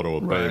you ought to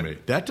obey me.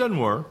 That doesn't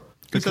work.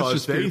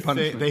 Because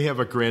they have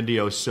a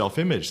grandiose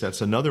self-image. That's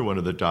another one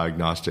of the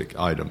diagnostic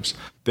items.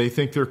 They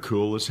think they're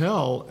cool as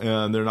hell,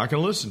 and they're not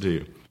going to listen to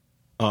you.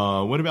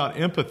 What about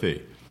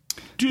empathy?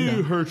 Do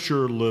you hurt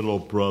your little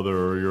brother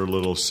or your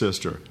little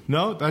sister?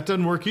 No, that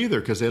doesn't work either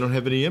because they don't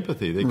have any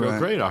empathy. They go,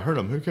 great, I hurt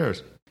him. Who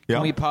cares? Yeah.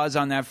 Can we pause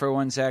on that for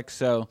 1 sec?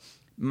 So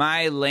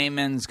my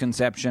layman's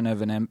conception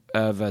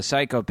of a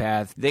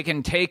psychopath, they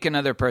can take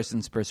another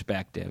person's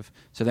perspective.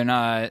 So they're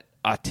not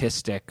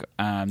autistic.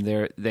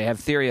 They have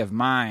theory of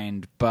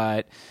mind,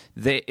 but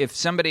if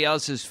somebody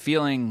else is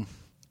feeling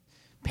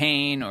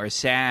pain or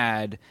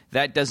sad,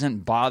 that doesn't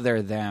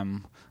bother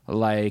them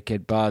like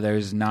it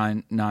bothers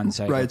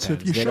non-psychopaths. Right. So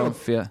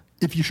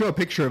if you show a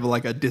picture of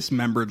like a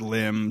dismembered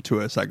limb to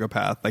a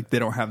psychopath, like they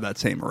don't have that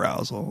same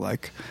arousal.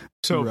 Like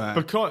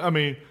because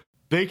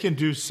they can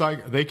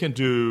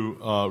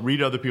do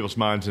read other people's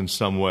minds in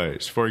some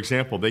ways. For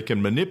example, they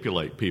can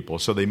manipulate people,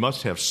 so they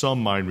must have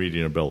some mind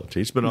reading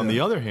abilities. But on the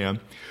other hand,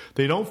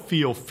 they don't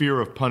feel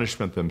fear of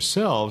punishment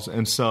themselves,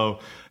 and so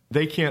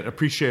they can't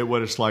appreciate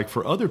what it's like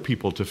for other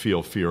people to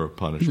feel fear of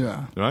punishment.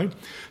 Yeah. Right?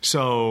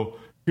 So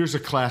here's a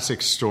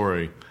classic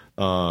story.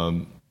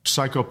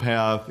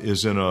 Psychopath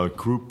is in a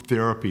group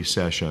therapy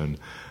session,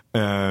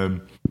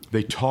 and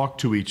they talk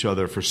to each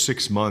other for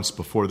 6 months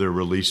before they're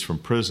released from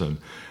prison.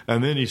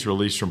 And then he's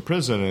released from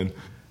prison, and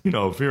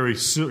very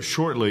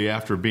shortly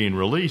after being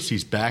released,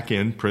 he's back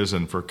in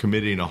prison for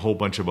committing a whole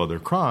bunch of other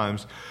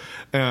crimes.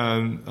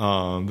 And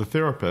the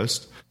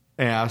therapist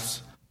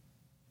asks,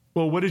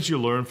 well, what did you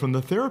learn from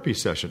the therapy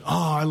session?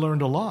 Oh, I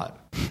learned a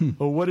lot.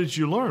 Well, what did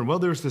you learn? Well,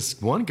 there's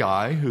this one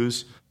guy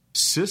whose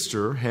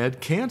sister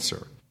had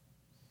cancer,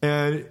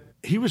 and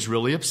he was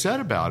really upset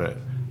about it.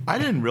 I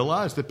didn't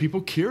realize that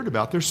people cared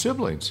about their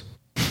siblings.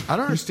 I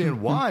don't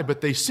understand why,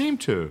 but they seem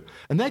to.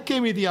 And that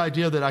gave me the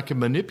idea that I can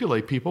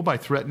manipulate people by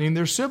threatening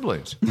their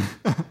siblings.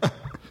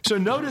 So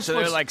notice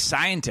they're like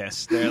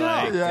scientists.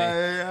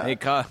 They're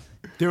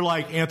they're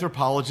like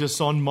anthropologists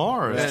on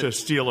Mars, to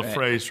steal a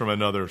phrase from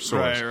another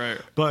source.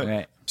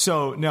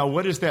 So now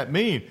what does that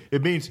mean?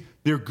 It means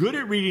they're good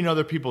at reading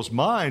other people's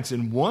minds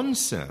in one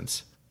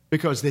sense,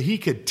 because he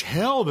could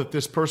tell that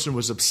this person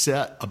was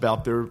upset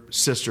about their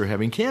sister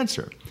having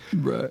cancer.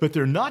 Right. But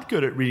they're not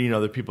good at reading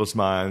other people's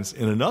minds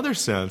in another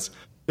sense.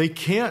 They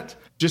can't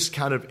just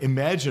kind of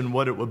imagine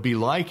what it would be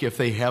like if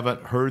they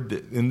haven't heard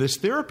in this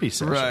therapy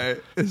session.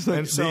 Right. It's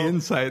like the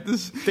insight.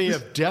 They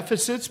have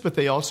deficits, but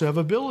they also have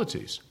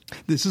abilities.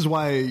 This is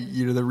why,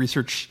 the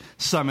research,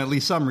 at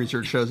least some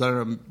research shows, I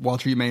don't know,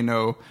 Walter, you may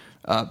know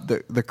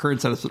the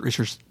current set of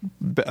research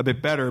a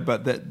bit better,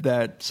 but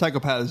that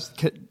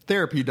psychopaths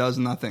therapy does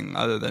nothing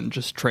other than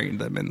just train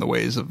them in the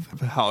ways of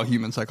how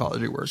human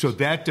psychology works. So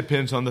that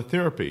depends on the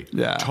therapy.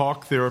 Yeah.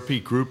 Talk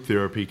therapy, group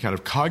therapy, kind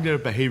of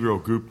cognitive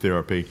behavioral group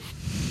therapy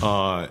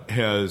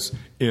has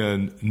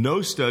in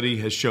no study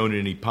has shown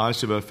any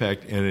positive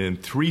effect, and in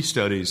 3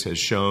 studies has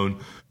shown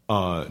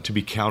to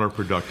be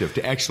counterproductive,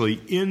 to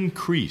actually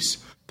increase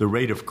the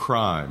rate of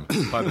crime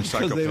by the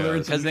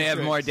psychopaths. Because they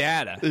have more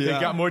data. They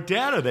got more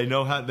data. They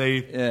know how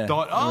they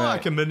thought, I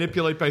can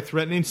manipulate by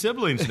threatening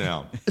siblings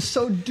now.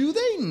 So do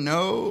they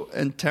know,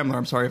 and Tamler,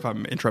 I'm sorry if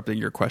I'm interrupting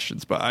your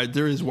questions, but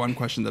there is one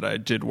question that I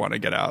did want to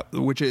get out,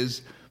 which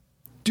is,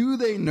 do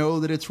they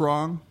know that it's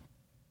wrong?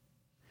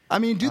 I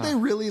mean, do they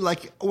really,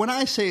 when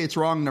I say it's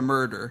wrong to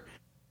murder,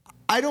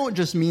 I don't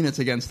just mean it's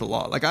against the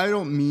law. I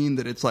don't mean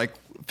that it's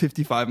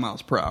 55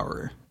 miles per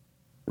hour,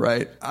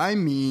 right? I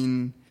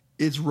mean,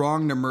 it's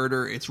wrong to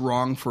murder. It's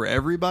wrong for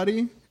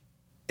everybody.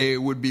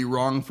 It would be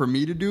wrong for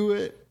me to do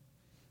it.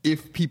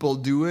 If people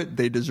do it,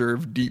 they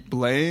deserve deep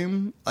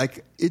blame.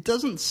 It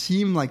doesn't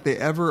seem like they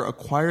ever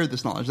acquire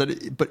this knowledge.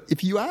 But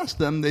if you ask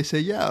them, they say,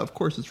 yeah, of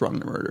course it's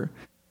wrong to murder.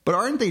 But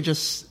aren't they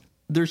just...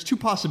 There's two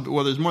possibilities.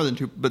 Well, there's more than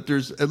two, but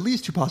there's at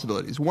least 2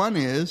 possibilities. One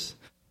is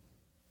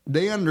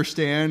they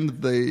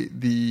understand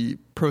the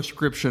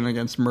proscription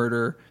against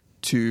murder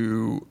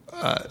to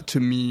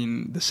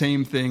mean the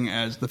same thing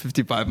as the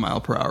 55 mile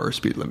per hour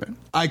speed limit.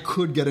 I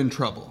could get in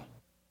trouble.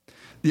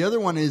 The other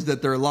one is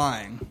that they're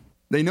lying.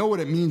 They know what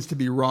it means to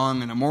be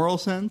wrong in a moral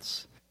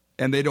sense,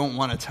 and they don't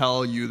want to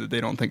tell you that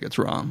they don't think it's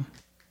wrong.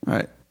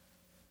 Right?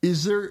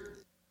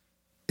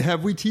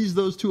 Have we teased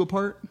those 2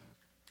 apart?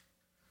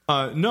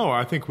 No,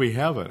 I think we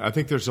haven't. I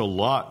think there's a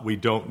lot we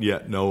don't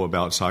yet know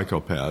about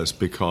psychopaths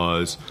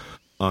because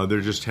there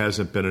just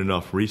hasn't been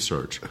enough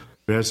research.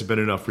 There hasn't been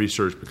enough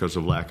research because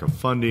of lack of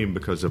funding,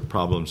 because of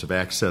problems of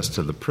access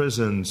to the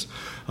prisons,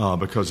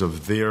 because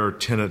of their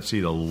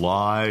tendency to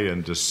lie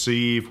and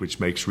deceive,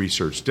 which makes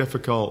research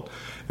difficult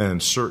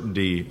and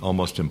certainty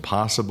almost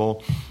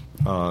impossible.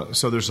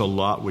 So there's a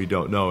lot we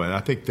don't know. And I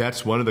think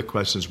that's one of the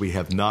questions we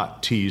have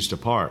not teased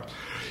apart.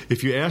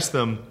 If you ask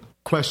them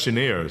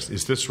questionnaires,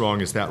 is this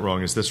wrong, is that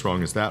wrong, is this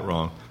wrong, is that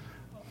wrong?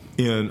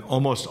 In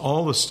almost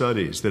all the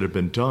studies that have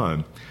been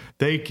done,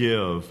 they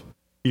give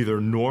either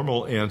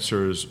normal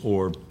answers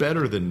or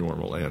better than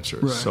normal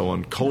answers. Right. So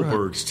on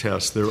Kohlberg's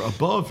test, they're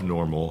above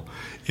normal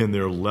in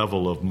their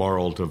level of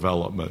moral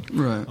development.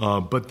 Right.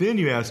 But then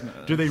you ask,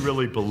 do they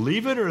really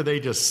believe it or are they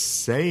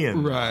just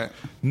saying it?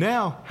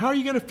 Now, how are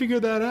you going to figure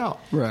that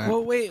out? Right.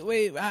 Well,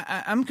 wait.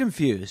 I'm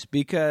confused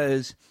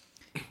because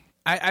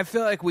I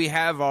feel like we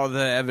have all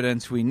the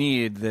evidence we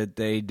need that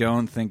they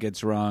don't think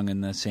it's wrong in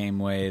the same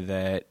way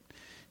that,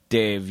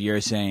 Dave,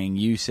 you're saying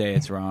you say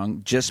it's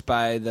wrong just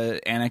by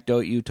the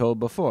anecdote you told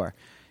before.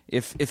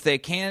 If they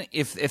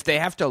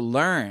have to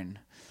learn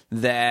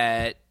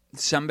that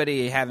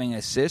somebody having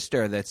a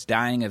sister that's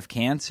dying of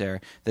cancer,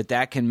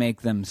 that can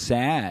make them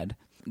sad,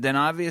 then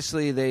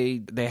obviously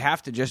they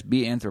have to just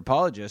be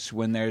anthropologists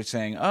when they're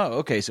saying, oh,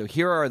 okay, so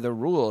here are the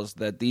rules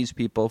that these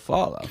people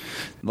follow,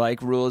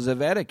 like rules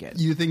of etiquette.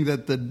 You think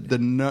that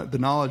the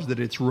knowledge that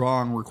it's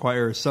wrong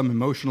requires some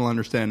emotional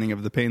understanding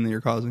of the pain that you're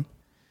causing?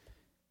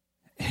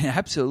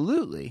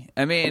 Absolutely.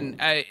 I mean,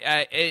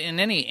 I in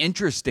any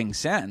interesting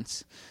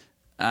sense.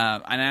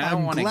 And I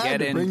don't want to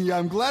get in.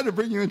 I'm glad to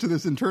bring you into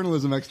this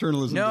internalism,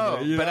 externalism. No,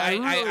 debate. But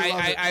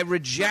I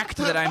reject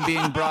that I'm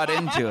being brought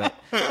into it.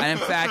 And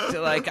in fact,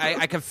 like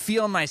I can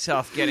feel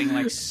myself getting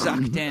like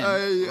sucked in.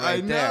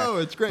 I know,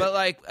 it's great. But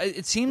like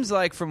it seems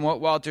like from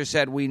what Walter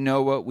said, we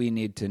know what we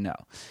need to know,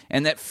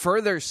 and that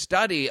further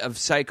study of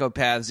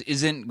psychopaths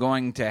isn't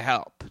going to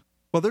help.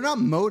 Well, they're not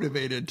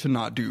motivated to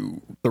not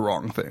do the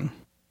wrong thing,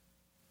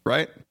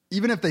 right?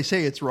 Even if they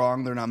say it's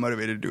wrong, they're not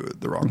motivated to do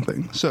the wrong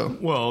thing. So,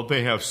 well,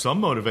 they have some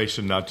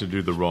motivation not to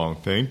do the wrong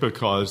thing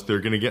because they're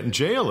going to get in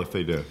jail if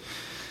they do.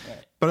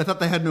 But I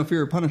thought they had no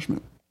fear of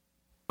punishment.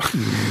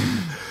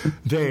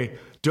 They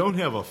don't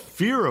have a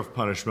fear of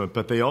punishment,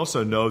 but they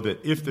also know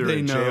that if they're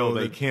in jail,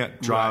 they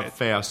can't drive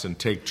fast and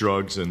take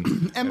drugs.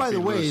 And by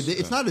the way,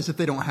 it's not as if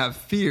they don't have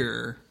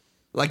fear.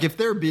 Like if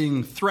they're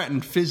being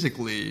threatened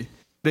physically,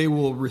 they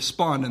will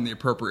respond in the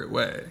appropriate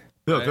way.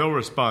 Right? They'll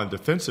respond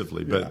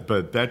defensively,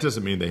 but that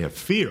doesn't mean they have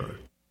fear.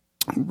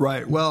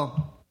 Right.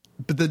 Well,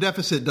 but the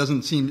deficit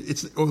doesn't seem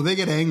they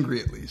get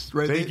angry at least,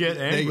 right? They get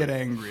angry. They get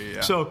angry.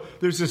 Yeah. So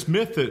there's this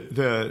myth that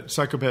the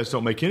psychopaths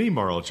don't make any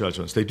moral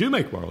judgments. They do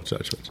make moral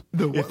judgments.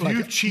 If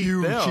you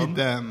cheat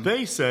them,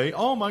 they say,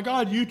 "Oh my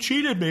God, you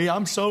cheated me!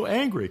 I'm so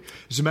angry."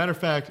 As a matter of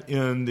fact,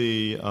 in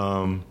the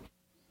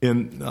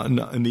in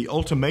the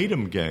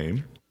ultimatum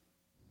game,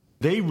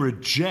 they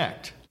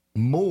reject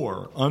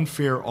more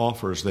unfair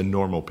offers than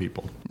normal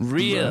people.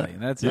 Really?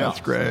 That's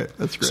great.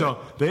 That's great. So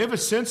they have a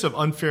sense of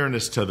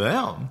unfairness to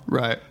them,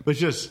 right?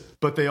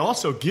 But they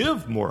also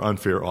give more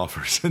unfair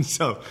offers,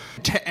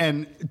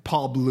 and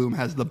Paul Bloom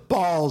has the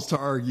balls to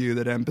argue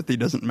that empathy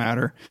doesn't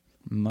matter.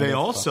 They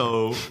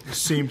also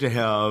seem to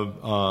have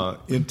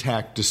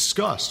intact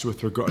disgust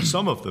with regard.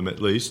 Some of them,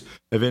 at least,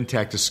 have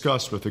intact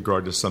disgust with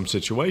regard to some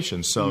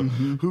situations. So,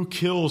 who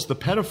kills the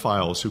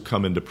pedophiles who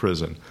come into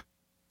prison?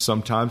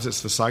 Sometimes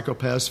it's the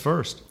psychopaths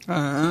first.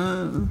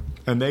 And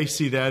they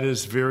see that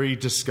as very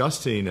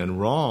disgusting and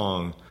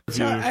wrong.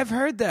 So I've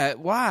heard that.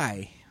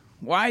 Why?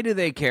 Why do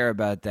they care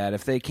about that?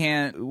 If they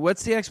can't,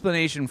 what's the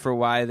explanation for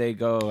why they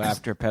go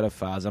after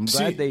pedophiles? I'm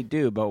glad they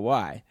do, but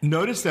why?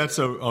 Notice that's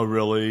a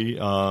really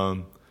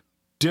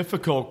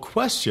difficult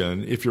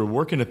question if you're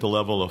working at the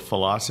level of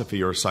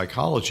philosophy or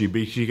psychology,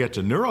 because you get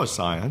to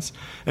neuroscience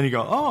and you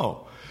go,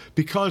 oh,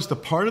 because the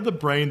part of the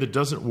brain that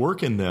doesn't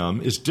work in them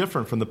is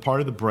different from the part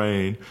of the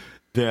brain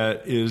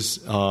that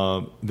is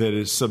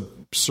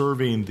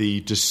subserving the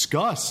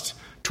disgust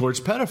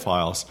towards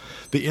pedophiles.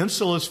 The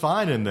insula is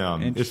fine in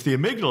them. It's the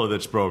amygdala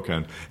that's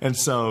broken. And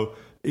so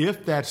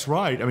if that's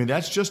right, I mean,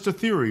 that's just a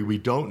theory. We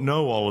don't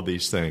know all of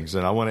these things.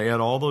 And I want to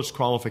add all those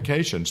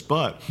qualifications.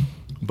 But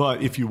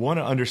if you want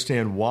to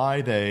understand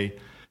why they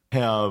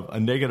have a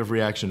negative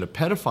reaction to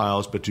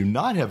pedophiles but do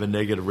not have a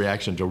negative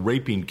reaction to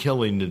raping,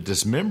 killing, and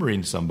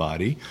dismembering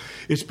somebody,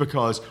 it's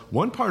because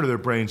one part of their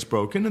brain's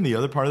broken and the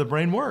other part of the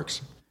brain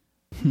works.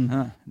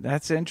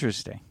 That's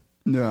interesting.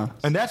 Yeah.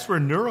 And that's where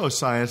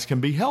neuroscience can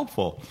be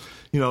helpful.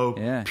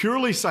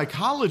 Purely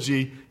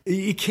psychology,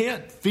 you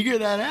can't figure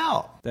that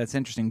out. That's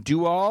interesting.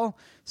 Do all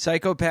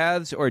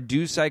psychopaths or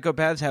do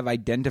psychopaths have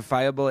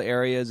identifiable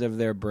areas of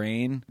their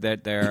brain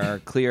that there are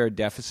clear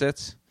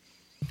deficits?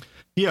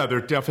 Yeah, there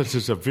are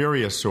deficits of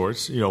various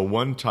sorts.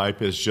 One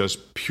type is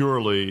just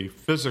purely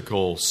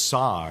physical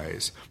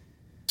size.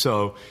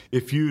 So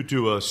if you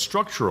do a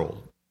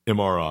structural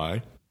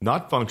MRI,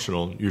 not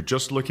functional, you're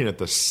just looking at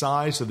the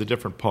size of the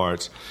different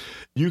parts,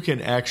 you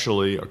can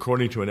actually,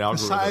 according to an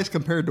algorithm... The size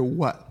compared to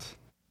what?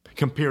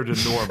 Compared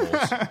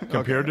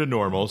to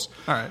normals.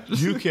 All right.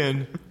 You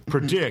can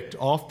predict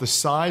off the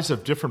size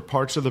of different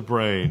parts of the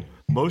brain.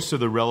 Most of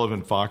the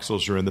relevant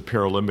voxels are in the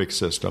paralimbic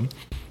system.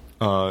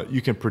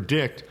 You can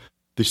predict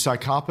the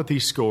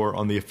psychopathy score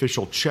on the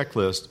official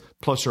checklist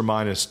plus or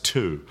minus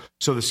 2.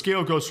 So the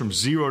scale goes from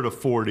 0 to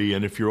 40,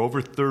 and if you're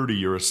over 30,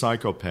 you're a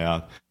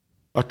psychopath.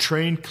 A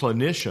trained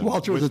clinician...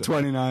 Walter was a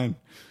 29.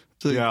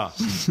 Yeah.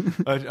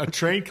 A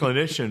trained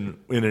clinician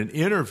in an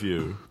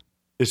interview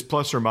is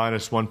plus or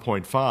minus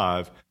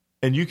 1.5,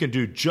 and you can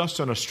do just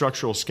on a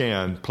structural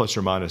scan plus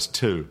or minus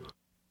 2,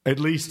 at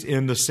least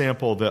in the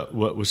sample that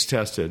was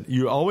tested.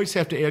 You always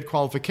have to add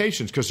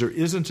qualifications because there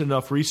isn't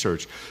enough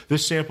research.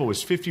 This sample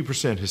was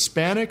 50%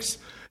 Hispanics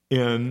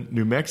in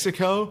New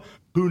Mexico.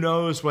 Who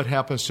knows what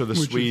happens to the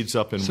Swedes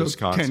up in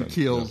Wisconsin? Kent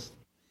Keel's.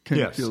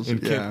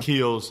 Kent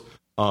Keel's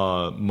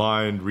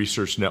Mind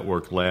Research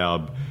Network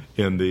lab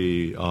in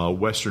the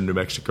Western New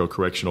Mexico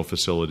Correctional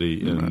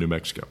Facility in New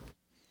Mexico.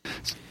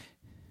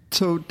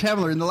 So,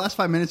 Tamler, in the last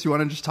 5 minutes, you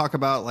want to just talk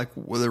about like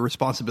the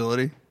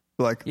responsibility?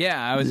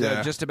 I was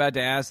just about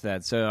to ask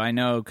that. So I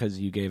know because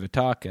you gave a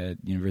talk at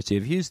University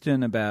of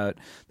Houston about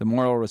the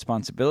moral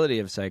responsibility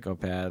of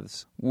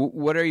psychopaths.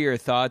 What are your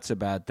thoughts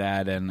about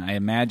that? And I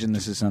imagine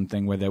this is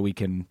something where that we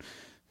can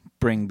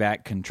bring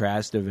back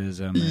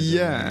contrastivism as a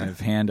way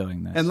of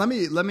handling this. And let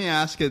me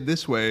ask it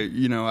this way,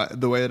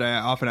 the way that I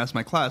often ask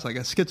my class, like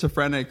a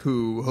schizophrenic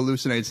who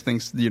hallucinates,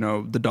 thinks,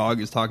 the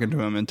dog is talking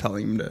to him and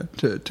telling him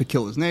to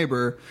kill his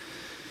neighbor.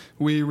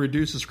 We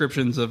reduce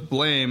descriptions of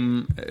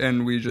blame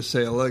and we just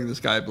say, look,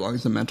 this guy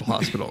belongs in a mental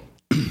hospital.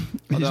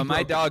 Although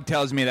my dog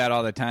tells me that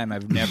all the time.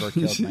 I've never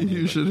killed my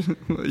neighbor.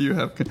 You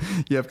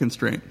have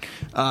constraint.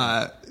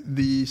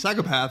 The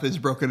psychopath is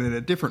broken in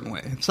a different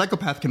way. The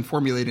psychopath can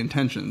formulate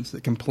intentions.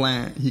 He can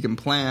plan. He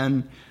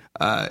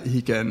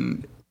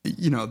can.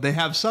 They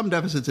have some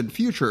deficits in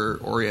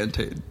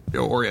future-oriented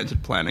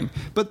planning,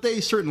 but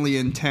they certainly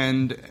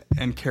intend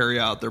and carry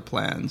out their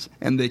plans,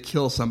 and they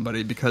kill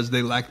somebody because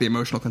they lack the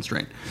emotional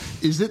constraint.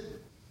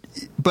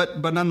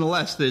 But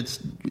nonetheless, it's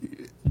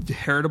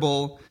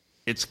heritable.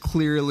 It's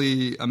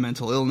clearly a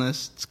mental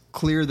illness. It's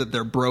clear that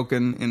they're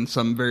broken in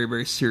some very,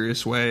 very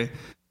serious way.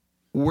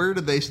 Where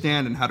do they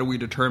stand, and how do we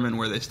determine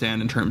where they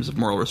stand in terms of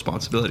moral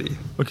responsibility?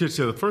 Okay,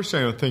 so the first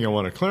thing I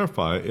want to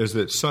clarify is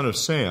that Son of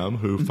Sam,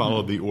 who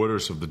followed the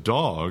orders of the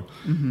dog,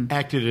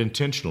 acted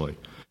intentionally.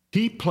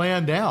 He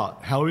planned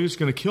out how he was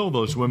going to kill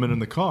those women in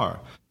the car.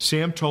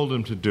 Sam told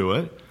him to do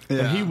it,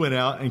 and he went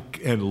out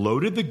and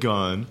loaded the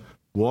gun,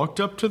 walked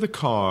up to the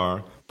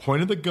car,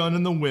 pointed the gun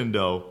in the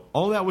window.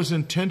 All that was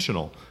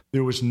intentional.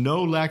 There was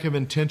no lack of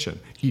intention.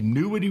 He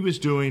knew what he was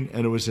doing,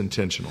 and it was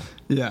intentional.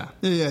 There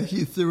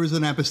was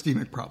an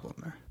epistemic problem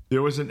there.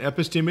 There was an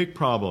epistemic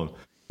problem.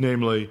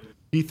 Namely,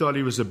 he thought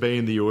he was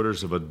obeying the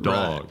orders of a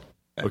dog.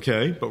 Right.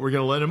 Okay? But we're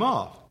going to let him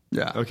off.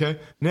 Yeah. Okay?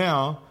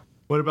 Now,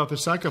 what about the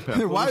psychopath?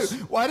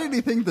 Why did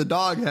he think the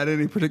dog had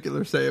any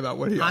particular say about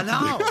what he ought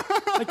to do?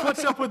 Like,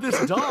 what's up with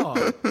this dog?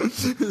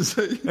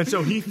 And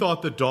so he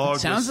thought the dog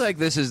sounds like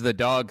this is the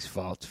dog's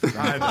fault.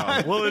 I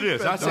know. Well, it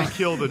is. I say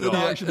kill the dog. The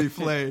dog should be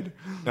flayed.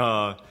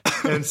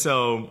 And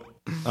so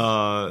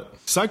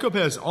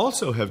psychopaths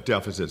also have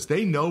deficits.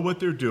 They know what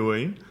they're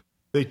doing.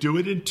 They do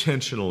it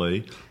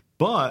intentionally.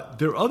 But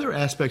there are other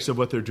aspects of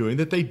what they're doing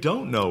that they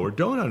don't know or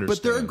don't understand.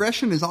 But their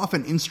aggression is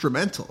often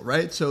instrumental,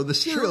 right? So the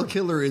serial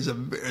killer is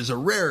a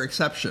rare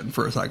exception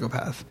for a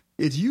psychopath.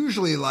 It's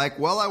usually like,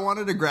 well, I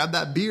wanted to grab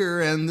that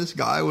beer, and this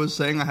guy was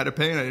saying I had to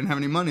pay, and I didn't have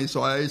any money,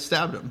 so I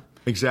stabbed him.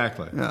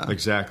 Exactly. Yeah.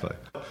 Exactly.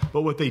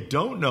 But what they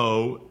don't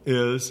know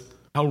is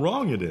how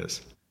wrong it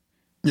is.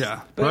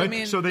 Yeah. But right? I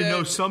mean, so they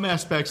know some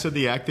aspects of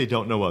the act, they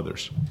don't know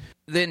others.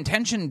 The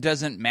intention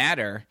doesn't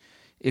matter.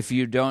 If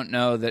you don't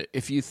know that,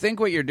 if you think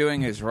what you're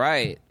doing is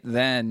right,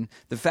 then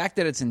the fact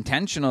that it's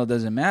intentional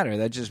doesn't matter.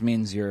 That just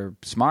means you're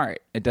smart.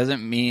 It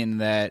doesn't mean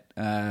that,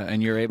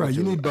 and you're able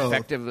to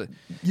effectively.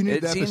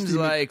 It seems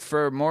like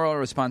for moral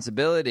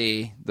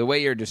responsibility, the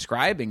way you're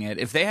describing it,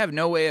 if they have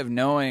no way of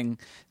knowing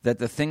that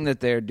the thing that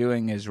they're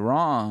doing is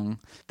wrong,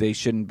 they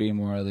shouldn't be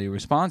morally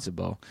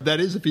responsible. That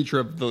is a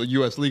feature of the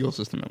U.S. legal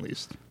system, at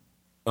least.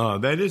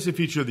 That is a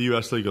feature of the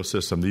U.S. legal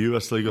system. The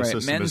U.S. legal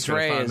system is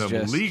going to find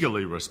them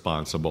legally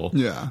responsible.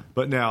 Yeah.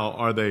 But now,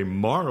 are they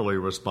morally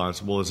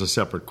responsible is a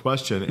separate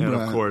question. And,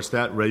 of course,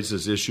 that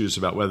raises issues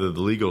about whether the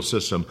legal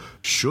system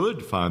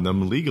should find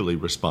them legally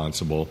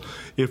responsible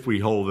if we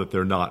hold that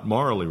they're not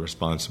morally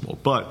responsible.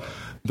 But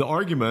the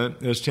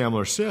argument, as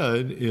Tamler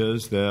said,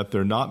 is that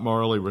they're not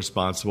morally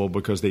responsible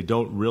because they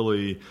don't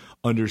really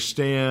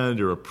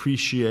understand or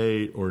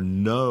appreciate or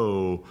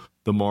know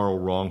the moral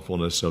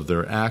wrongfulness of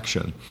their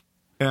action.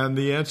 And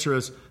the answer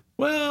is,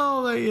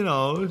 well,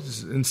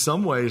 in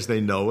some ways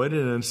they know it,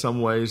 and in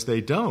some ways they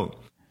don't.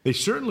 They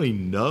certainly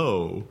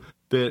know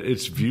that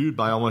it's viewed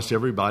by almost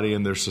everybody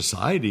in their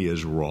society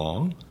as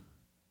wrong.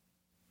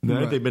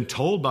 Right. They've been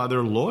told by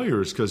their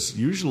lawyers, because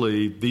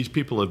usually these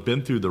people have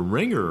been through the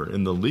ringer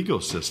in the legal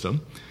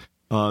system.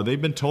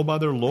 They've been told by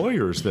their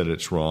lawyers that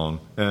it's wrong,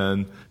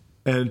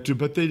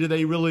 but do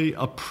they really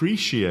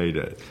appreciate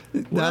it?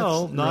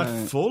 Well,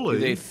 not fully.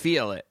 Do they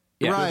feel it?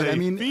 Yeah. Right.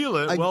 They feel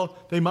it. Well,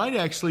 they might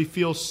actually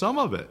feel some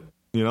of it,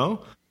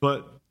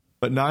 but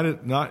not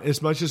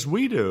as much as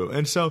we do.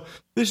 And so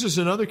this is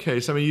another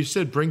case. I mean, you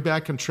said bring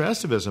back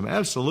contrastivism.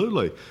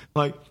 Absolutely.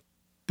 Like,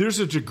 there's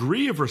a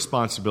degree of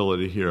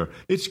responsibility here.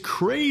 It's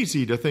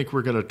crazy to think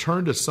we're going to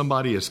turn to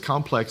somebody as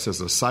complex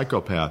as a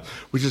psychopath,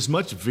 which is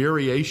much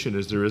variation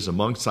as there is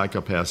among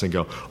psychopaths, and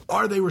go,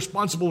 are they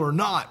responsible or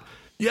not?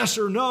 Yes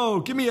or no?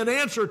 Give me an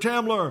answer,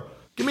 Tamler.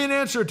 Give me an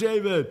answer,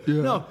 David.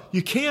 Yeah. No,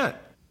 you can't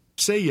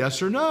say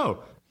yes or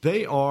no.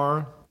 They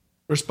are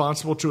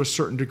responsible to a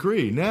certain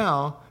degree.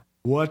 Now,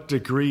 what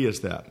degree is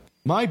that?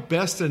 My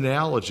best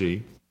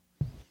analogy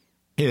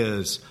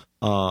is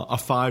a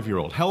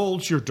 5-year-old. How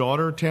old's your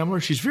daughter,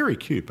 Tamler? She's very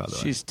cute, by the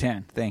way. She's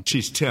 10. Thank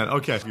you. She's 10.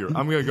 Okay. I'm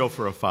going to go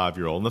for a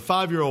 5-year-old. And the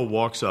 5-year-old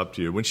walks up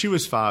to you. When she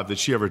was 5, did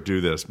she ever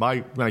do this?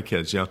 My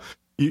kids,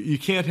 you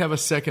can't have a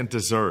second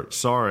dessert.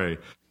 Sorry.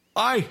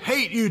 I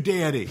hate you,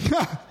 Daddy.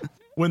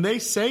 When they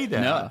say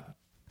that.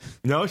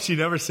 No, she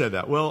never said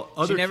that. Well,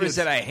 she never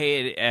said, I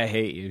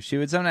hate you. She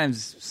would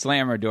sometimes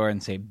slam her door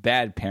and say,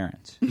 bad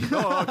parents.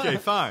 Oh, okay,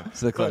 fine. It's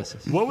the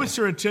closest. What was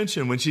her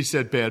intention when she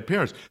said bad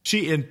parents?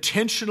 She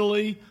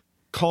intentionally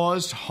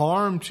caused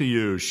harm to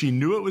you. She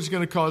knew it was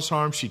going to cause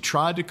harm. She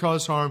tried to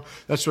cause harm.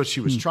 That's what she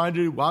was trying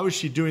to do. Why was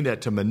she doing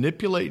that? To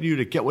manipulate you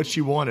to get what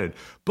she wanted.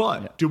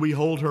 But do we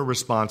hold her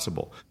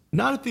responsible?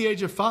 Not at the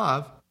age of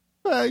 5.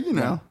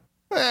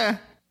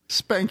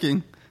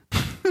 Spanking.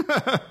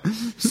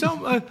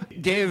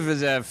 Dave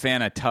is a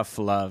fan of tough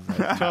love.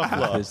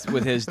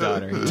 With his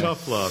daughter.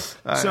 Tough love.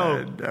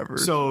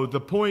 So the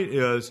point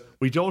is,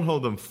 we don't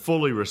hold them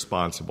fully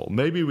responsible.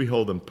 Maybe we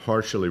hold them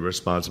partially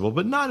responsible,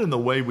 but not in the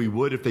way we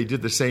would if they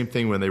did the same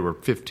thing when they were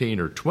 15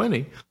 or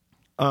 20.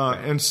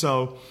 And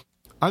so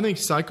I think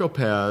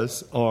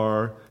psychopaths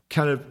are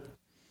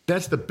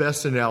that's the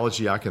best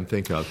analogy I can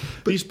think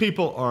of. These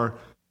people are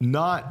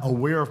not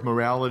aware of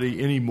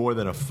morality any more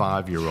than a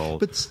 5-year-old.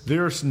 But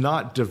they're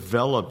not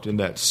developed in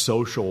that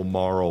social,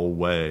 moral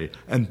way.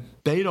 And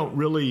they don't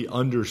really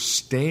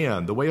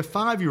understand the way a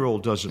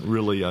 5-year-old doesn't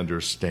really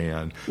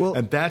understand.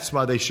 And that's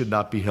why they should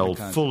not be held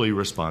fully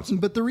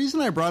responsible. But the reason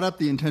I brought up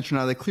the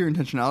clear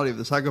intentionality of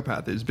the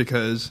psychopath is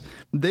because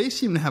they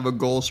seem to have a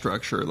goal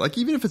structure, like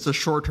even if it's a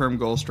short-term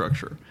goal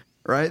structure,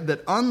 right?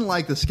 That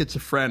unlike the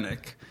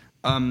schizophrenic,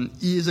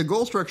 is a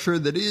goal structure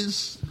that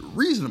is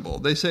reasonable.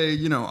 They say,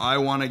 I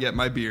want to get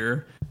my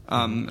beer.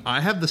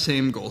 I have the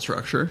same goal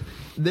structure.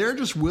 They're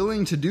just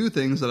willing to do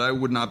things that I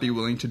would not be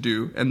willing to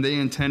do, and they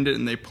intend it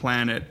and they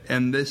plan it.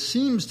 And this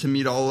seems to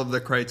meet all of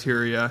the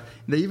criteria.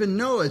 They even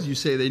know, as you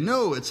say, they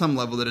know at some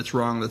level that it's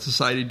wrong, that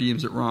society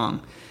deems it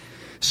wrong.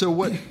 So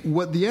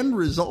what the end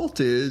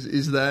result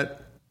is that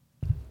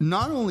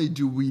not only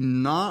do we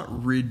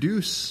not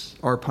reduce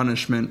our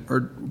punishment,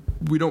 or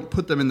we don't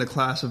put them in the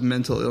class of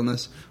mental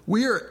illness,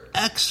 we are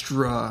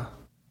extra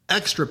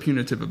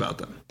punitive about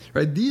them,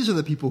 right? These are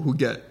the people who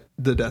get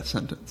the death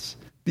sentence.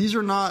 These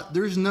are not,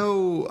 there's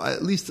no,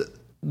 at least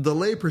the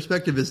lay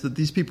perspective is that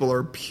these people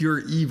are pure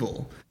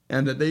evil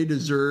and that they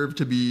deserve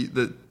to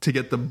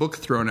get the book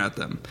thrown at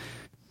them.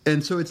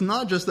 And so it's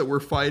not just that we're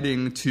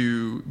fighting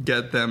to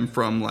get them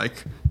from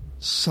like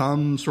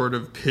some sort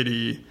of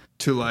pity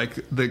to like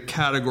the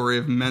category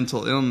of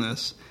mental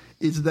illness.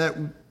 It's that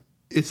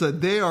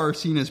they are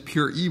seen as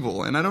pure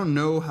evil. And I don't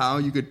know how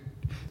you could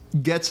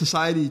get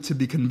society to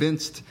be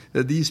convinced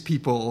that these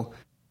people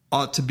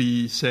ought to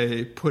be,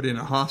 say, put in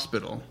a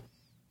hospital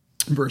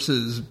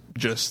versus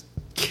just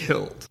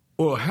killed.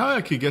 Well, how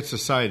I could get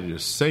society to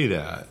say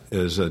that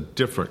is a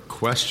different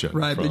question.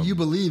 Right, but you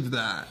believe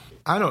that.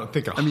 I don't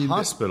think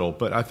hospital,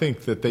 but I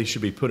think that they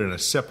should be put in a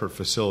separate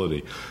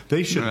facility.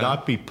 They should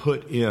not be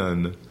put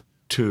in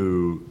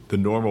to the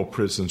normal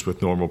prisons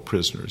with normal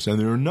prisoners. And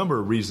there are a number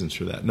of reasons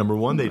for that. Number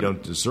one, they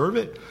don't deserve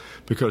it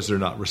because they're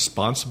not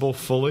responsible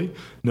fully.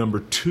 Number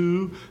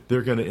two,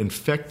 they're going to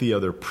infect the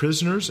other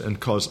prisoners and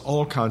cause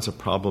all kinds of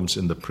problems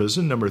in the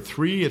prison. Number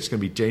three, it's going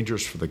to be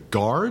dangerous for the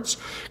guards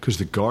because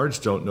the guards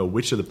don't know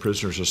which of the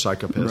prisoners are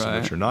psychopaths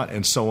and which are not,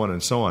 and so on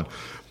and so on.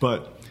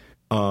 But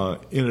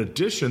in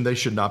addition, they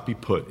should not be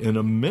put in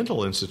a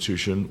mental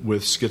institution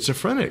with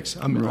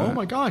schizophrenics. I mean, oh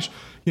my gosh,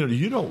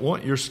 you don't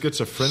want your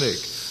schizophrenic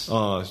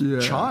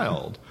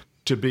child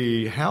to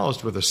be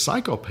housed with a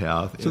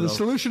psychopath. So the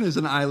solution is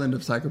an island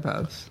of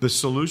psychopaths. The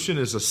solution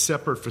is a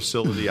separate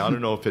facility. I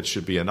don't know if it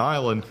should be an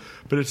island,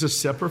 but it's a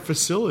separate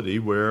facility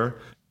where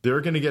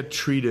they're going to get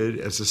treated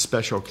as a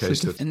special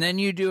case. And then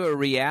you do a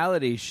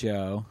reality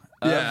show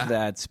of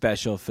that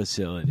special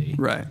facility.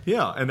 Right.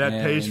 Yeah, and that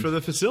pays for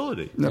the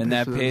facility.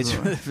 That pays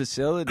for the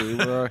facility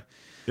where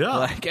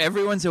like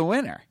everyone's a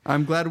winner.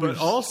 I'm glad But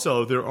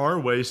also there are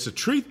ways to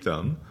treat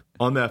them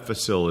on that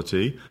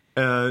facility.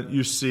 And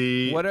you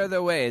see... What are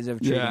the ways of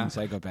treating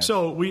psychopaths?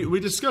 So we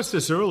discussed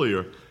this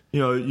earlier.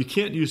 You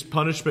can't use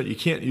punishment, you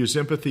can't use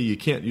empathy, you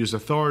can't use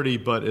authority,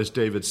 but as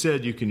David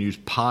said, you can use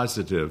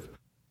positive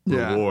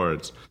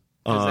rewards.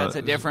 Because that's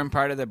a different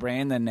part of the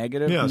brain than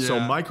negative? Yeah, so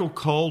Michael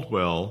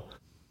Caldwell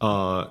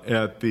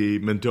at the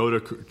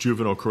Mendota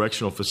Juvenile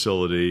Correctional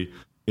Facility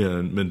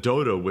in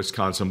Mendota,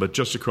 Wisconsin, but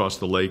just across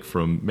the lake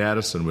from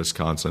Madison,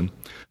 Wisconsin,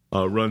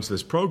 runs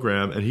this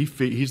program, and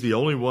he's the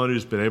only one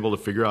who's been able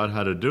to figure out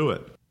how to do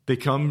it. They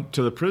come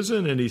to the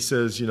prison, and he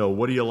says,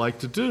 what do you like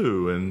to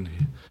do? And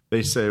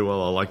they say,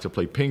 well, I like to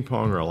play ping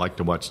pong, or I like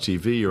to watch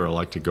TV, or I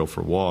like to go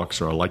for walks,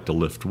 or I like to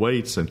lift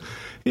weights. And,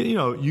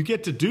 you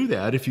get to do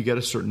that if you get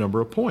a certain number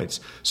of points.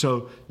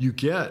 So you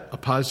get a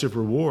positive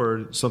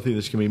reward, something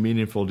that's going to be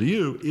meaningful to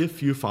you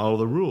if you follow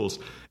the rules.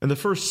 And the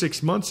first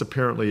 6 months,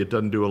 apparently, it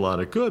doesn't do a lot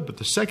of good, but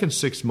the second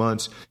 6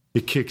 months,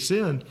 it kicks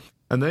in.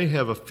 And they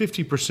have a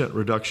 50%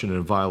 reduction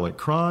in violent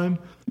crime,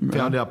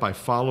 found out by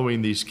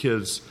following these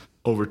kids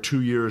over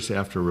 2 years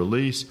after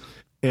release.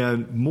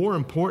 And more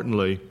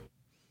importantly,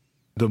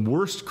 the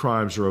worst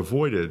crimes are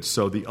avoided.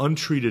 So the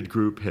untreated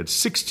group had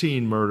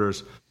 16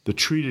 murders. The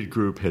treated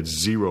group had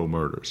 0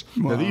 murders.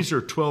 Wow. Now, these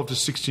are 12 to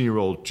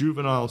 16-year-old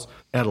juveniles,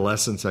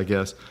 adolescents, I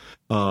guess.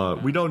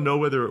 We don't know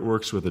whether it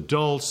works with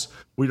adults.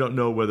 We don't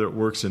know whether it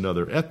works in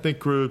other ethnic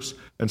groups,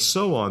 and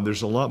so on.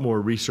 There's a lot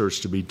more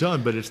research to be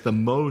done, but it's the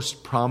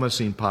most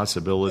promising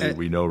possibility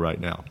we know right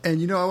now.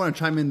 And, I want to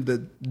chime in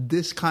that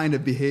this kind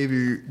of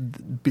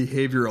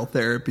behavioral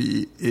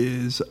therapy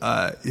is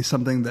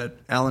something that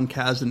Alan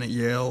Kazan at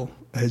Yale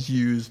has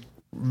used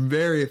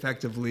very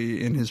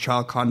effectively in his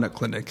child conduct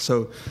clinic.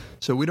 So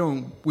we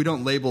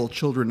don't label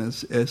children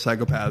as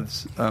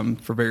psychopaths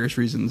for various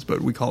reasons,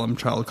 but we call them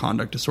child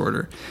conduct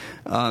disorder.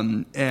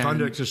 And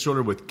conduct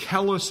disorder with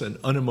callous and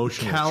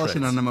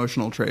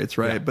unemotional traits,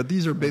 right? Yeah. But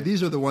these are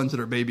the ones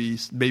that are baby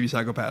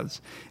psychopaths.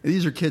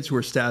 These are kids who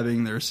are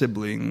stabbing their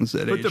siblings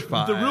at age 5.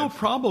 But the real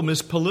problem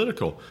is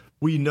political.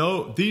 We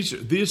know this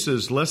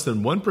is less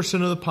than 1%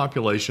 of the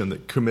population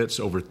that commits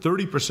over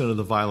 30% of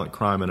the violent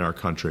crime in our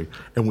country,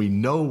 and we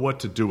know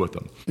what to do with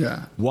them.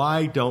 Yeah.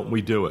 Why don't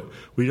we do it?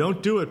 We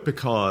don't do it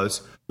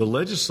because the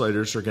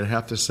legislators are going to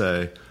have to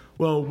say,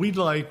 well, we'd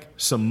like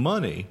some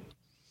money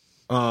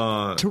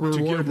to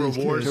give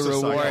rewards to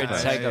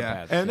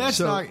psychopaths. And that's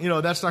not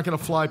going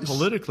to fly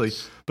politically,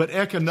 but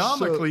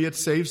economically it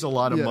saves a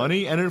lot of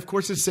money, and of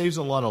course it saves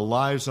a lot of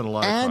lives and a lot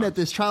of crimes. And at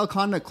this child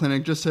conduct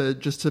clinic, just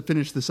to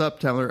finish this up,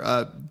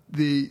 Taylor,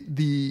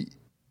 the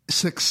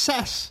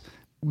success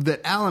that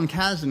Alan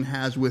Kazan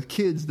has with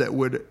kids that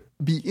would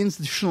be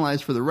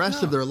institutionalized for the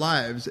rest of their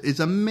lives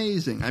is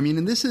amazing. I mean,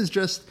 and this is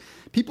just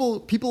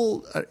people,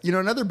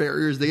 and other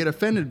barriers, they get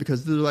offended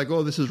because they're like,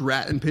 oh, this is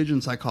rat and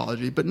pigeon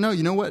psychology. But no,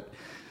 you know what?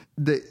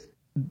 The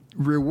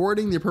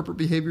rewarding the appropriate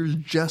behaviors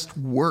just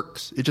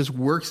works. It just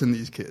works in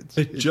these kids.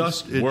 It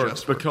just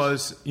works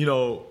because,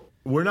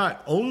 we're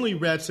not only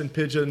rats and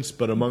pigeons,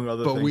 but among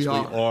other things, we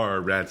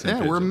are rats and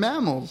pigeons. Yeah, we're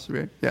mammals,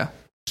 right? Yeah.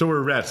 So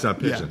we're rats, not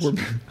pigeons.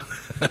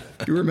 Yeah,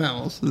 we're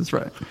mammals. That's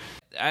right.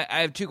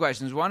 I have 2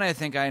 questions. One, I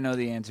think I know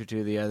the answer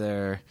to. The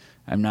other,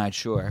 I'm not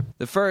sure.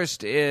 The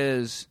first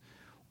is,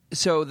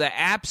 so the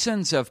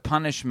absence of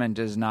punishment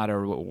is not a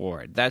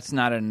reward. That's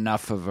not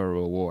enough of a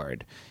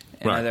reward.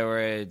 In other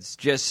words,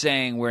 just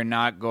saying we're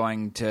not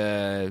going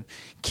to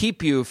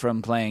keep you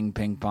from playing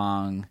ping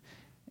pong,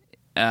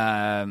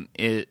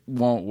 it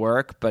won't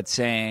work, but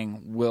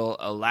saying we'll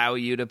allow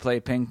you to play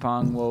ping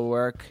pong will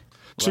work.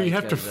 So you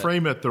have to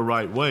frame it the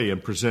right way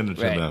and present it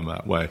to them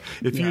that way.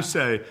 If you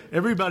say,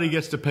 everybody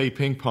gets to play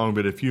ping pong,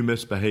 but if you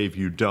misbehave,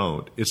 you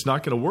don't, it's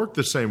not going to work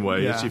the same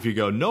way as if you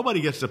go, nobody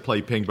gets to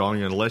play ping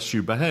pong unless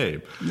you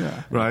behave.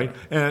 Yeah. Right?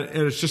 And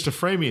it's just a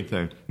framing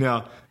thing.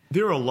 Now,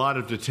 there are a lot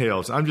of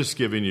details. I'm just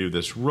giving you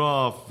this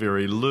rough,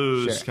 very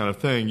loose kind of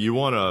thing. You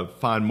want to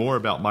find more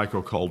about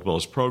Michael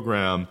Caldwell's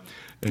program.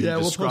 And we'll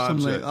post some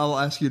links. I'll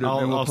ask you to.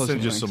 I'll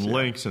send you some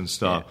links and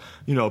stuff.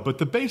 But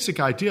the basic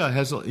idea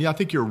has. I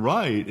think you're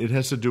right. It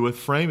has to do with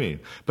framing,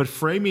 but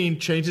framing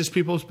changes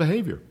people's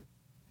behavior.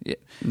 Yeah,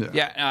 no,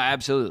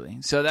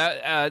 absolutely. So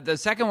that the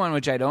second one,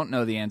 which I don't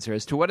know the answer,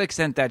 is to what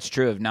extent that's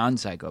true of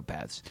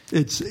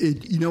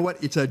non-psychopaths. You know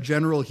what? It's a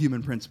general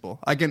human principle.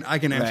 I can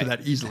answer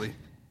that easily.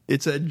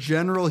 It's a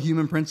general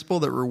human principle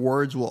that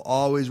rewards will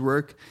always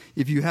work.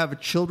 If you have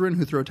children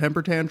who throw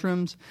temper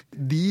tantrums,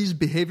 these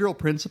behavioral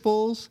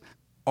principles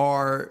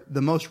are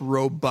the most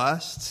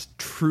robust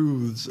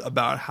truths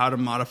about how to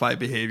modify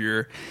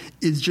behavior.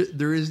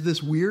 There is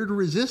this weird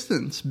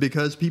resistance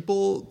because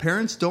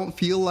parents don't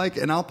feel like,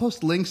 and I'll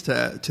post links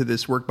to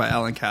this work by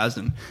Alan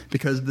Kazan,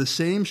 because the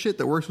same shit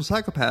that works with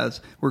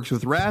psychopaths works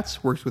with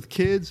rats, works with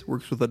kids,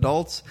 works with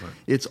adults. Right.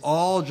 It's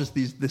all just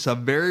a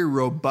very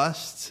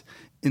robust.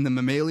 In the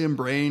mammalian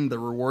brain, the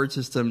reward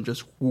system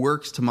just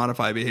works to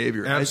modify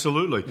behavior.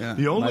 Absolutely.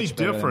 The only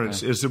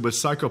difference is that with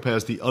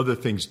psychopaths, the other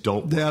things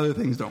don't work. The other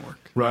things don't work.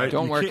 Right?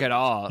 Don't work at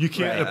all. You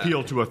can't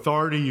appeal to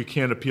authority. You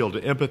can't appeal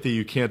to empathy.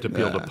 You can't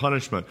appeal to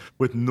punishment.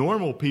 With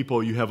normal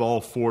people, you have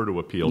all 4 to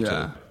appeal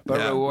to. But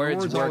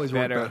rewards work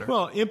better.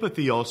 Well,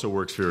 empathy also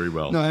works very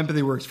well. No,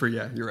 empathy works for,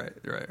 you're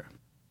right.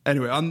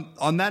 Anyway,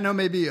 on that note,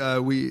 maybe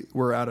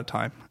we're out of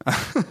time.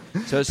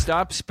 So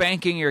stop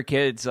spanking your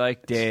kids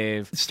like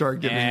Dave.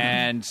 Let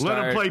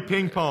them play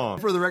ping pong.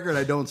 For the record,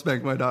 I don't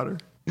spank my daughter.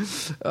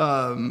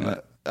 All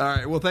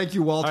right. Well, thank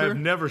you, Walter. I've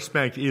never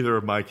spanked either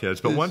of my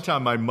kids, but one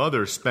time my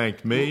mother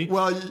spanked me,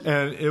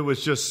 and it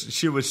was just,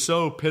 she was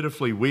so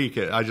pitifully weak,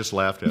 I just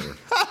laughed at her.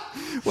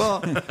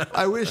 Well,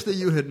 I wish that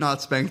you had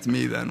not spanked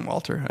me then,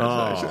 Walter.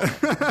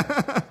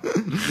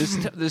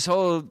 This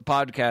whole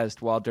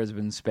podcast, Walter's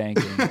been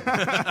spanking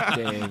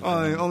Dave.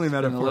 Only metaphorically.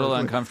 It's been a little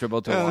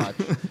uncomfortable to watch,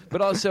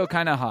 but also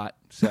kind of hot.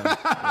 So,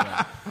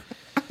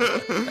 All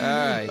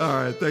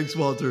right. Thanks,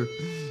 Walter.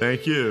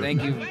 Thank you.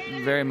 Thank you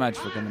very much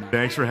for coming on.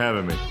 Thanks for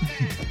having me.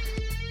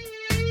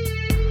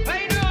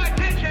 Pay no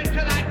attention to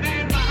that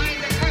man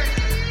behind the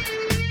curtain.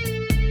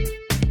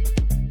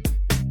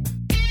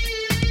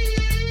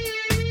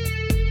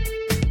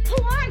 Who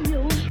are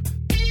you?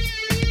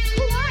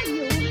 Who are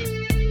you?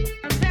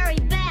 A very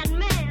bad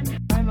man.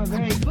 I'm a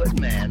very good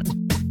man.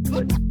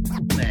 Good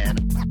man.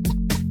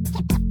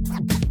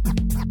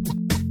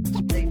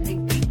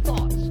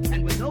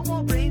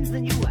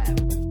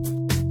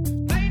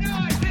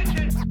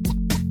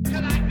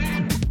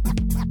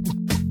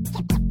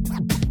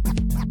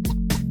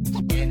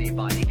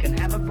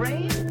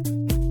 brain?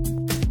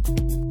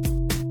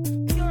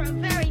 You're a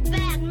very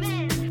bad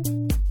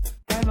man.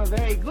 I'm a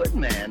very good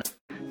man.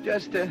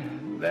 Just a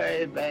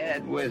very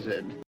bad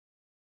wizard.